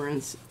when we were in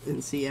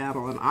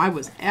Seattle, and I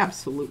was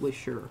absolutely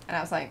sure. And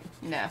I was like,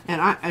 no.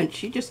 And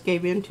she just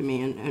gave in to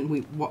me, and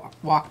we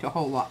walked a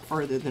whole lot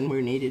further than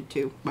we needed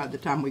to by the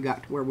time we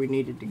got to where we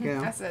needed to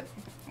go. I said,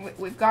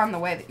 we've gone the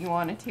way that you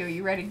wanted to. Are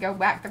you ready to go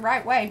back the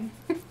right way?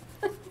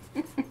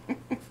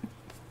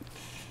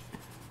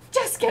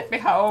 Just get me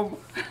home.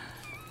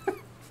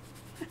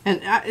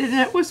 And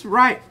it was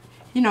right.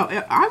 You know,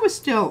 I was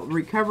still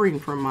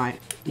recovering from my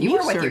knee You were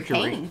with surgery. your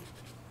cane.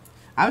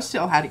 I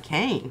still had a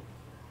cane.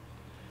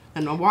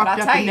 And I walked I'll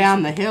up tell and you,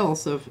 down the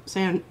hills of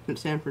San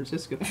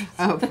Francisco.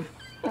 Of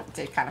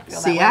Did kind of feel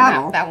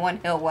Seattle. that one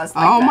hill was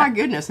like oh that. my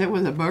goodness, it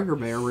was a booger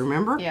bear,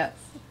 remember? Yes.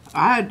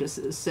 I had to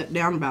sit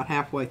down about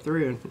halfway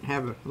through and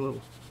have a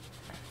little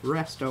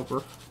rest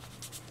over.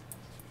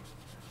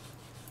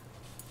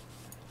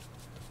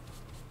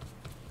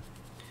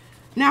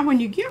 Now when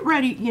you get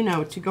ready, you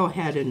know, to go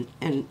ahead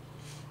and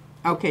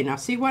okay, now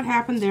see what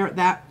happened there?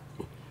 That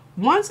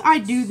once I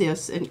do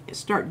this and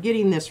start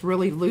getting this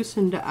really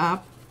loosened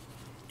up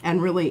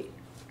and really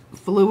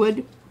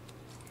fluid,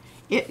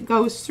 it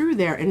goes through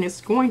there and it's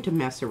going to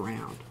mess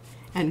around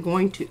and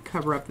going to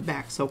cover up the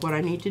back. So what I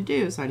need to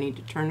do is I need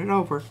to turn it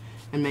over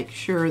and make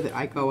sure that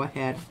I go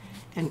ahead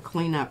and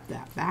clean up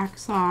that back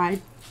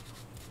side.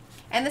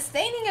 And the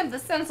staining of the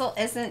stencil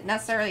isn't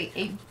necessarily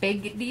a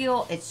big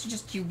deal. It's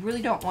just you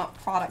really don't want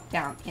product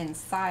down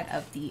inside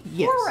of the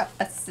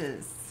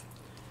orifices.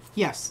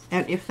 Yes,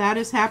 and if that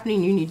is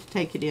happening, you need to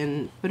take it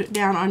in, put it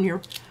down on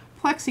your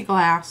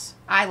plexiglass,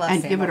 I love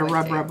and give it a sandalwood,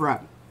 rub, too. rub,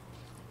 rub.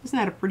 Isn't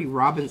that a pretty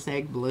robin's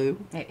egg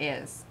blue? It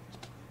is.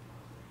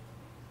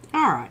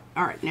 All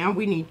right. Now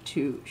we need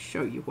to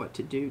show you what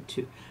to do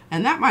to,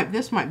 and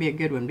this might be a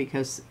good one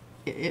because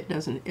it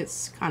doesn't.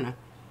 It's kind of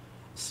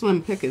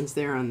slim pickings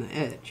there on the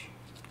edge.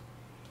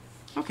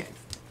 Okay.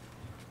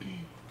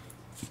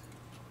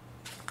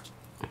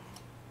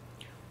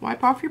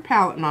 Wipe off your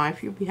palette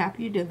knife. You'll be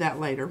happy you did that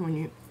later when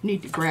you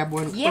need to grab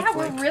one quickly. Yeah,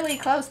 we're really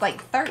close.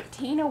 Like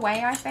 13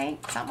 away, I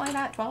think. Something like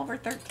that. 12 or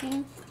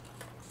 13.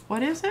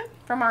 What is it?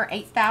 From our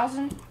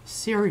 8,000.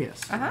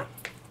 Serious. Uh-huh.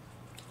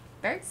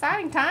 Very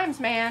exciting times,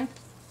 man.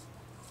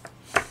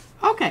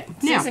 Okay.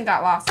 Susan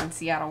got lost in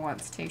Seattle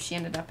once, too. She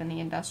ended up in the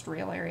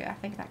industrial area. I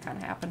think that kind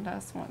of happened to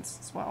us once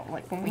as well.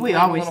 Like when we went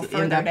always a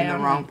little end further up in the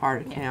down, wrong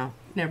part of yeah. town.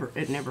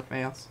 It never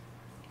fails.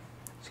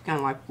 It's kind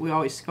of like we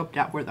always scoped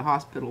out where the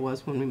hospital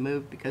was when we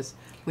moved because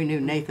we knew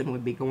Nathan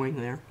would be going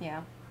there.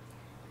 Yeah.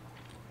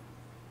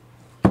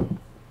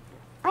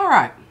 All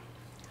right.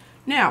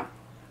 Now,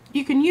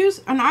 you can use,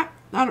 and I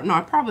don't know,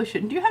 I probably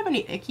shouldn't. Do you have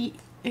any icky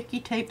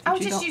tape?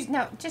 That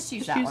Just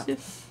use that use one.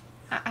 this?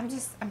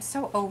 I'm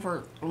so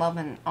over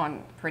loving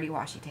on pretty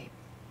washi tape.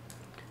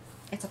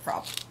 It's a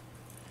problem.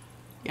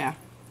 Yeah.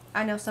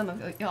 I know some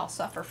of y'all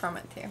suffer from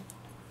it too.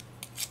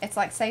 It's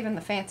like saving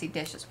the fancy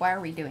dishes. Why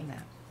are we doing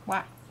that?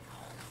 Why?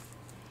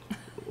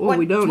 Well,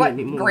 we don't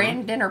anymore. What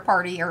grand dinner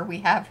party are we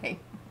having?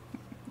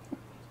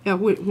 Yeah,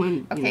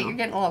 when Okay, you know. you're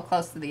getting a little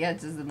close to the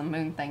edges of the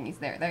moon thingies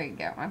there. There you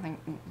go. I think.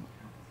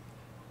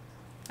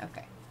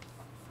 Okay.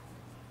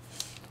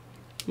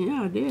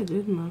 Yeah, I did,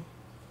 didn't I?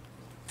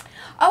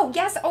 Oh,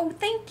 yes. Oh,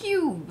 thank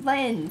you,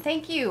 Lynn.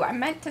 Thank you. I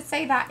meant to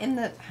say that I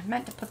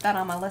meant to put that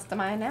on my list of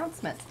my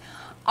announcements.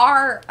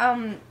 Our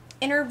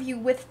interview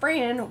with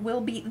Fran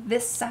will be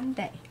this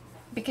Sunday.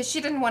 Because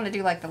she didn't want to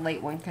do, like, the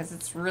late one because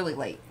it's really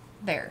late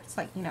there. It's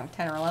like, 10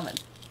 or 11.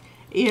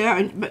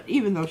 Yeah, but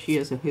even though she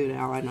is a hoot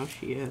owl, I know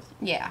she is.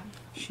 Yeah.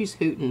 She's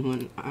hooting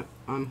when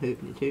I'm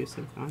hooting, too,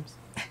 sometimes.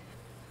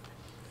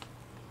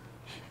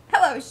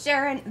 Hello, Hello,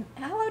 Sharon.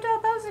 Hello to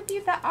those of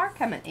you that are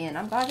coming in.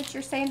 I'm glad that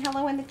you're saying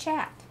hello in the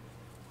chat.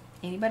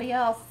 Anybody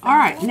else? All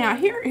right, now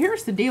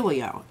here's the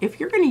dealio. If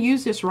you're going to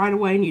use this right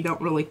away and you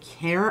don't really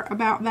care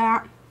about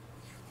that,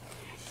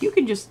 you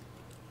can just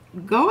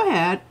go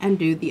ahead and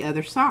do the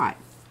other side.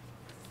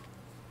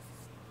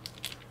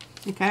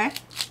 Okay?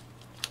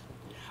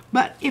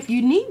 But if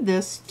you need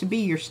this to be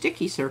your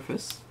sticky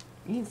surface,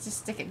 you can just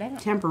stick it down.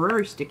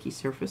 Temporary sticky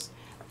surface,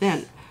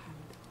 then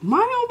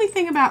my only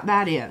thing about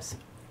that is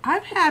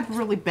I've had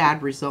really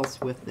bad results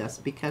with this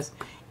because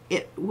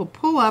it will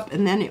pull up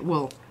and then it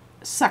will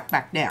suck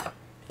back down.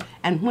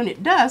 And when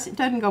it does, it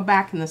doesn't go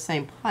back in the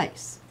same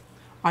place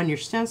on your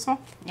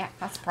stencil. Yeah,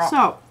 that's the problem.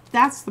 So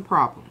that's the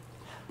problem.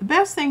 The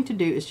best thing to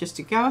do is just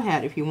to go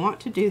ahead, if you want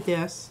to do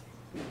this,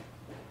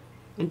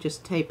 and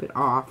just tape it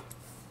off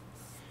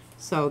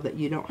so that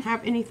you don't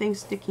have anything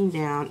sticking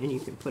down, and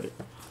you can put it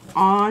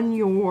on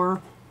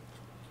your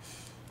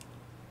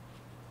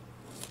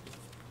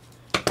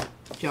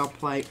gel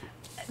plate.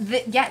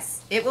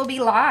 Yes, it will be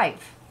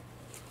live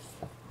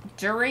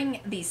during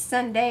this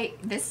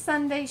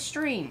Sunday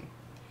stream.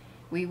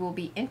 We will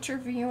be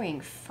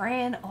interviewing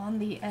Fran on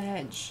the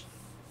Edge.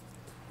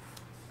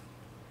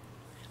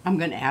 I'm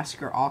going to ask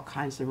her all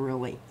kinds of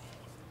really,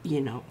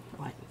 you know,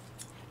 like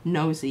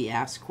nosy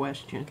ass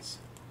questions.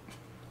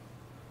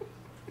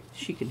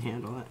 She can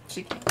handle it.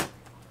 She can.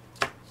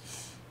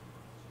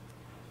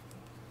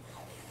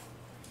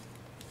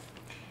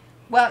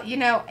 Well, you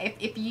know,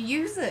 if you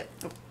use it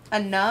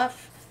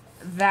enough,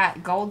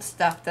 that gold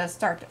stuff does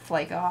start to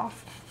flake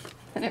off,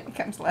 and it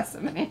becomes less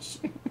of an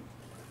issue.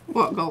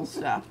 What gold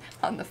stuff?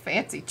 On the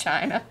fancy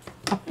china.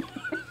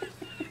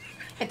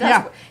 It does.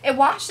 Yeah. It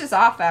washes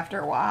off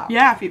after a while.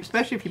 Yeah,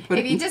 especially if you put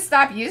it. If you just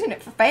stop using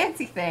it for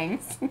fancy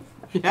things,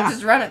 yeah,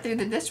 just run it through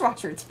the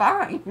dishwasher, it's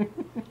fine.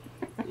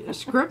 Yeah,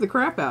 scrub the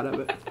crap out of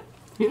it.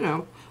 You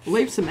know,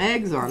 leave some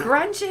eggs on it.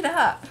 Grunge it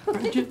up.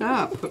 Grunge it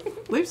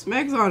up. Leave some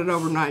eggs on it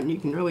overnight, and you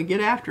can really get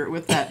after it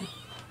with that.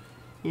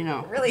 You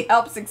know, it really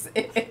helps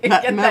get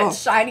that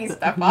shiny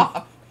stuff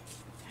off.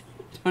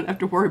 Don't have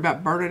to worry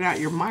about burning out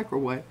your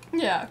microwave.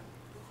 Yeah.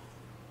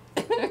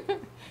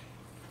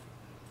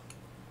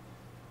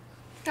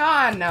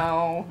 I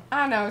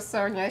know,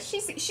 Sonia. She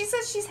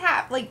says she's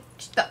happy. Like,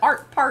 the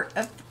art part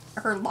of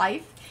her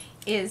life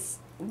is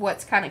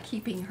what's kind of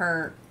keeping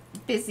her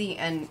busy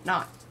and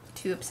not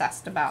too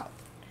obsessed about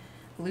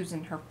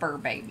losing her fur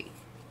baby.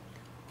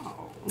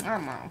 Oh. I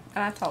know.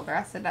 And I told her,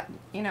 I said,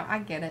 you know, I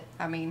get it.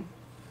 I mean,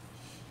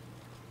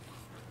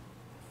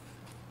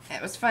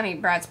 it was funny.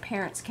 Brad's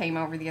parents came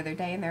over the other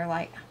day, and they're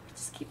like, we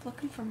just keep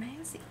looking for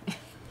Mazzy.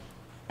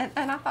 and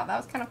I thought that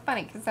was kind of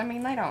funny, because, I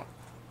mean, they don't.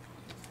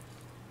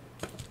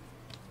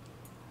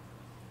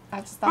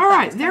 I just thought all that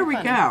right, was there we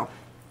funny. go.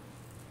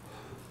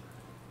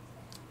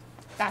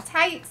 That's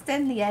how you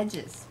extend the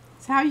edges.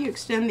 It's how you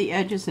extend the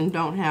edges and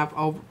don't have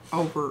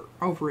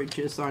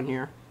overages on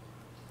your...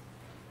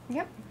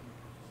 Yep.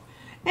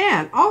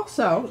 And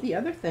also, the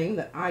other thing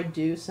that I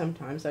do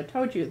sometimes, I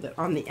told you that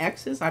on the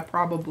X's, I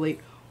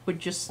probably would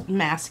just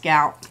mask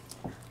out.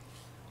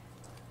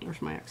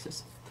 Where's my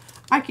X's?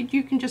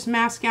 You can just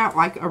mask out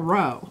like a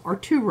row or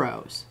 2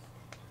 rows.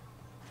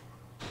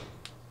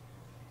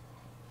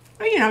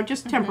 Or, you know,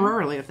 just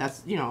temporarily if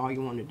that's, you know, all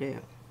you want to do.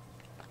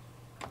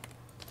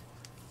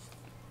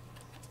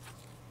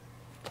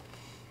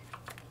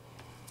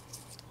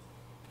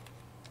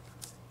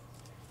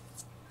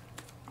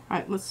 All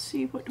right, let's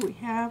see, what do we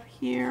have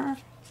here?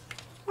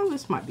 Oh,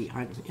 this might be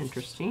kind of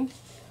interesting.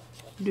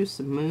 Do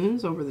some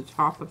moons over the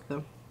top of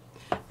them.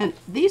 And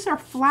these are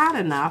flat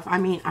enough. I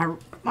mean, I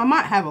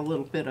might have a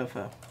little bit of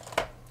a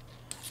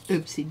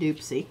oopsie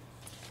doopsie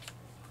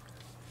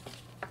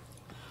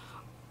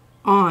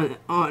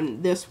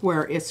on this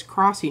where it's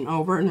crossing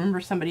over. And remember,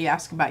 somebody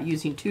asked about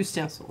using 2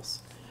 stencils.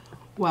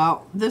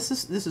 Well, this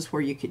is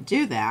where you could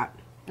do that.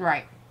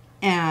 Right.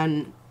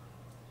 And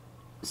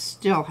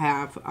still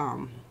have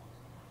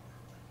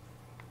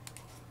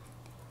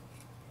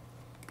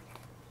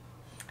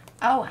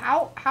Oh,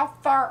 how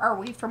far are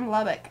we from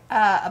Lubbock?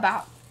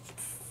 About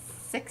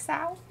 6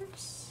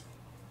 hours?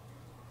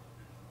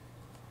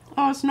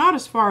 oh, it's not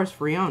as far as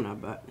Friona,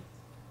 but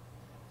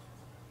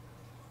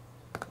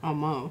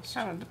almost.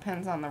 Kind of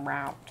depends on the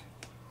route.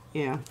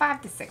 Yeah.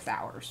 5 to 6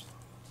 hours.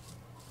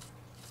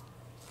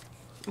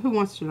 Who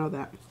wants to know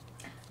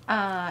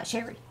that?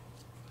 Sherry.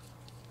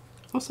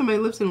 Oh, somebody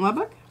lives in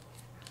Lubbock?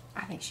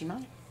 I think she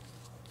might.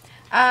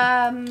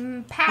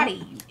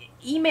 Patty,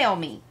 email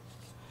me.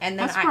 And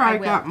then That's where I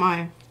got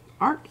my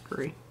art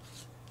degree.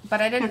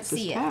 But I didn't Texas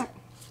see it. Tech.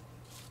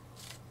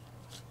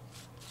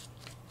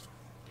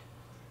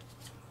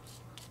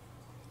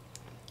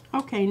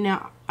 Okay,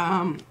 now,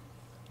 I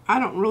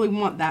don't really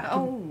want that.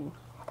 Oh.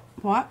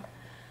 What?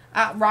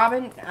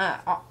 Robin,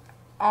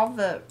 all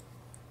the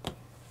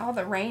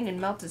rain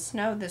and melted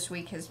snow this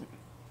week has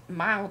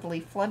mildly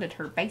flooded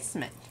her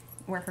basement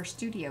where her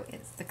studio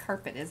is. The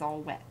carpet is all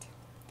wet.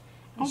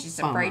 And she's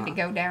afraid to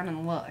go down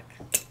and look.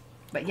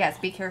 But yes,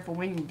 be careful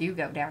when you do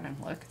go down and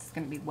look. It's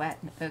going to be wet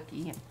and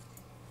hooky.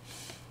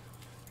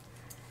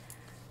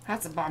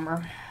 That's a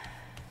bummer.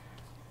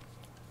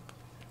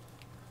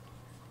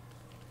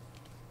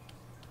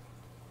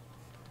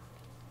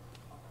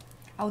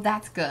 Oh,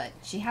 that's good.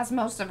 She has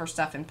most of her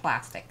stuff in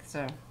plastic,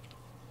 so.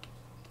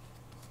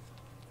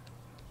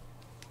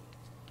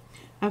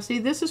 Now see,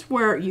 this is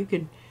where you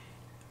could,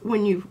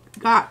 when you've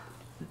got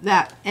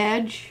that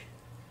edge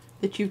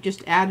that you've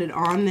just added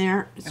on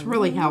there, it's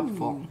really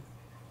helpful.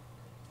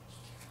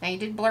 Now you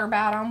did blurb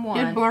out on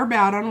one. Did blurb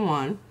out on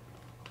one.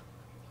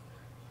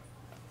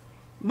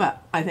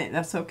 But I think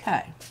that's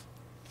okay.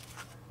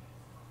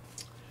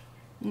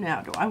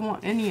 Now, do I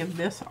want any of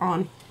this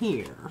on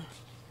here?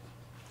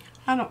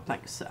 I don't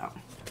think so.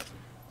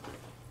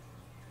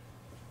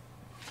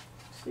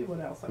 Let's see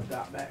what else I've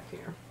got back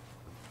here.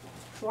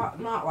 It's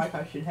not like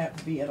I should have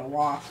to be at a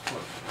loss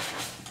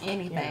for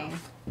anything. You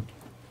know,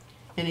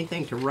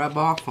 anything to rub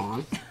off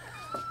on.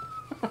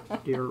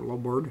 Dear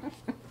Lord.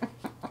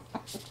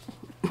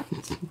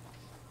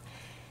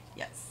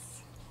 Yes.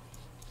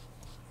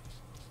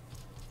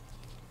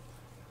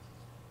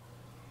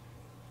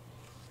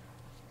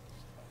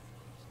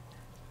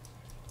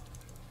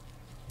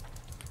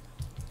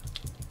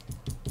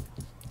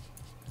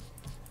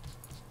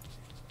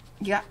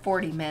 You got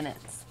 40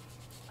 minutes.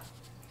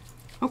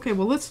 Okay,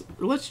 well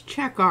let's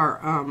check our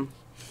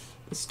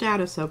the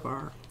status of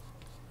our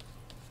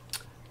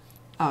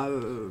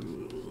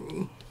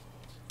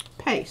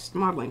paste,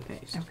 modeling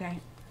paste. Okay.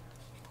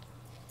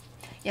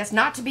 Yes,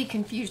 not to be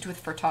confused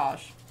with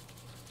frottage.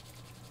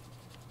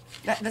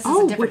 This is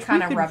a different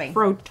kind of rubbing.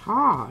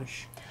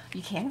 Frottage.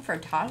 You can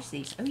frottage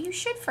these. Oh, you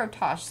should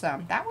frottage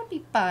some. That would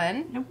be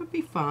fun. That would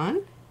be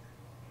fun.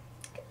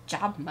 Good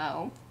job,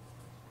 Mo.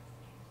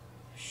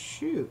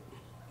 Shoot.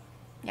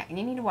 Yeah, and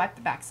you need to wipe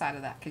the back side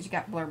of that because you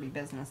got blurby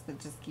business that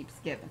just keeps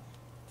giving.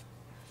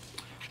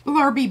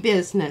 Blurby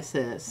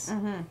businesses.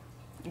 Mm-hmm.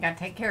 You got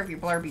to take care of your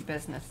blurby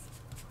business.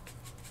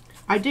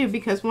 I do,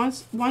 because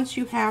once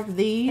you have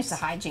these,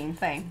 It's a hygiene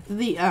thing.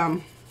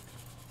 the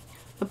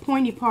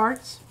pointy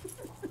parts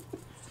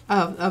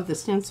of the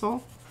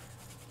stencil,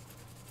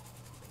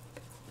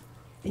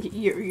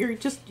 you're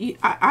just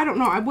I don't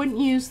know. I wouldn't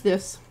use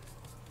this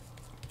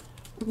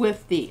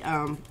with the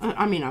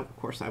I mean, of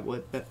course I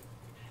would, but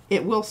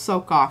it will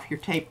soak off. Your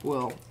tape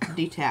will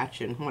detach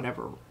and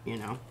whatever, you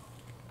know.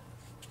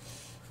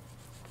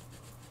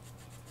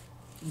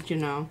 You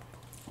know.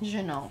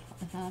 You know.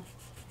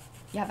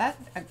 Yeah,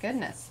 that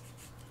goodness.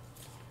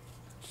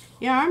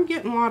 Yeah, I'm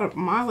getting a lot of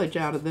mileage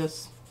out of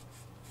this.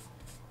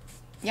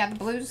 Yeah, the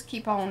blues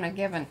keep on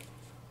giving.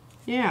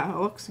 Yeah, it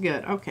looks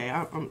good. Okay,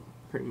 I'm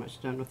pretty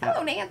much done with that.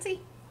 Hello,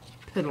 Nancy.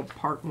 Piddle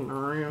parting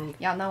around.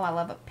 Y'all know I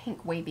love a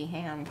pink wavy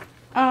hand.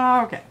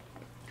 Okay.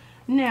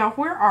 Now,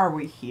 where are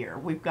we here?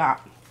 We've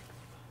got...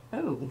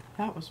 Oh,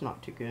 that was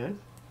not too good.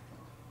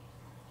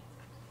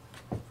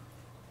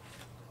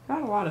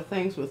 Got a lot of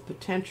things with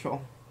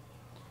potential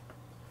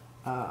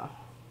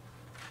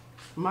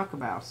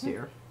muckabouse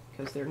here,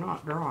 because they're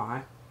not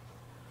dry.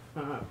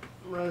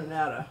 Running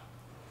out of...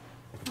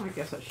 I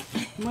guess I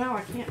should... Well,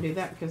 I can't do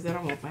that because then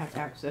I won't have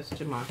access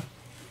to my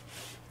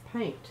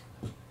paint.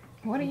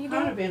 What are you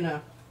Kind doing? of in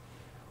a...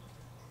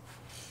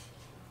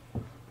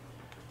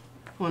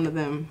 one of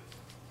them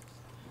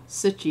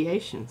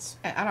situations.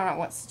 I don't know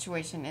what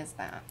situation is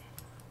that.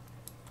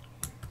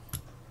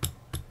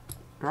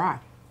 Dry.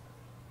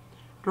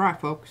 Dry,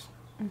 folks.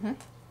 Mm-hmm.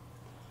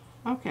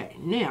 Okay,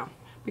 now,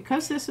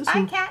 because this is...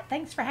 Bye, Kat.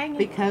 Thanks for hanging.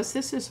 Because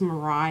this is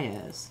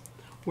Mariah's,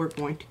 we're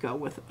going to go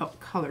with a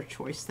color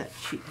choice that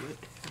she would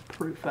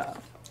approve of.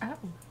 Oh,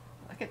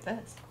 look at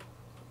this.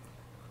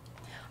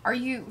 Are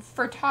you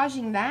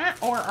frotaging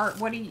that, or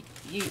what are you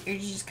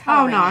just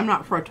coloring? Oh, no, it? I'm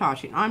not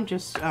frotaging. I'm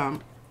just,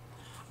 I'm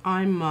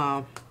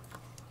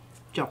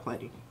gel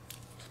plating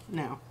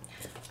now.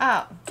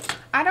 Oh,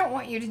 I don't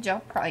want you to gel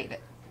plate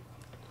it.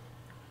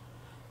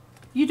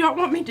 You don't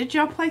want me to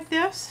gel plate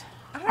this?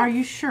 Are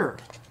you sure?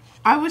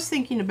 I was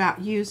thinking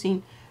about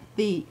using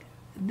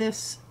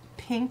this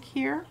pink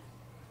here.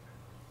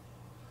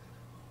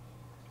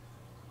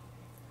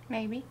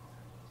 Maybe.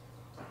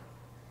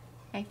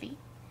 Maybe.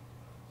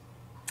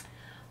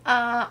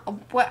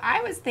 What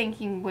I was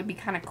thinking would be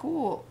kind of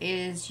cool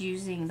is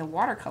using the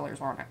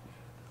watercolors on it.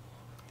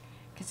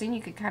 Because then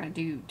you could kind of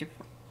do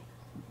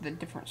the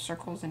different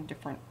circles in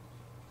different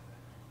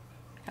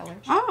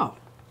colors. Oh,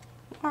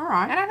 all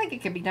right. And I think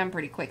it could be done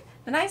pretty quick.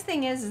 The nice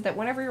thing is that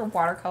whenever you're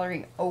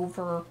watercoloring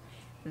over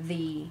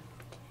the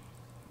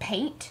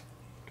paint.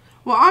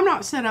 Well, I'm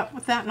not set up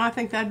with that, and I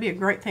think that'd be a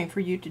great thing for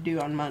you to do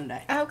on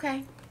Monday.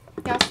 Okay.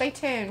 Y'all stay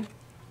tuned.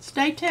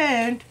 Stay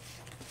tuned.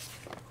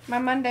 My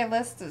Monday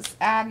list is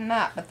adding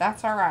up, but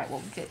that's all right.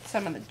 We'll get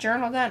some of the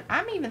journal done.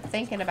 I'm even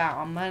thinking about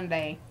on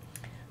Monday,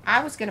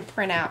 I was going to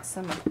print out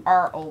some of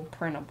our old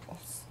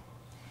printables.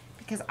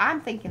 Because I'm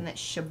thinking that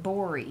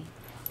shibori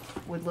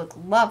would look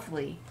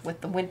lovely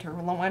with the Winter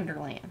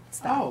Wonderland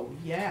stuff. Oh,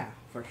 yeah,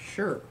 for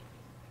sure.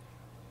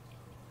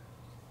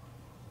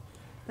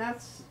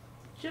 That's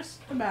just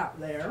about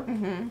there.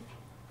 Mm-hmm.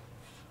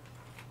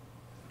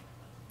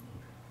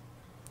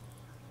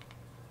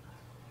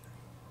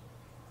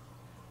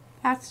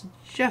 That's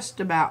just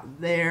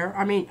about there.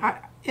 I mean,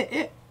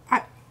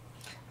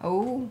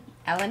 Oh,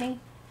 Eleni,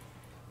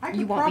 I you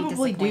could won't be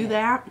probably do disappointed.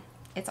 that,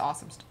 It's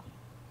awesome stuff.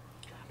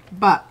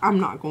 but I'm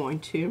not going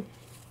to.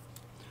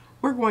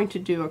 We're going to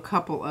do a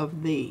couple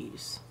of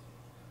these.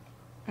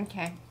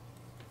 Okay.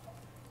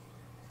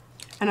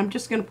 And I'm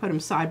just going to put them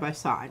side by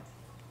side.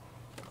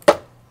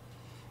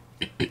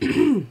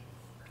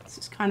 This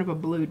is kind of a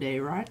blue day,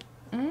 right?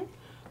 Mm-hmm.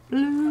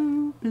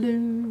 Blue,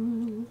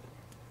 blue.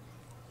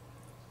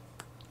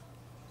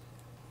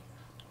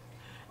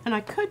 And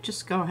I could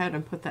just go ahead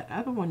and put that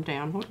other one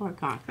down. What do I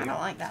got I here? don't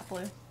like that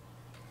blue.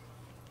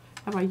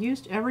 Have I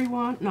used every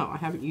one? No, I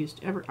haven't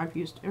used I've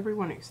used every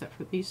one except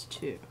for these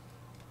two.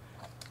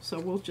 So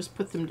we'll just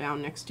put them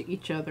down next to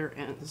each other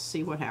and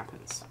see what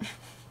happens.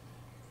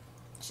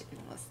 She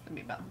didn't listen to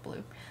me about the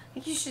blue. I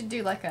think you should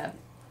do like a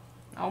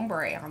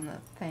ombre on the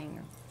thing.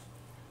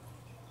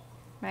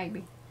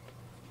 Maybe.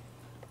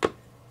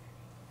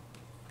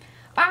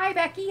 Bye,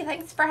 Becky.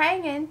 Thanks for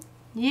hanging.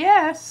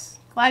 Yes.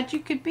 Glad you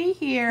could be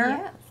here.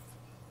 Yes.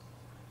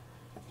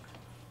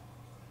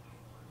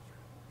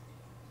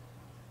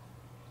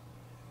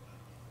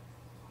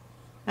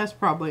 That's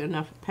probably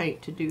enough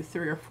paint to do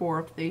 3 or 4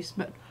 of these,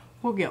 but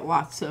we'll get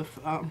lots of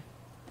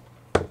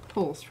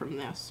pulls from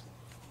this.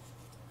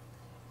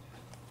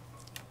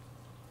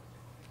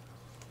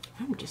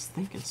 I'm just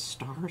thinking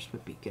stars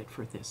would be good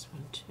for this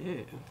one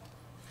too.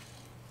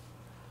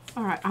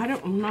 Alright, I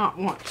do not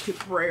want to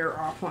brayer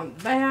off on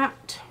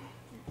that.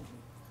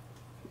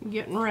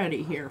 Getting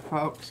ready here,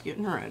 folks.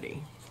 Getting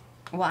ready.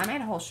 Well, I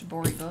made a whole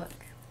shibori book.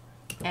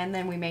 And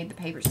then we made the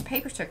papers. The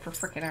papers took for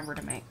frickin' ever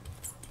to make.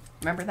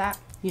 Remember that?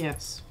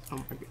 Yes. Oh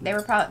my goodness. They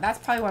were that's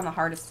probably one of the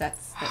hardest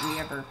sets that we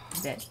ever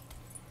did.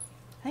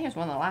 I think it was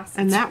one of the last sets.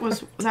 And that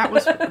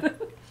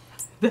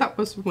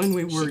was when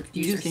we were She'd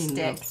use her using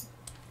stick, them.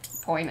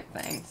 point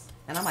at things.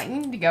 And I'm like, you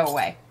need to go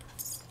away.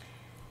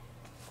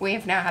 We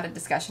have now had a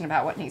discussion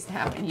about what needs to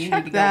happen. You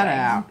Check need to go that away.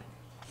 out.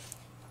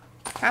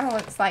 Kind of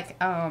looks like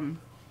those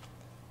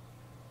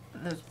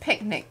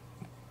picnic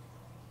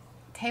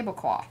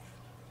tablecloth.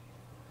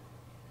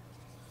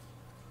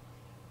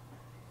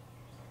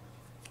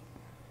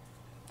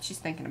 She's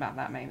thinking about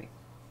that maybe.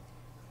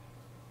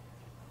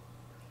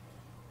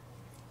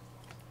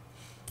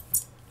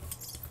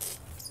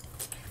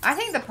 I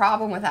think the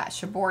problem with that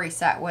shibori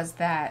set was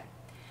that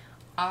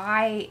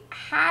I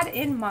had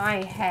in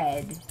my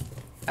head...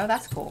 Oh,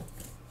 that's cool.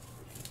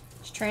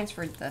 She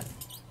transferred the...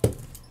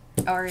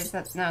 Or is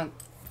that... No.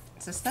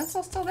 Is the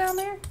stencil still down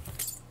there?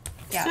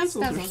 Yeah, the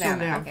Stencils are stencil's still down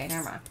there. down. Okay,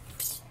 never mind.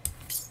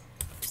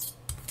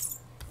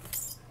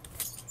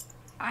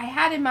 I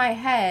had in my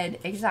head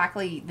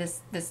exactly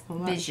this Well,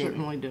 that vision.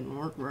 certainly didn't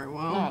work very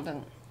well. No, it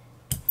didn't.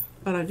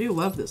 But I do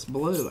love this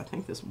blue. I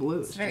think this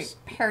blue It's is very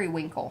just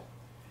periwinkle.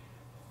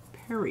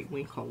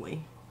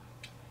 periwinkly.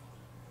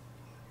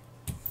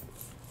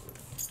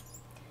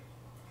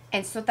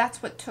 And so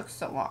that's what took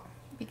so long.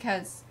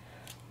 Because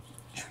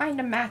trying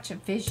to match a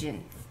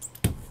vision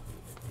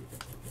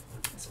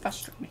is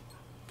frustrating.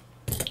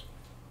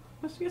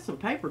 Let's get some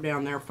paper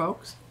down there,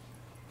 folks.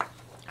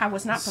 I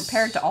was not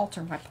prepared to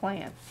alter my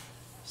plan.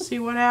 See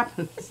what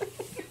happens.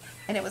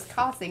 And it was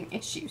causing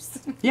issues.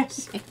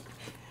 Yes.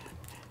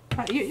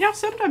 You know,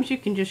 sometimes you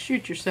can just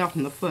shoot yourself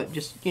in the foot,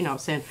 just, you know,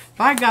 saying,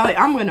 by golly,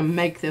 I'm going to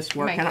make this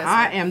work. Make And this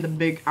I work.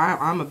 am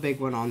I'm a big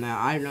one on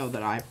that. I know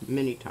that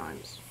many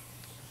times.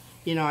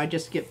 You know, I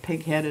just get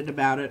pig-headed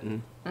about it,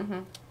 and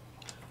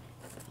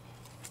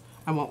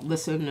I won't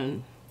listen,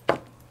 and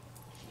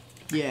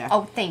yeah.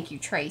 Oh, thank you,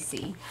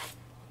 Tracy.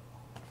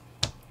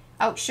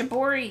 Oh,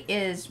 shibori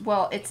is,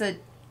 well, it's a...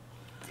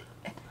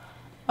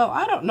 Oh,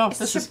 I don't know if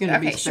this is going to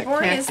be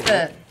spectacular. shibori is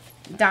the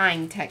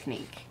dyeing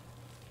technique.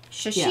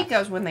 Shashiko's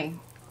Yes. when they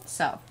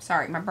sew.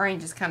 Sorry, my brain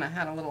just kind of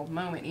had a little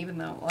moment, even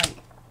though, like...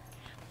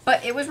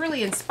 But it was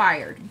really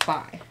inspired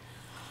by...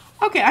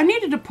 Okay, I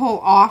needed to pull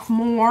off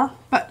more,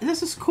 but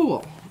this is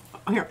cool.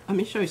 Here, let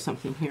me show you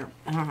something here.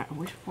 All right,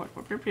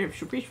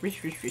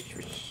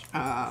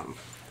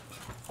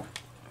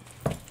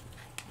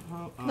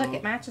 Look,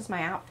 it matches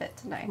my outfit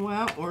today.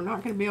 well, we're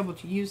not going to be able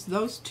to use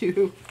those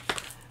two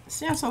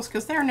stencils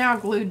because they're now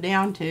glued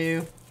down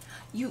to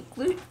You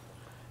glued...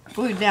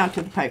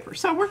 the paper.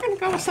 So we're going to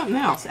go with something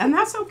else, and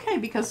that's okay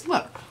because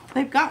look,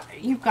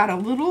 you've got a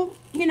little,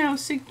 you know,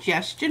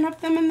 suggestion of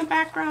them in the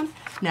background.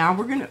 Now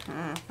we're going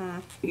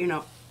to, you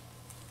know,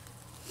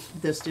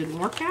 this didn't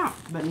work out,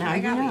 but now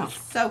you know.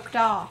 Soaked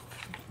off.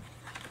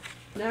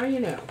 Now you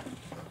know.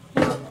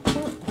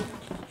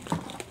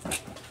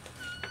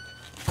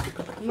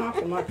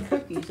 Knocking my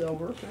cookies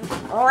over.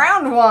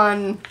 Round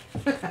one.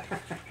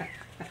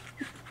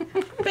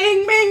 Bing,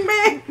 bing,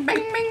 bing. Bing,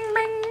 bing,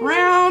 bing.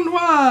 Round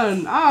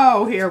one.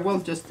 Oh, here, we'll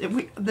just,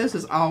 this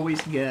is always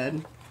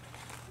good.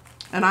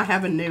 And I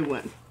have a new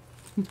one.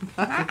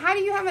 How do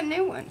you have a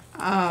new one?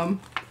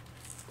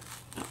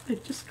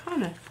 It just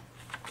kind of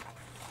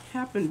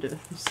happened to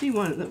see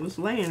one that was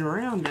laying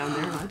around down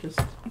there, and I just...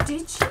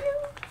 Did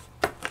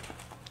you?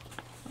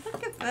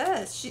 Look at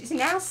this. She's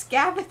now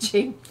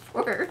scavenging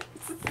for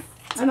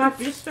And I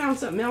just found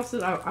something else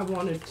that I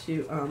wanted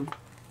to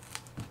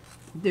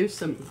do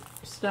some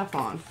stuff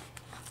on.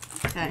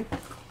 Okay.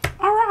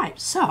 All right.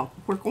 So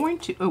we're going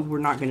to. Oh, we're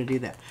not going to do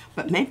that.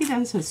 But maybe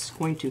this is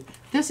going to.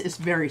 This is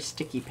very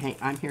sticky paint.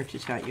 I'm here to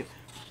tell you.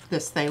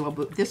 This Thalo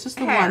Blue. This is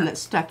the one that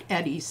stuck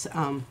Eddie's.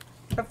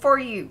 Before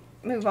you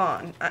move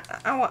on,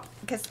 I want,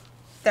 because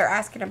they're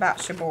asking about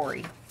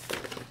shibori.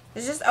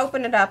 Just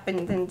open it up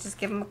and then just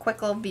give them a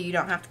quick little view. You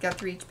don't have to go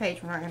through each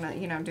page. We're not going to,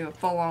 you know, do a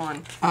full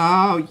on.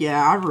 Oh,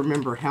 yeah. I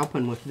remember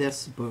helping with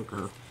this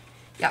booger.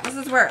 Yeah, this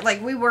is where,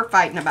 like, we were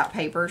fighting about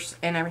papers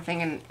and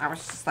everything, and I was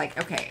just like,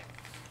 okay.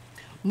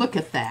 Look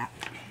at that.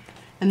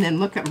 And then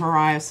look at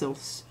Mariah's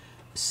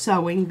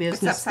sewing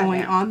business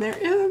going on there.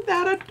 Isn't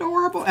that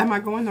adorable? Am I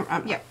going the...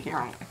 Yeah,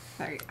 wrong.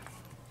 There you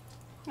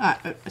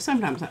go.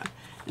 Sometimes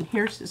and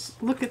here's this.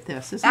 Look at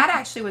this. That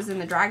actually was in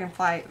the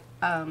Dragonfly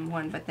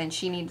one, but then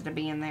she needed to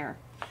be in there.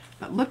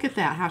 But look at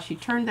that, how she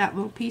turned that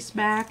little piece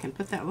back and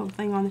put that little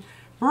thing on there.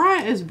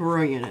 Mariah is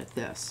brilliant at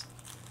this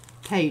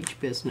page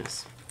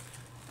business.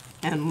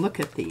 And look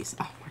at these.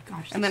 Oh my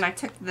gosh. And then I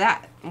took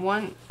that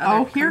one.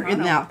 Oh, here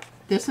and now.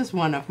 This is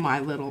one of my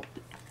little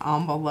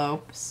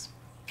envelopes.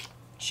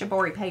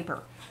 Shibori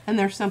paper. And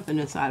there's something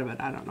inside of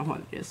it. I don't know what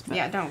it is. But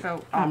yeah, don't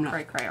go all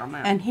cray-cray on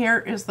that. And here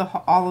is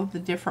all of the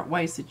different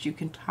ways that you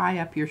can tie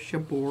up your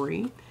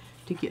shibori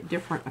to get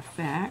different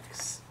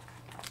effects.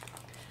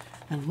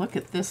 And look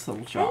at this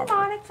little job. Hey,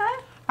 Monica.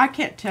 I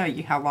can't tell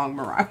you how long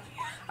Mariah.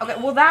 Okay,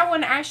 well that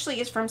one actually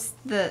is from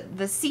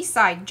the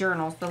Seaside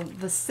Journals,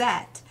 the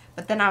set.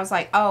 But then I was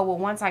like, oh, well,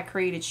 once I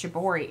created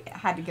shibori, it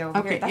had to go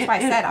over here. That's why I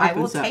said I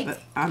will take... But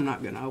I'm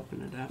not going to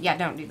open it up. Yeah,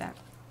 don't do that.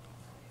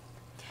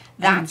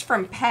 That's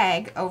from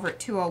Peg over at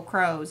Two Old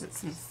Crows. It's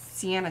some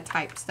sienna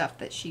type stuff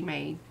that she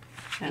made.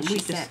 And she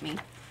sent me.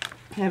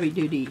 Heavy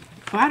duty.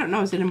 Well, I don't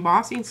know. Is it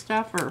embossing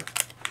stuff or...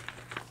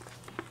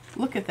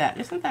 Look at that.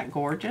 Isn't that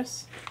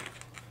gorgeous?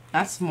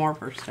 That's more of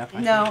her stuff.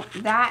 No,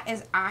 that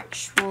is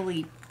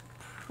actually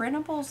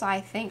printables, I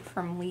think,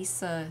 from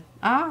Lisa.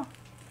 Ah.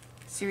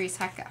 Series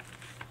Hecka.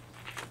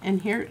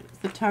 And here's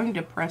the tongue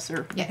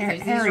depressor. Yeah,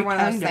 these are one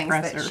of those things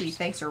that she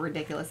thinks are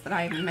ridiculous that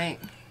I even make.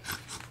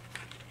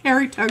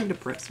 Hairy tongue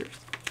depressors.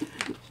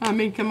 I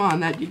mean, come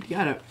on,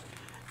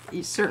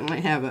 you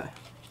certainly have a,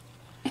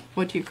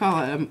 what do you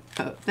call it,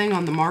 a thing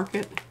on the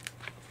market.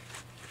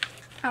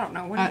 I don't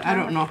know. I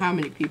don't know how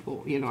many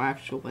people,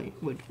 actually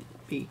would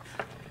be.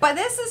 But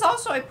this is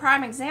also a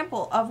prime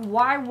example of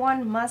why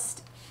one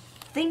must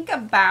think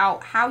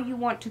about how you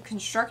want to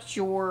construct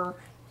your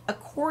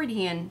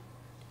accordion.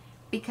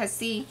 Because,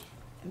 see,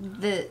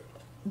 the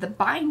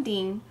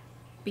binding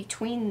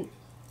between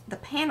the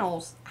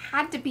panels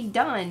had to be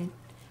done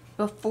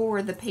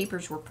before the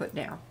papers were put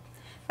down.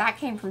 That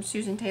came from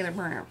Susan Taylor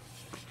Brown.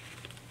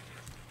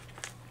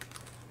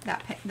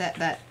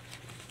 That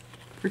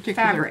particular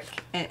fabric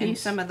and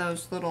some of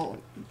those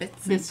little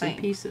bits and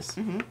pieces.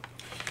 Mm-hmm.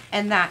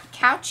 And that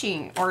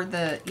couching, or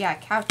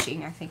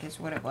couching, I think is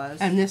what it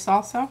was. And this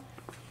also?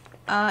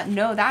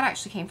 No, that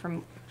actually came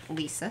from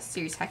Lisa,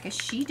 Series Hecka.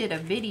 She did a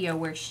video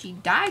where she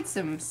dyed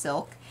some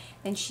silk,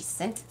 and she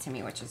sent it to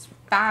me, which is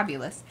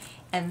fabulous.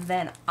 And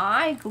then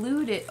I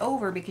glued it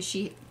over because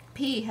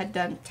P had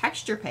done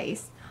texture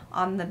paste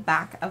on the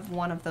back of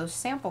one of those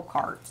sample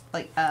cards,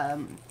 like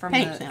from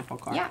paint sample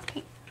cards. Yeah,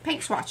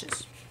 paint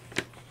swatches.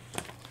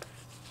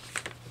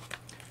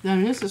 Now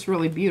this is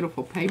really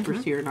beautiful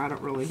papers here, and I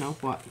don't really know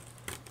what.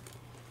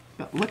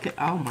 But look at,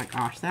 oh my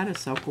gosh, that is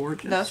so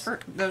gorgeous.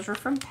 Those were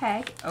from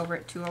Peg over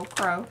at Two Old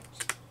Crow.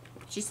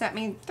 She sent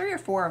me 3 or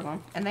 4 of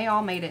them, and they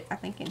all made it, I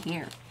think, in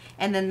here.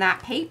 And then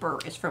that paper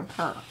is from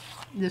her.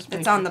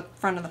 It's on the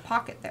front of the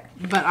pocket there.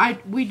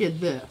 But we did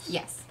this.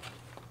 Yes.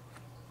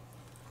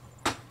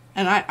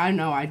 And I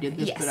know I did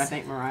this, yes. But I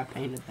think Mariah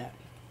painted that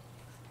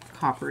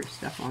coppery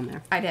stuff on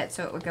there. I did,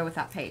 so it would go with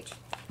that page.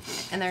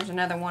 And there's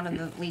another one of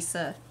the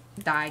Lisa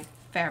dyed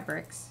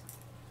fabrics.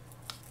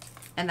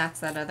 And that's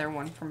that other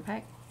one from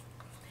Peg.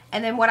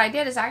 And then what I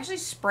did is I actually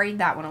sprayed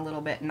that one a little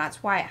bit, and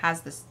that's why it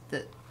has this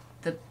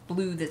the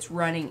blue that's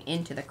running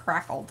into the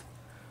crackled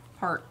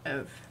part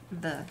of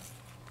the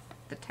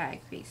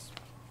tag piece.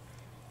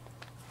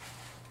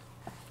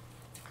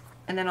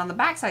 And then on the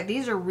back side,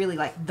 these are really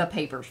like the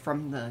papers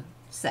from the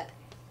set.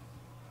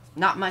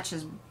 Not much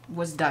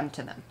was done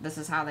to them. This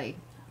is how they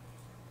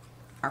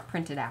are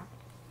printed out.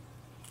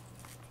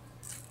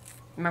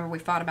 Remember we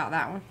fought about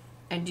that one?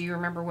 And do you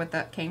remember what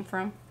that came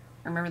from?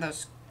 Remember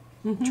those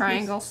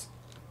triangles?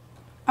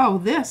 Oh,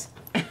 this.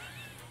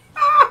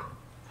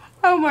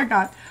 Oh my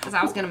God. Because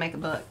I was going to make a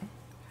book.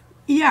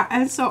 Yeah,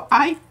 and so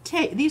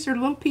these are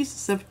little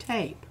pieces of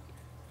tape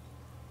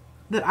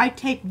that I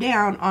taped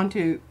down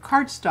onto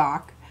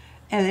cardstock,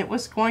 and it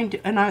was going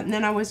to, and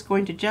then I was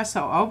going to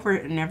gesso over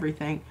it and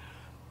everything.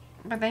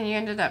 But then you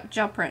ended up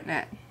gel printing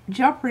it.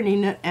 Gel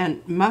printing it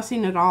and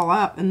mussing it all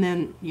up, and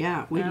then,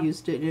 yeah, we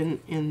used it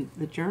in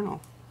the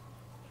journal.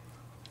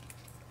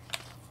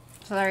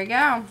 So there you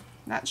go.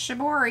 That's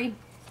shibori.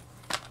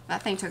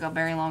 That thing took a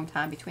very long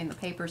time between the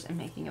papers and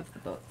making of the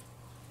book.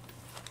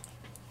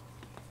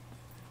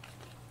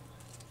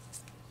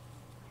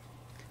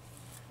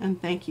 And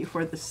thank you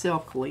for the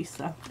silk,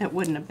 Lisa. It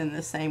wouldn't have been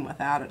the same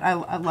without it. I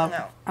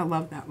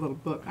love that little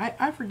book.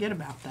 I forget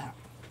about that.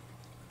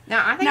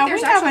 Now I think Now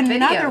there's we have actually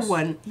another videos.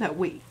 one that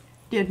we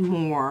did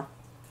more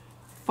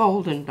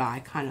fold and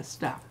die kind of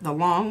stuff. The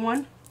long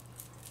one.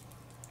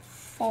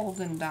 Fold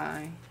and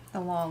die. The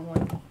long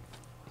one.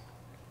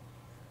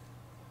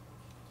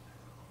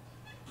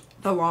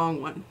 The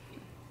long one.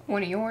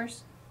 One of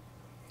yours?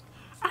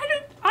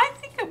 I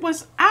think it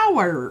was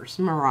ours,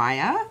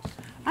 Mariah.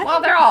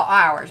 Well, they're all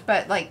ours,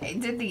 but like,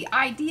 did the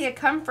idea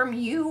come from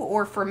you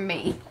or from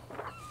me?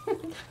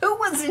 Who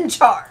was in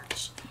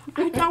charge?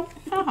 I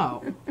don't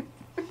know.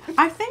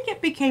 I think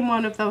it became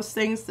one of those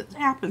things that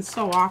happens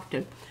so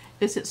often.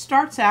 Is it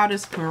starts out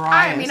as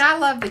Mariah's. I mean, I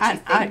love that you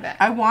think that.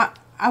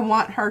 I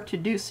want her to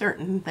do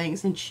certain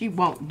things and she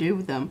won't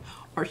do them,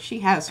 or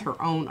she has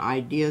her own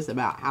ideas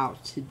about how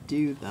to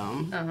do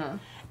them.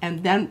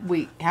 And then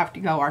we have to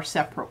go our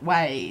separate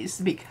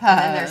ways because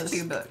And there's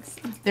 2 books.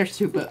 There's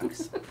 2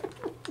 books.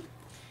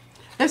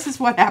 This is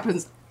what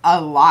happens a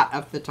lot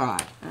of the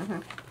time.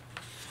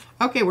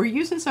 Okay, we're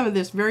using some of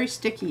this very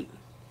sticky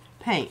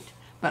paint,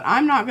 but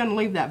I'm not going to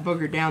leave that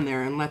booger down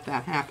there and let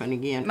that happen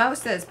again. Mo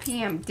says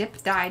PM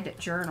dip dyed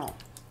journal.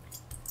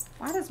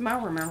 Why does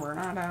Mo remember and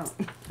I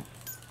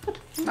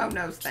don't? Mo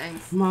knows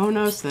things. Mo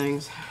knows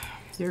things.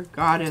 Dear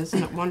God,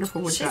 isn't it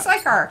wonderful? She's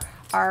like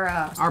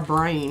our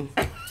brain.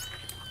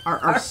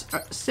 Our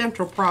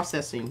central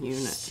processing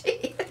unit. She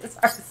is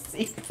our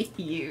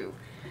CPU.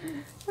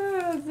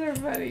 Oh, that's so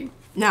funny.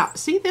 Now,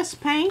 see this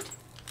paint?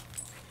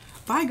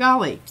 By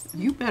golly,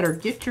 you better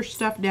get your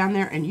stuff down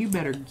there and you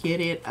better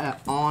get it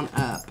on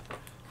up.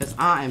 Because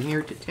I am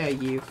here to tell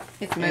you,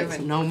 It's moving.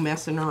 there's no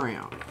messing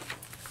around.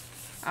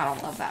 I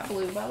don't love that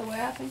blue, by the way.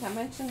 I think I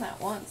mentioned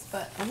that once,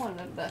 but I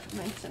wanted to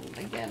mention it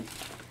again.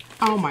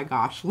 Oh my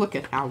gosh, look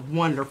at how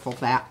wonderful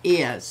that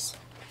is.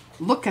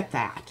 Look at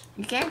that.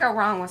 You can't go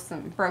wrong with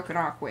some broken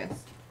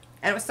aqueous.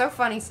 And it was so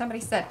funny, somebody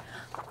said,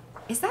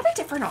 "Is that a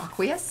different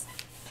aqueous?"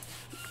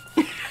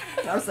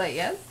 And I was like,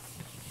 "Yes."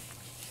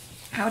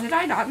 How did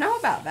I not know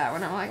about that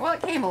one? I'm like, well,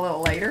 it came a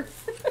little later.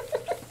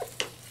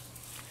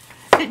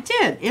 It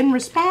did, in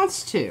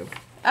response to.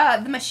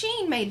 The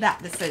machine made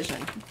that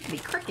decision. The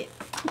Cricut.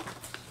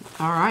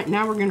 All right,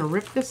 now we're going to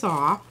rip this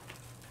off.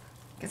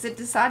 Because it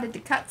decided to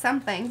cut some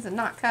things and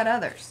not cut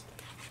others.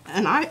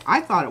 And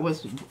I thought it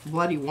was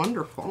bloody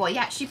wonderful. Well,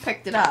 yeah, she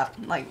picked it up,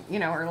 like, you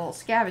know, her little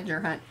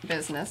scavenger hunt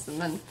business, and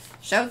then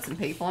showed some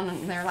people,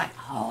 and they're like,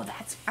 oh,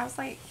 that's... I was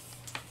like,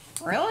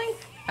 really?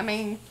 I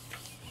mean,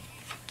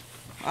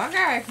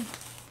 okay.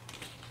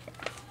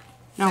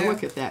 Now So-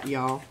 look at that,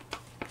 y'all.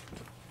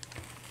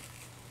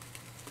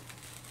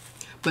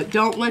 But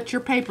don't let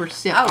your paper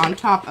sit on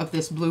top of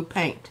this blue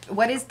paint.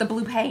 What is the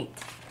blue paint,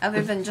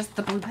 other than just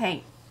the blue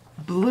paint?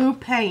 Blue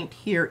paint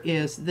here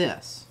is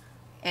this.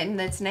 And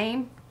its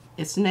name?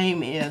 Its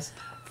name is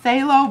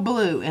Phthalo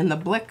Blue in the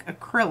Blick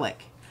Acrylic.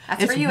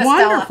 That's it's for you,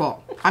 Estella.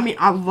 wonderful. I mean,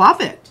 I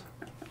love it.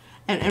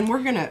 And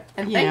we're going to,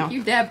 And thank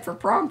you, Deb, for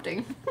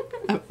prompting.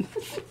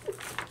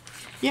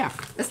 Yeah.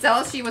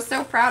 Estella, she was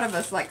so proud of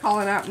us, like,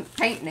 calling out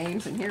paint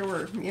names, and here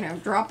we're, you know,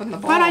 dropping the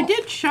ball. But I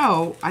did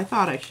show, I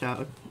thought I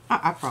showed.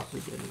 I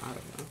probably didn't, I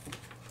don't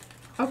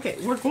know. Okay,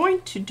 we're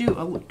going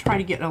to try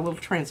to get a little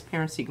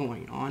transparency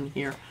going on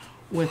here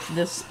with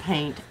this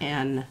paint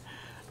and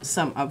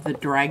some of the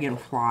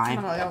dragonfly.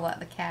 I'm going to let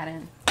the cat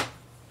in.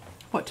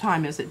 What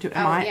time is it?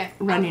 Am I yeah,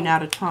 running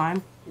out of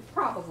time?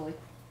 Probably.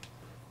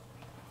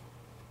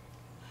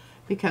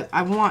 Because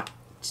I want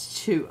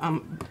to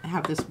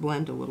have this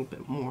blend a little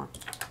bit more.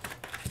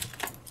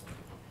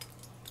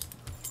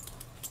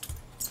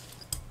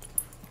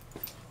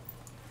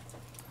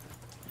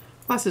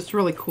 Plus, it's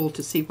really cool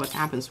to see what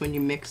happens when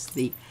you mix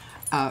the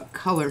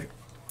color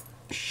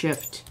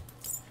shift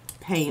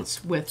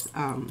paints with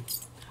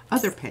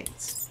other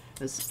paints.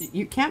 'Cause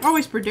you can't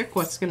always predict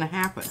what's going to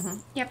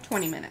happen. You have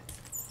 20 minutes.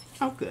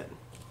 Oh, good.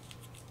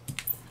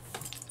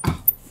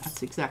 Oh,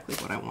 that's exactly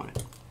what I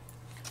wanted.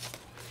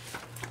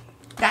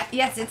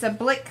 Yes, it's a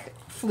Blick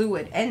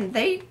fluid, and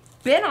they've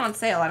been on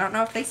sale. I don't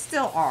know if they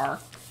still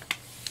are,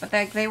 but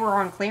they were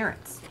on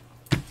clearance.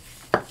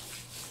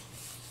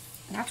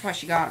 That's why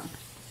she got them.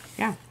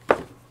 Yeah.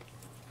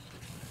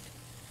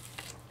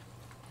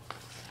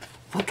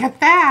 Look at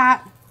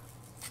that.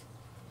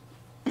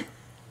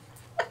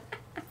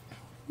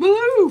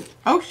 Blue.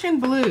 Ocean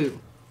blue.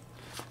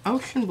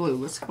 Ocean blue.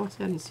 Let's go ahead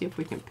and see if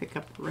we can pick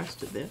up the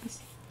rest of this.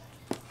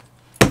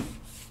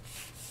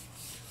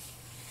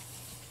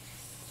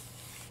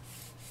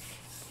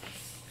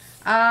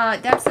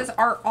 Deb says,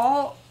 are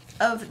all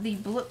of the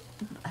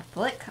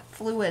Blick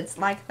fluids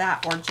like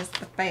that, or just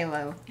the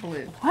phthalo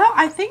blue? Well,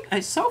 I think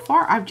so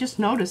far I've just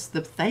noticed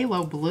the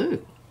phthalo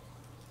blue,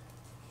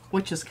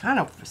 which is kind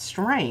of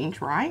strange,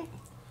 right?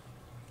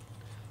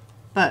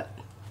 But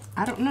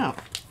I don't know.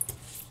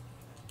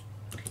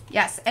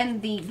 Yes,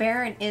 and the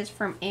Baron is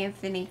from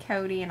Anthony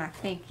Cody, and I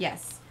think,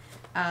 yes,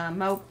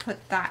 Mo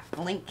put that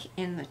link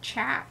in the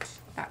chat.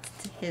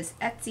 That's to his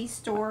Etsy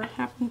store. What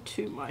happened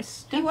to my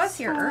stencil? He was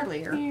here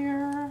earlier.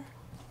 Here.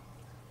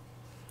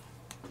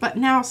 But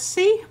now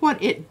see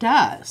what it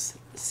does.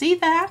 See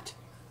that?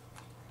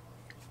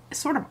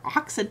 Sort of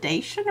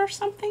oxidation or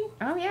something?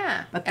 Oh,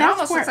 yeah. But it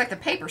almost looks like the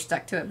paper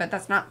stuck to it, but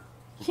that's not.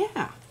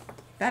 Yeah.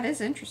 That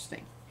is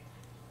interesting.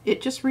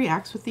 It just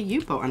reacts with the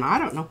UPO, and I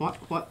don't know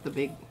what the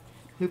big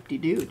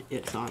hoop-de-doo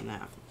is on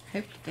that.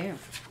 Hoop-de-doo.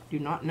 Do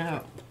not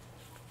know.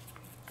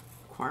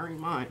 Inquiring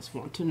minds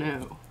want to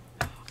know.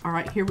 All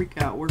right, here we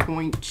go. We're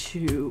going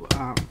to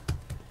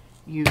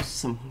use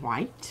some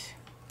white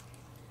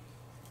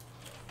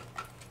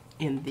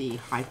in the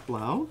high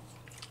flow.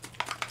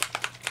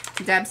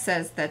 Deb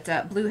says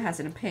that Blue has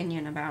an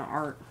opinion about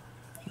art.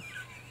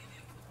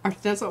 Our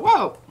stencil.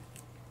 Whoa!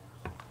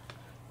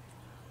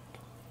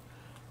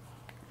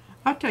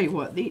 I'll tell you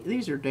what.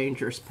 These are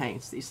dangerous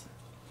paints. These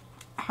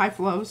high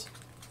flows.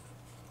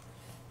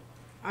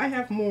 I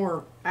have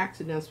more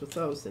accidents with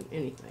those than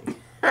anything.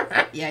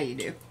 Yeah, you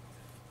do.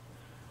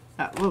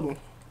 That little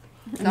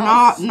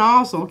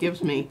nozzle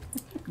gives me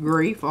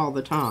grief all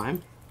the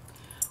time.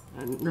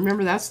 And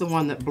remember, that's the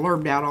one that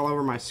blurbed out all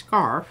over my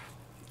scarf.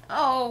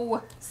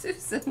 Oh,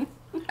 Susan.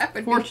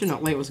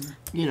 Fortunately, it was,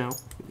 you know,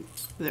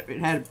 it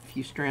had a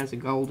few strands of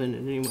gold in it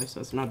anyway, so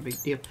it's not a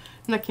big deal.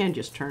 And I can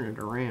just turn it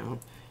around.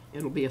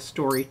 It'll be a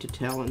story to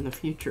tell in the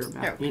future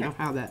about, you know,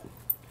 how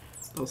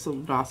those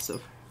little dots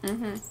of...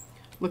 Mm-hmm.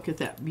 Look at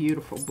that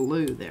beautiful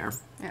blue there.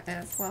 That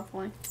is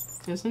lovely.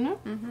 Isn't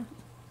it? Mm-hmm.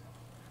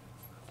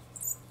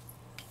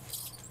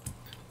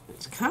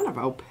 It's kind of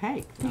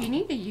opaque, though. You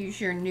need to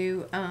use your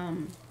new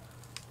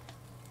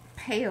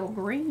pale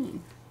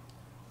green.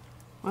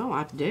 Well,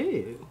 I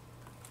do.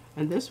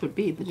 And this would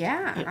be a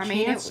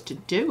chance to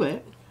do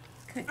it.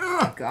 Good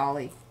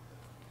golly.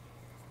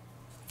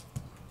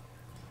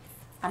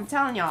 I'm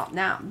telling y'all,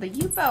 now, the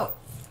U-boat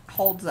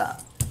holds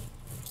up.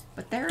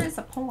 But there is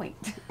a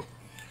point.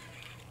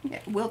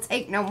 It will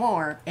take no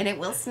more, and it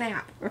will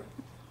snap.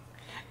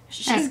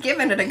 She's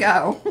giving it a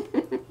go.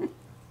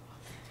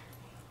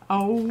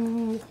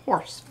 Oh,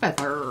 horse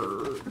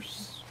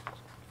feathers.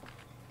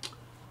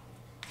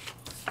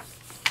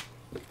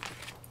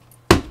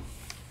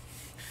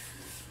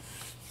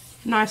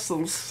 Nice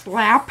little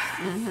slap.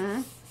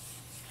 Mm-hmm.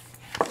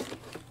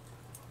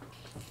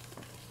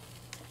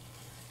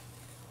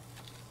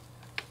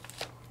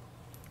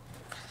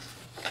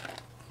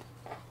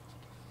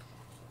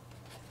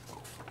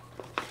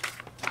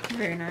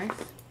 Very nice.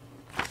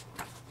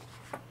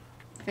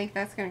 Think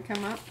that's going to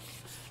come up?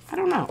 I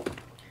don't know.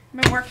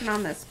 I've been working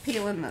on this,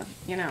 peeling the,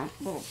 you know,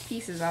 little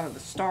pieces out of the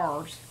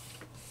stars.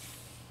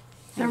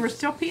 There were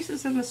still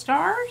pieces in the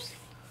stars?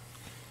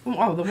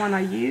 Oh, the one I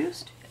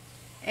used?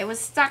 It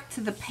was stuck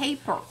to the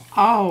paper.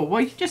 Oh,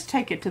 well, you just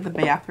take it to the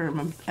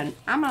bathroom and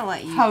I'm going to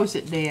let you hose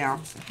it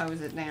down.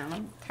 hose it down.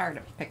 I'm tired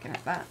of picking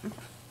at that.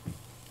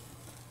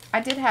 I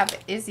did have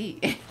Izzy,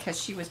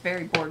 because she was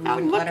very bored. We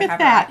wouldn't let her have look at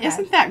that. her iPad.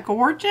 Isn't that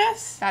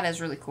gorgeous? That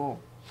is really cool.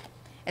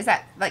 Is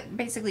that, like,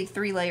 basically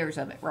 3 layers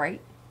of it, right?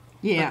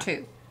 Yeah. Or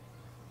 2?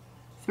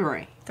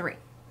 3. 3.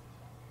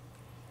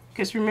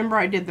 Because remember,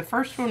 I did the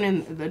first one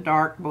in the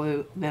dark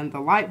blue, then the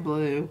light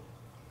blue,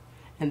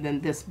 and then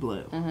this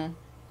blue. Mm-hmm.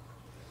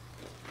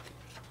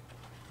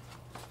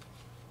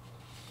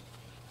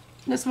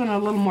 This one a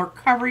little more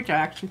coverage. I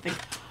actually think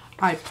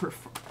I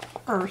prefer...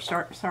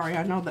 Sorry,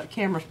 I know the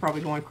camera's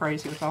probably going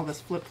crazy with all this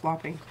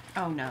flip-flopping.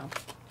 Oh, no.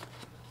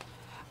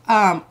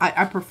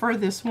 I prefer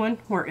this one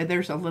where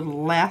there's a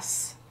little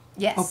less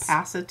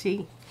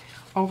opacity.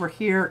 Over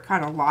here, it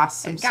kind of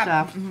lost some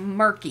stuff.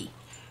 Murky.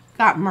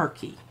 Got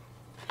murky.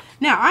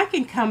 Now, I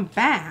can come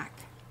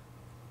back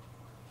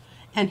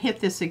and hit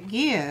this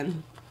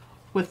again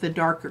with the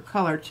darker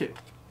color to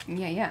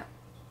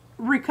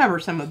recover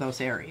some of those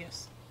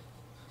areas.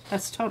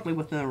 That's totally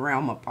within the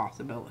realm of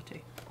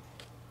possibility.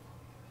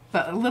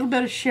 But a little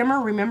bit of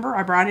shimmer, remember?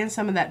 I brought in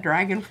some of that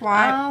dragonfly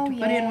to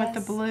put in with the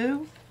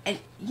blue. And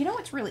you know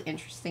what's really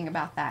interesting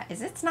about that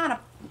is it's not a,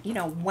 you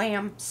know,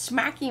 wham,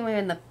 smack you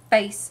in the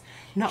face.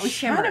 No, it's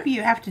kind of,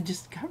 you have to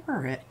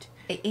discover it.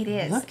 It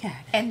is. Look at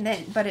it. And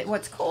then, but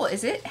what's cool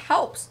is it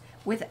helps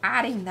with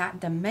adding that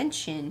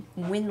dimension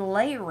when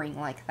layering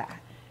like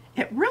that.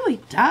 It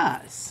really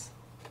does.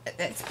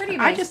 It's pretty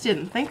nice. I just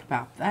didn't think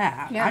about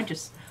that. Yeah.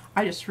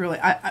 I just really,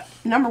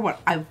 number one,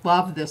 I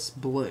love this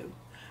blue.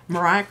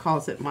 Mariah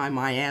calls it my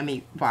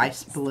Miami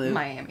Vice blue.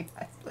 Miami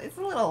Vice blue. It's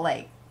a little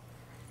late.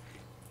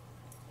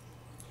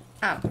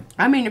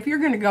 I mean, if you're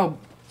going to go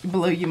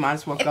blue, you might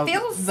as well go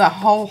feels, the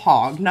whole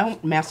hog.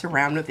 Don't mess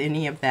around with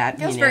any of that. It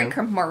feels very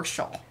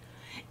commercial.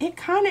 It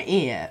kind of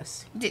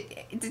is.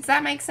 Does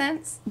that make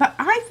sense? But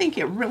I think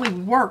it really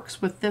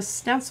works with this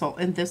stencil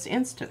in this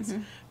instance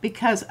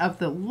because of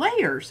the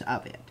layers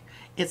of it.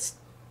 It's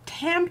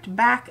tamped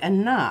back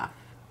enough.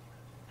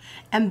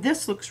 And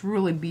this looks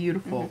really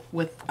beautiful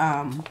with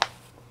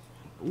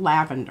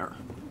lavender.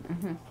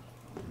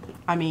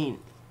 I mean,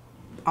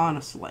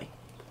 honestly.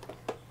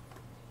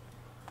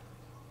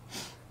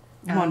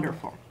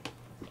 Wonderful.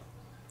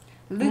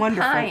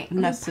 Lupine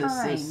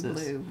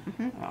blue.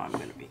 Oh, I'm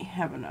going to be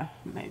having a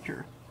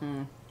major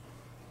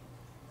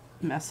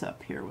mess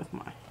up here with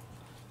my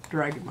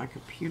dragging my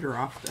computer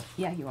off the...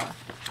 Yeah, you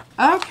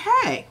are.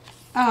 Okay.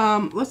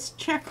 Let's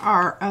check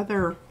our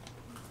other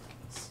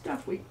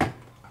stuff we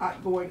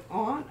got going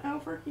on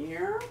over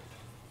here.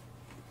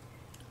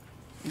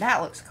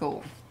 That looks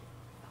cool.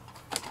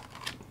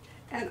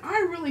 And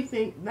I really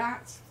think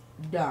that's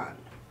done.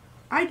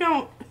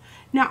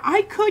 Now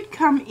I could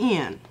come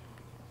in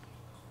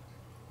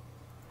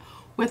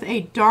with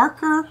a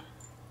darker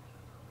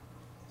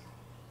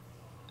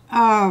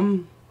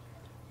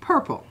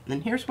purple.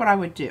 And here's what I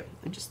would do.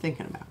 I'm just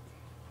thinking about it.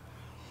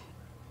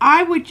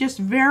 I would just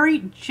very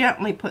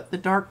gently put the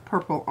dark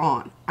purple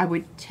on. I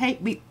would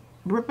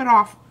rip it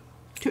off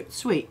to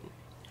sweet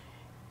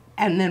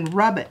and then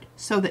rub it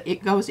so that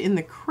it goes in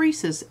the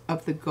creases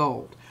of the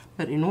gold.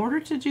 But in order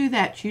to do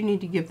that, you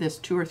need to give this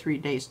 2 or 3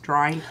 days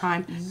drying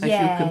time because you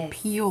can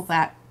peel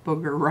that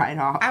booger right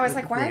off. I was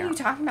like, why are you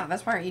talking about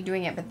this? Why aren't you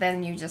doing it? But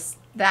then you just,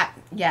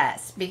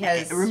 yes,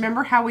 because...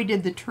 Remember how we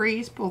did the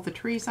trees, pull the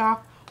trees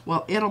off?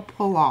 Well, it'll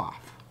pull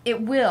off.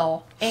 It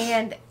will.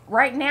 And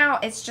right now,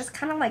 it's just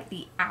kind of like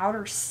the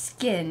outer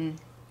skin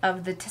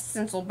of the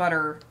stencil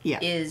butter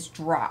is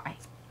dry.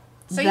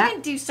 So you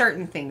can do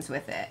certain things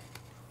with it.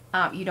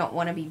 You don't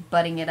want to be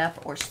butting it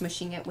up or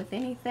smushing it with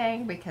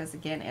anything because,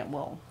 again, it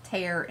will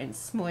tear and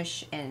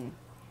smush and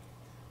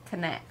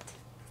connect.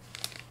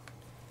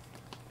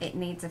 It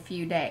needs a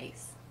few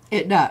days.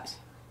 It does.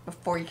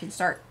 Before you can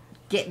start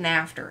getting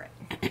after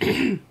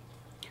it.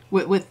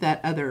 with that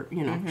other,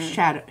 you know,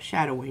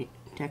 shadowing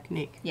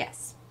technique.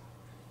 Yes.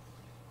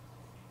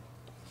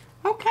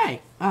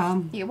 Okay.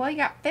 Yeah, well, you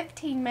got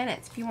 15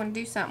 minutes if you want to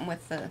do something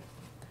with the...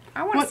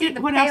 I want to see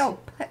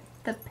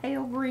the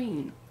pale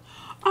green.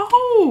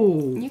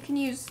 Oh! You can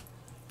use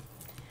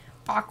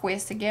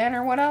aqueous again,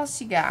 or what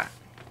else you got?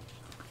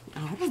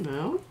 I don't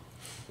know.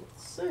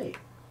 Let's see.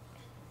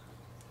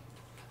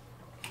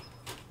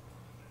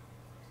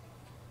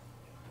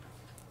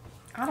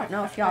 I don't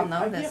know if y'all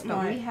know this,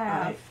 but we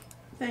have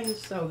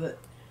things so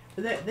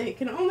that they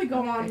can only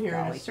go on here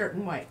in a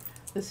certain way.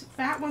 This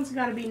fat one's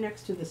got to be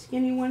next to the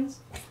skinny ones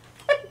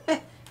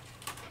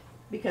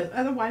because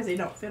otherwise they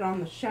don't fit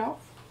on the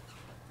shelf.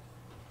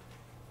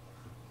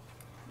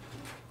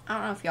 I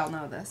don't know if y'all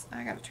know this.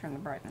 I got to turn the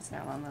brightness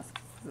down on this.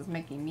 This is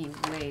making me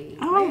way.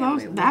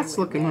 That's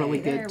looking really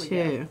good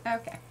too.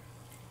 Okay.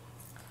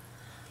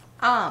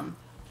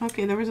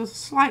 Okay, there was a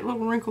slight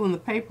little wrinkle in the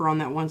paper on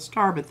that one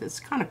star, but that's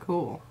kind of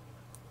cool.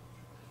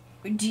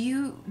 Do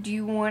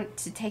you want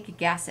to take a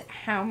guess at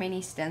how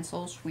many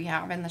stencils we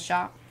have in the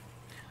shop?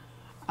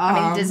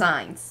 How many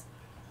designs?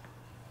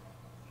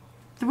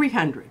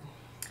 300.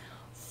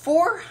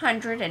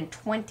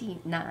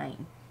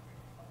 429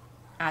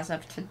 as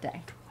of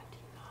today.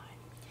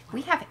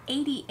 We have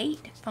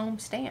 88 foam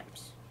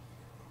stamps.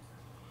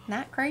 Isn't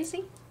that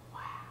crazy? Wow.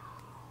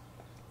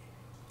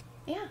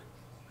 Yeah.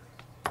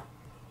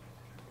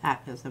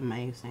 That is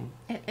amazing.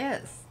 It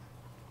is.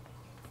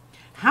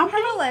 How many?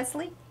 Hello,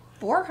 Leslie.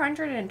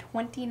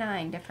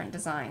 429 different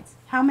designs.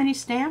 How many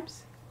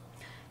stamps?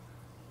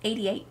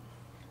 88.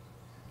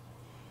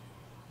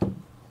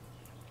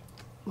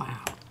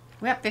 Wow.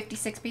 We have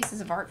 56 pieces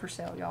of art for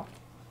sale, y'all.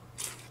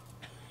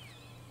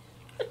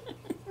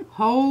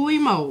 Holy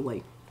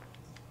moly.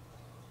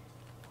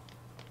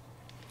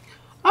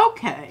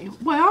 Okay,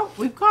 well,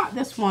 we've got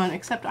this one,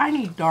 except I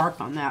need dark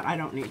on that. I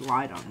don't need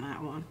light on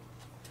that one.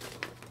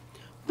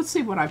 Let's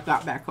see what I've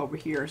got back over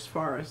here as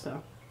far as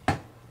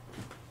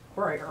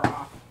brayer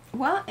off.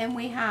 Well, and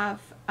we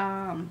have,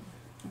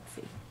 let's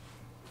see.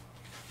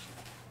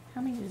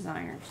 How many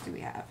designers do we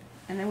have?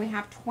 And then we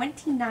have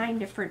 29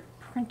 different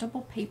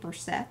printable paper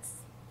sets.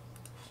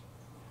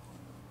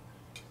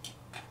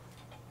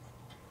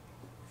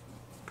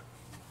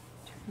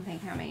 I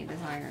think how many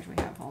designers we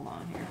have. Hold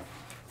on here.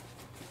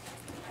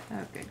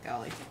 Oh, good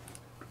golly.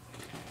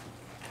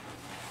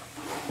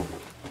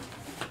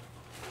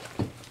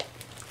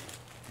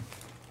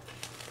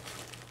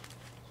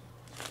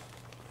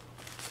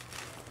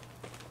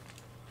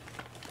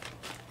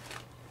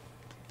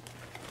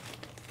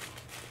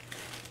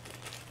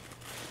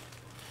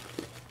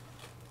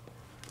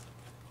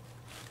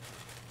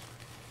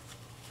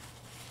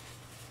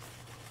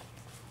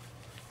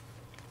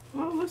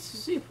 Well, let's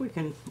see if we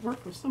can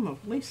work with some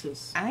of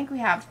Lisa's. I think we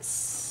have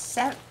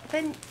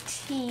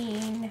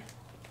 17.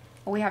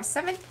 Well, we have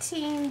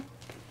 17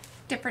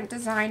 different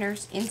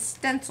designers in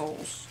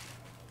stencils.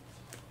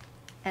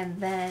 And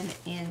then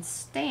in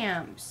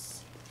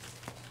stamps,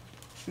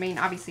 I mean,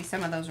 obviously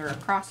some of those are a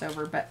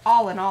crossover, but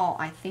all in all,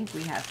 I think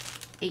we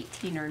have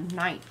 18 or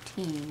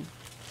 19.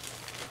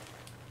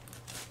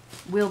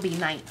 Will be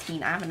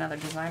 19. I have another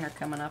designer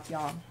coming up,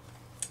 y'all.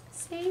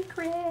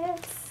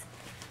 Secrets.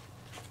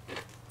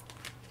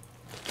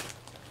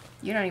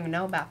 You don't even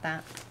know about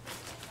that.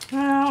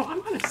 Well, I'm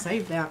going to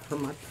save that for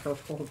my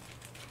purple.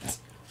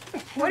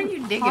 What are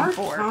you digging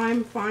for? Hard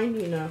time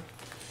finding a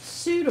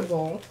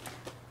suitable.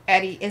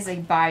 Eddie is a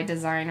by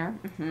designer.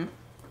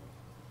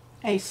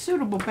 A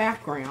suitable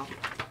background.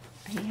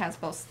 He has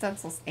both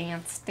stencils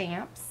and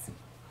stamps.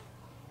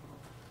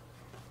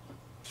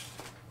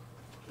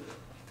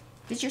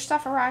 Did your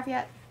stuff arrive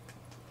yet?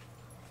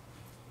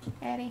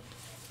 Addie?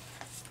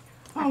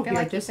 Oh, I feel here,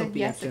 like you this will said be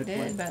yes, a it good did,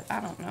 one. but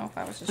I don't know if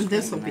I was just.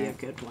 This will be a that.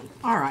 good one.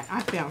 All right,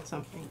 I found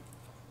something.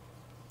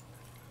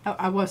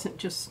 I wasn't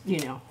just, you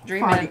know,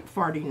 Dreaming.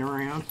 farting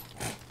around.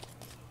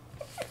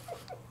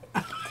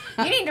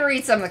 You need to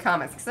read some of the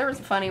comments because there was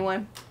a funny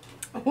one.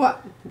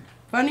 What?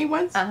 Funny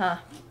ones? Uh-huh.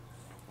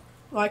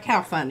 Like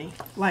how funny?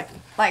 Like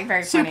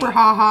very super funny.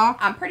 ha-ha?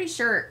 I'm pretty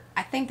sure,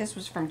 I think this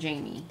was from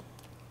Jamie.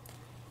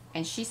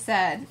 And she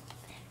said,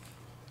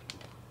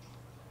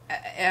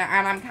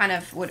 and I'm kind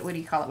of, what do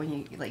you call it when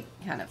you, like,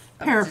 kind of...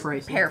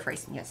 Paraphrasing.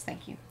 Paraphrasing, yes,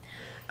 thank you.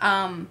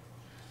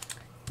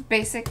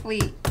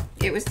 Basically,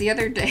 it was the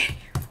other day,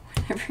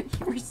 whenever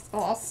you were still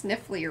all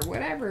sniffly or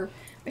whatever,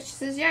 but she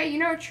says, yeah, you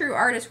know, a true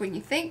artist, when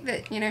you think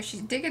that, you know,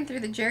 she's digging through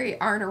the Jerry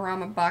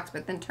Arnorama box,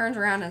 but then turns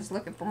around and is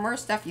looking for more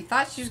stuff, you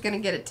thought she was going to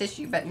get a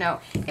tissue, but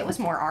no, it was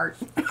more art.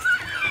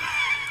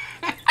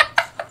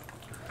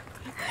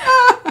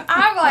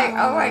 I'm like,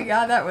 oh my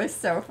god, that was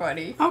so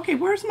funny. Okay,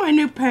 where's my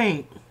new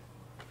paint?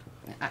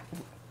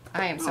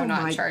 I am so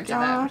not in charge of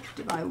that.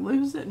 Did I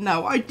lose it?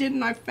 No, I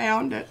didn't. I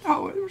found it.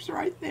 Oh, it was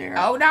right there.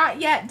 Oh,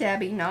 not yet,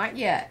 Debbie, not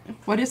yet.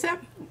 What is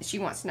that? She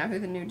wants to know who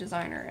the new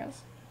designer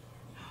is.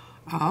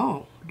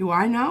 Oh, do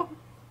I know?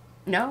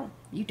 No,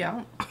 you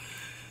don't.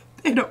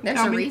 They don't There's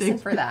tell a me reason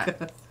things for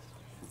that.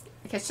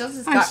 Because she'll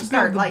just I start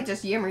spelled like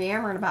just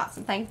yammering about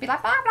some things. Be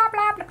like, blah, blah,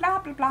 blah, blah, blah,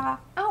 blah, blah.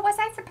 Oh, was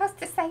I supposed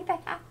to say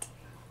that?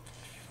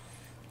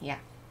 Yeah.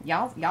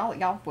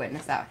 Y'all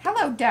witness that.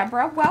 Hello,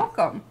 Deborah.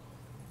 Welcome.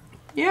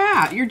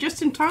 Yeah, you're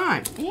just in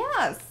time.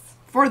 Yes.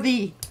 For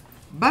the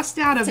bust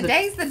out of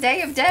Today's the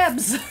day of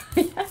Debs.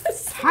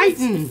 Yes.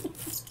 Titan.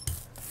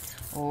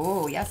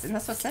 Oh, yes. And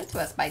this was sent to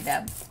us by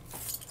Deb.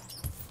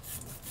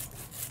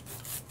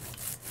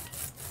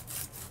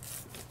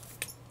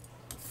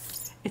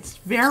 It's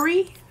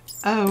very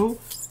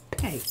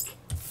opaque.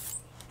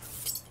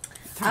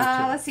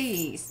 Let's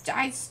see.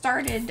 I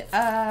started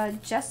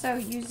gesso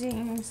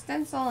using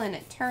stencil and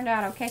it turned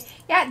out okay.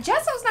 Yeah,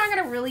 gesso's not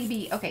going to really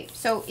be... Okay,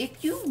 so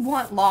if you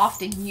want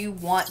loft and you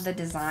want the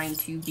design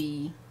to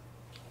be...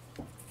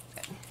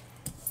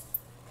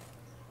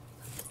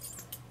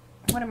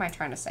 What am I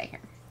trying to say here?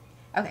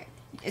 Okay,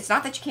 it's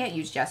not that you can't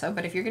use gesso,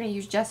 but if you're going to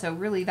use gesso,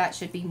 really that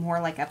should be more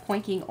like a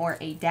pointing or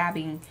a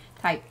dabbing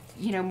type,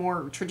 you know,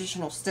 more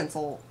traditional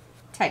stencil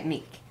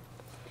technique.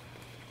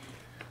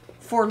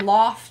 For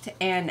loft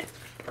and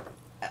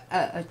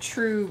a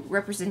true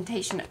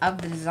representation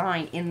of the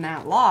design in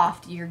that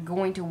loft, you're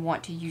going to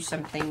want to use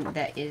something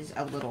that is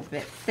a little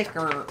bit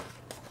thicker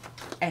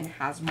and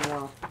has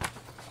more,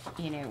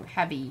 you know,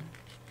 heavy...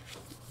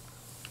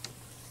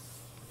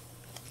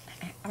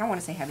 I don't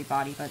want to say heavy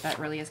body, but that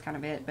really is kind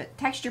of it. But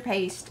texture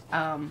paste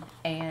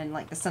and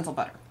like the stencil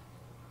butter.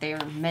 They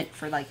are meant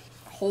for like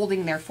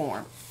holding their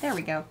form. There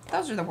we go.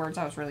 Those are the words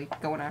I was really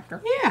going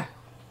after. Yeah.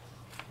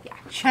 Yeah.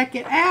 Check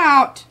it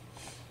out.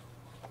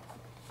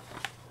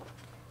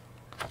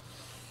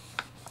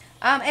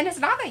 And it's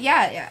not that,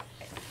 yeah.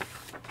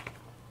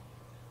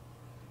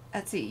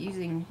 Let's see,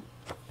 using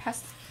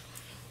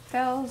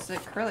pastels,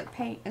 acrylic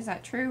paint, is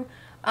that true?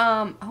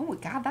 Oh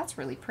god, that's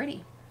really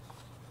pretty.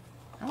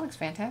 That looks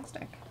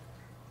fantastic.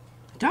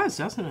 It does,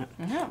 doesn't it?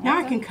 Yeah, now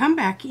I can come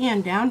back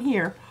in down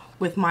here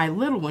with my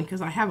little one,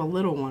 because I have a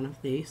little one of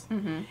these.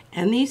 Mm-hmm.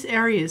 And these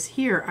areas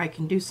here, I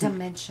can do some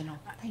dimensional.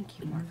 Thank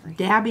you, Margaret.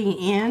 dabbing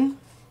in.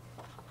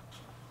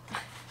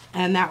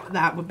 And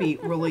that would be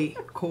really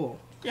cool.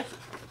 Yeah.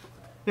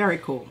 Very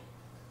cool.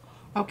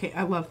 Okay,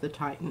 I love the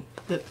Titan.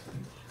 It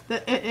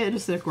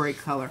is a great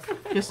color.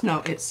 Just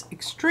know it's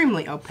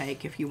extremely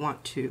opaque if you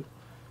want to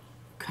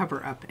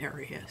cover up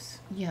areas.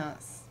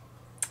 Yes.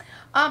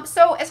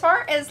 So as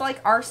far as like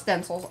our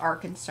stencils are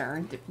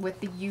concerned with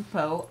the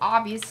Yupo,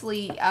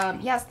 obviously,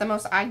 yes, the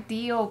most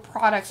ideal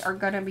products are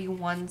going to be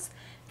ones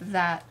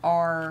that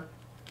are,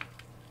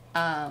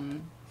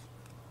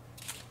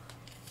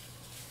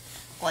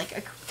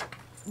 like,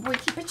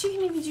 but you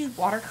can even use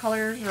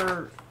watercolors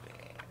or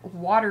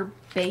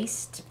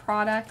water-based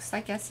products,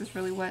 I guess is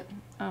really what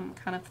I'm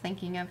kind of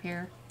thinking of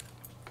here.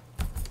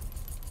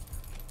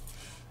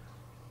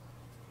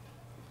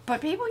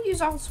 But people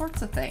use all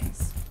sorts of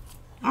things.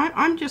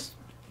 I'm just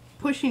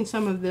pushing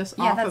some of this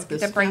off of the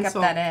stencil. To break up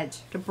that edge.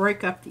 To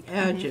break up the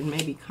edge and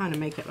maybe kind of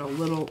make it a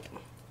little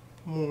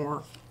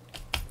more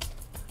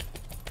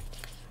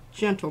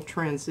gentle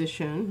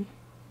transition.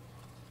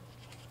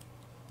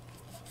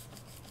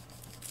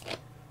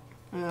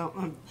 Well,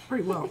 I'm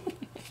pretty well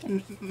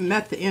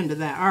met the end of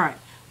that. All right,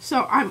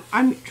 so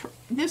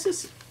this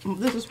is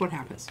what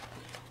happens.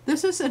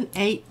 This is an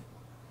 8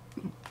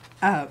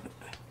 by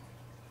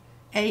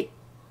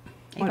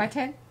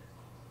 10.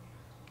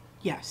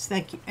 Yes,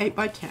 thank you. 8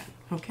 by 10.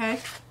 Okay,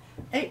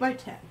 8 by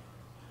 10,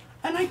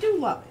 and I do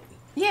love it.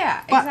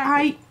 Yeah, but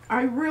exactly.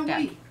 I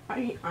really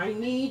I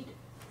need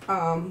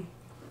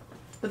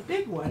the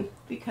big one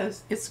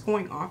because it's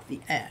going off the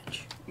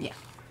edge. Yeah.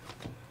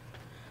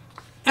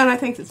 And I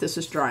think that this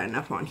is dry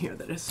enough on here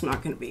that it's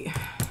not going to be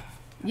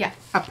a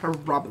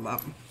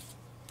problem.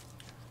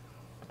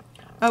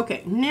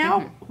 Okay,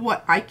 now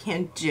what I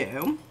can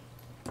do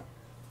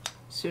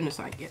As soon as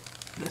I get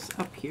this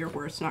up here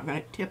where it's not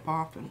going to tip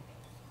off and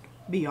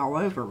be all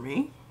over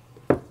me.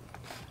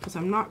 Because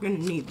I'm not going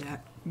to need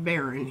that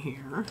bear in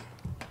here.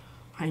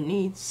 I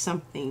need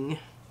something.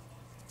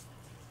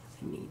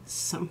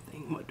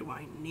 What do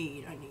I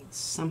need? I need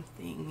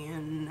something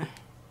in...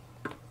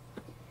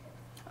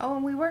 Oh,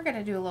 and we were going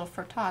to do a little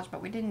frottage,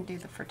 but we didn't do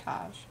the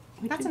frottage.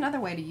 That's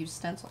another way to use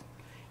stencil.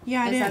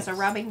 Yeah, it is. As a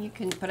rubbing, you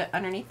can put it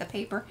underneath the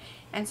paper.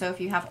 And so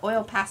if you have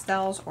oil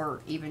pastels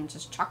or even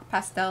just chalk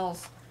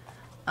pastels,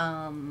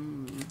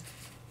 can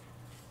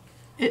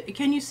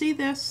you see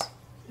this?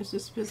 Is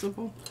this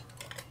visible?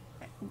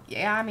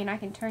 Yeah, I mean, I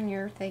can turn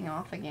your thing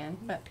off again,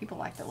 but people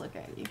like to look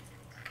at you.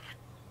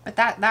 But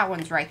that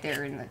one's right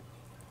there in the...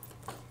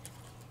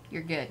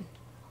 You're good.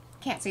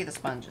 Can't see the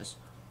sponges.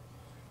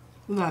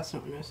 Well, that's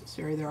not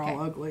necessary. They're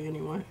all ugly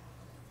anyway.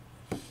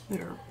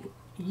 They're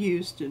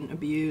used and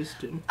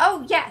abused and...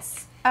 Oh,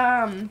 yes.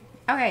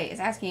 Okay,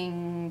 it's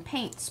asking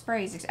paint,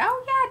 sprays.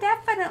 Oh, yeah,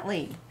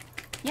 definitely.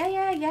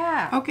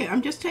 Yeah. Okay,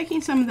 I'm just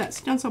taking some of that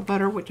stencil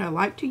butter, which I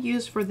like to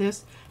use for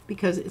this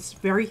because it's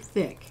very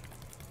thick.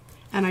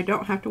 And I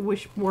don't have to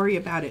worry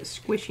about it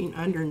squishing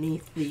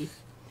underneath the...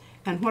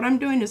 And what I'm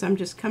doing is I'm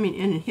just coming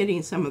in and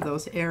hitting some of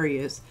those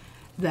areas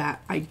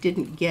that I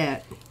didn't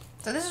get.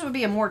 So this would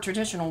be a more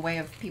traditional way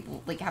of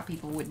people, like how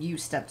people would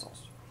use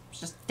stencils.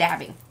 It's just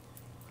dabbing.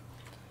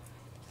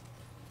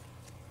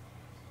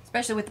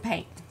 Especially with the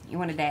paint. You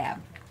want to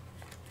dab.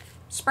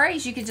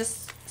 Sprays, you could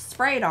just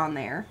spray it on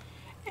there.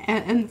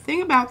 And the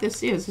thing about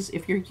this is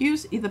if you're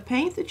the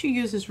paint that you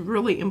use is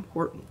really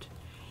important.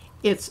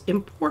 It's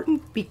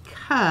important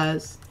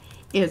because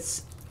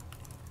its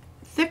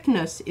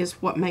thickness is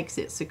what makes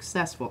it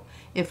successful.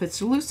 If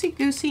it's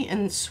loosey-goosey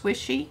and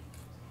swishy,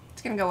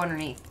 it's going to go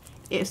underneath.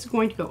 It's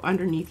going to go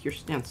underneath your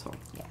stencil.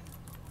 Yeah.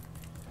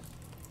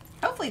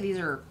 Hopefully these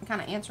are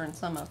kind of answering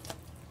some of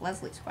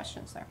Leslie's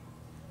questions there.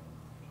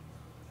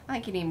 I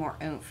think you need more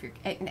oomph.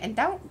 And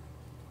don't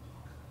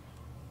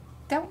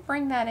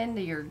bring that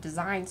into your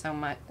design so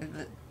much,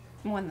 the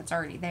one that's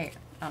already there.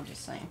 I'm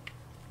just saying.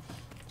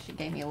 She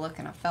gave me a look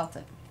and I felt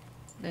it.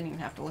 Didn't even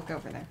have to look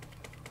over there.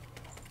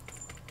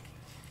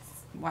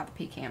 Why the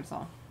PCAM's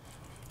on.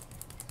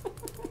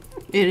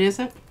 It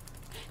isn't?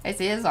 It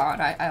is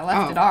on. I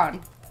left it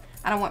on.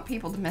 I don't want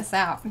people to miss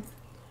out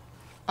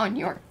on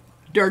your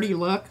dirty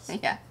looks.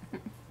 Yeah.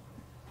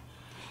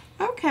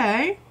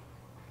 Okay.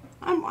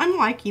 I'm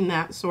liking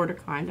that sort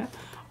of kinda.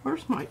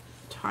 Where's my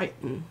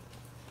Titan?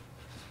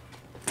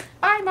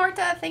 Bye,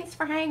 Martha. Thanks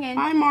for hanging.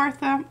 Bye,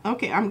 Martha.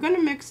 Okay, I'm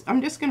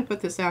just gonna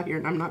put this out here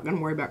and I'm not gonna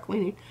worry about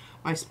cleaning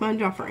my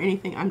sponge off or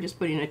anything. I'm just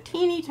putting a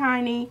teeny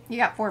tiny... You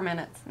got 4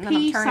 minutes. And then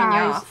I'm turning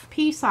you off.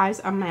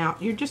 Pea-size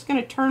amount. You're just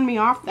gonna turn me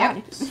off?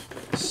 That is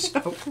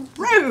so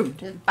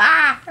rude.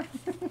 Bye.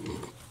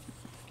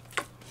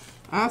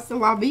 Hasta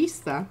la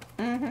vista.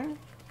 Mm-hmm.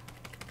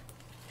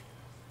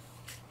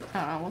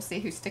 We'll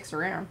see who sticks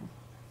around.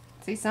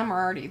 See, some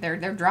are already,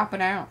 they're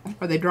dropping out.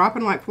 Are they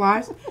dropping like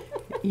flies?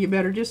 You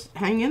better just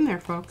hang in there,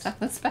 folks.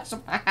 Something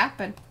special might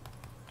happen.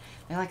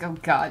 They're like, oh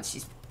God,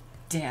 she's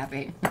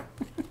dabbing.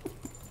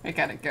 I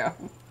gotta go.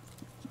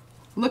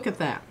 Look at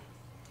that.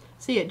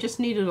 See, it just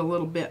needed a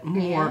little bit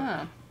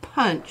more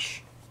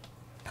punch.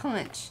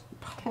 Punch.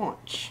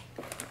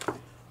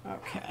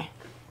 Okay.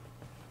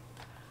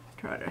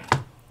 Try to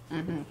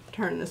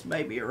turn this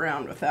baby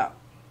around without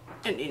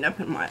ending up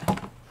in my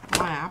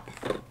lap.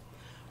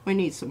 We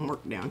need some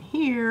work down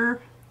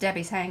here.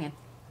 Debbie's hanging.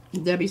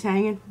 Debbie's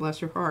hanging? Bless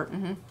her heart.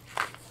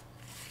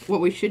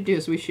 What we should do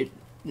is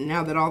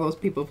now that all those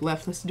people have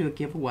left, let's do a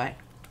giveaway.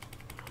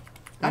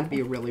 That'd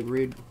be really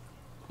rude.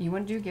 You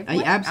want to do a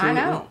giveaway? Absolutely.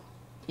 I know.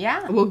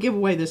 Yeah. We'll give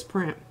away this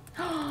print.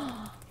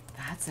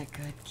 That's a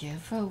good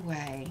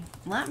giveaway.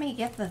 Let me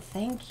get the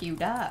thing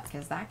queued up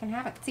because I can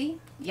have it. See,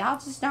 y'all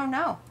just don't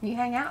know. You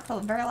hang out till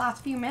the very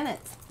last few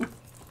minutes.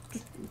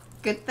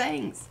 Good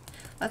things.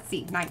 Let's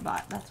see,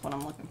 Nightbot. That's what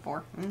I'm looking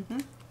for.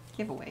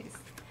 Giveaways.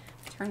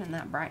 Turning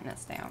that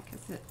brightness down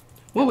because it.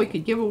 Well, we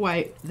could give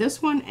away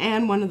this one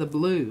and one of the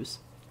blues.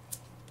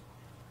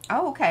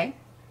 Oh, okay.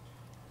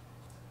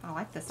 I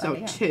like this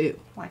idea. So 2.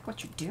 I like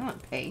what you're doing,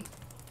 P.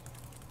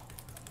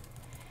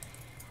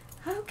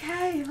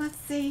 Okay, let's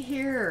see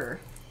here.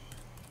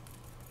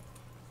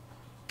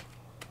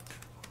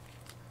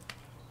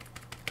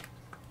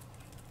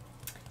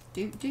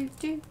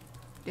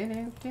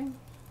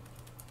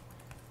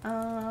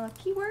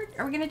 Keyword?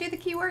 Are we going to do the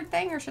keyword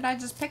thing or should I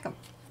just pick them?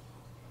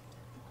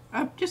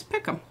 Just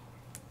pick them.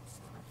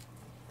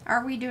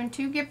 Are we doing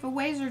 2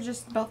 giveaways or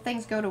just both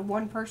things go to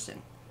one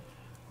person?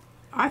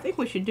 I think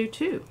we should do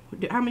 2.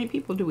 How many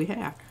people do we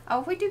have?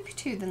 Oh, if we do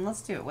 2, then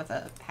let's do it with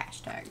a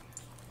hashtag.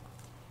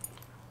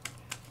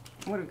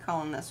 What are we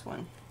calling this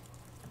one?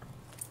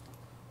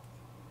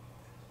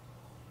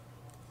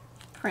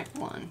 Print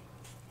 1.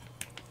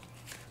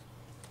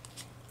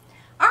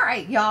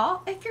 Alright,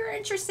 y'all. If you're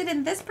interested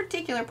in this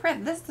particular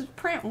print, this is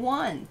print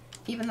 1.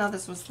 Even though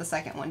this was the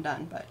second one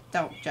done, but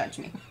don't judge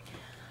me.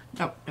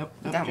 Nope,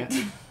 don't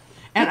judge.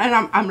 And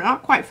I'm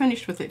not quite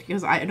finished with it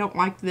because I don't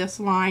like this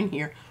line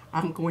here.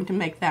 I'm going to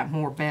make that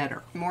more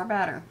better. More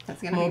better.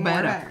 That's going to be more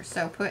better.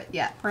 So put,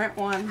 print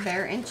one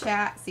there in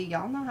chat. See,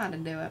 y'all know how to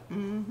do it.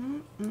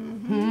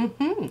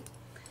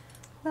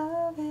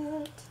 Love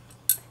it.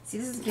 See,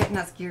 this is getting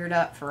us geared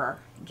up for our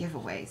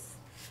giveaways.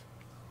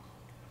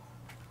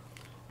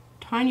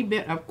 Tiny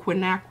bit of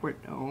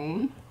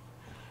quinacridone,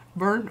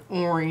 burnt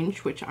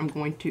orange, which I'm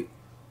going to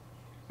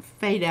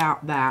fade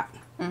out that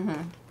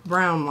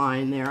brown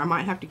line there. I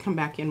might have to come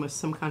back in with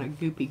some kind of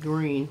goopy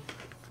green.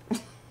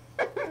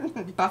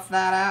 Buff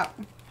that out.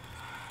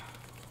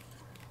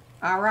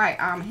 All right,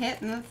 I'm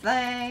hitting the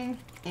thing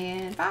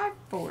in 5,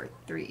 4,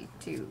 3,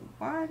 2,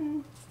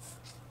 1.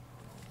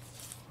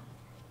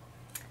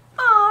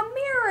 Aw,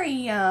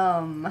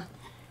 Miriam.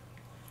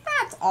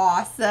 That's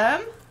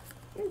awesome.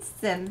 We'll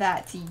send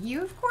that to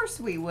you. Of course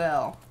we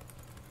will.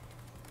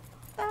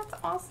 That's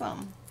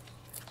awesome.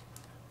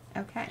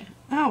 Okay.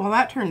 Oh, well,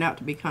 that turned out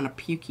to be kind of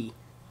pukey.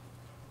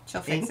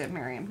 She'll fix it,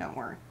 Miriam. Don't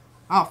worry.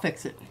 I'll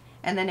fix it.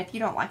 And then if you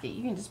don't like it,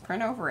 you can just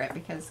print over it,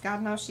 because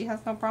God knows she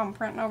has no problem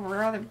printing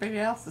over everybody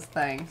else's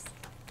things.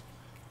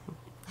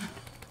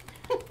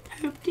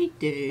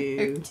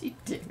 Hoop-de-doo.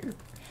 Hoop-de-doo.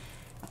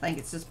 I think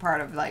it's just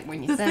part of, like,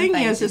 when you The send thing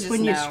things, is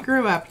when know. you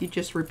screw up, you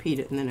just repeat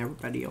it, and then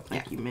everybody will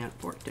think you meant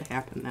for it to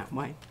happen that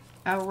way.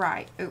 Oh,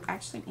 right. Oh,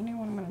 actually, you know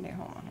what I'm going to do?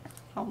 Hold on here.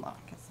 Hold on,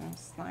 because I'm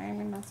just not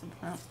even messing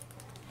up.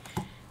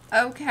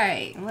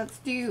 Okay, let's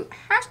do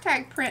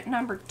hashtag print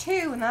number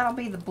 2, and that'll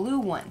be the blue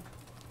one.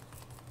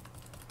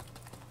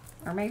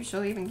 Or maybe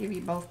she'll even give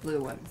you both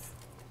blue ones,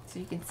 so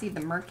you can see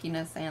the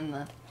murkiness and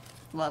the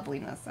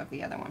loveliness of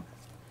the other one.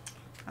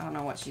 I don't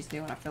know what she's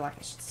doing. I feel like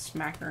I should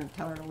smack her and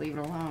tell her to leave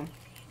it alone.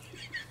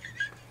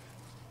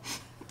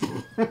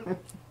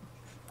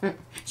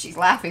 She's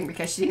laughing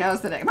because she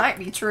knows that it might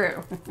be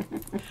true.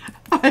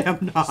 I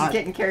am not. She's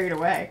getting carried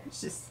away.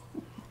 It's just...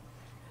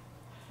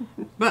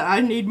 But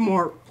I need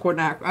more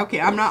quinacridone.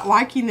 Okay, I'm not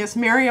liking this,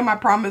 Miriam. I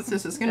promise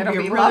this is going to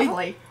be a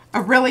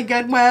really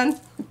good one.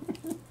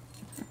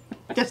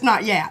 Just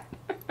not yet.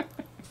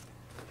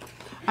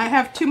 I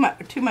have too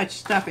much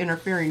stuff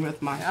interfering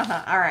with my...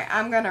 All right,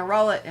 I'm going to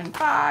roll it in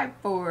 5,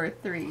 4,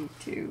 3,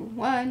 2,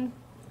 1.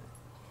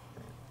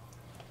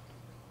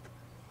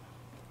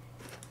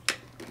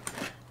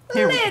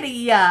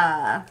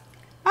 Lydia!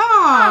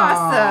 Oh!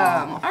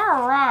 Awesome!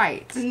 All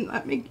right.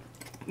 Let me...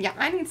 Yeah,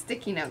 I need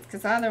sticky notes,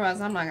 because otherwise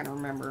I'm not going to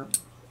remember.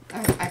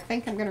 I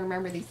think I'm going to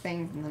remember these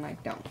things, and then I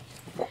don't.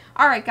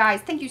 All right,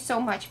 guys, thank you so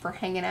much for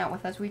hanging out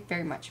with us. We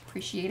very much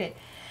appreciate it.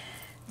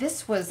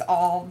 This was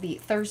all the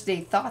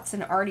Thursday Thoughts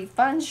and Arty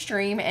Fun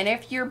stream, and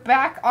if you're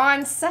back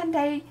on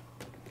Sunday,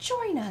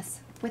 join us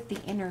with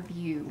the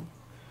interview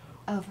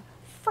of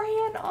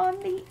Fran on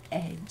the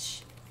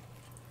Edge.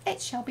 It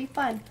shall be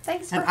fun.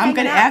 Thanks for I'm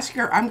going to ask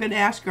her. I'm going to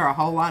ask her a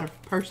whole lot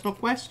of personal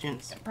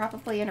questions.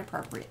 Probably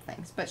inappropriate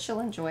things, but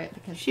she'll enjoy it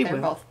because She they're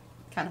will. both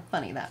kind of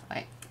funny that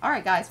way. All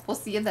right, guys, we'll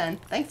see you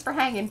then. Thanks for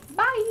hanging.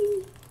 Bye.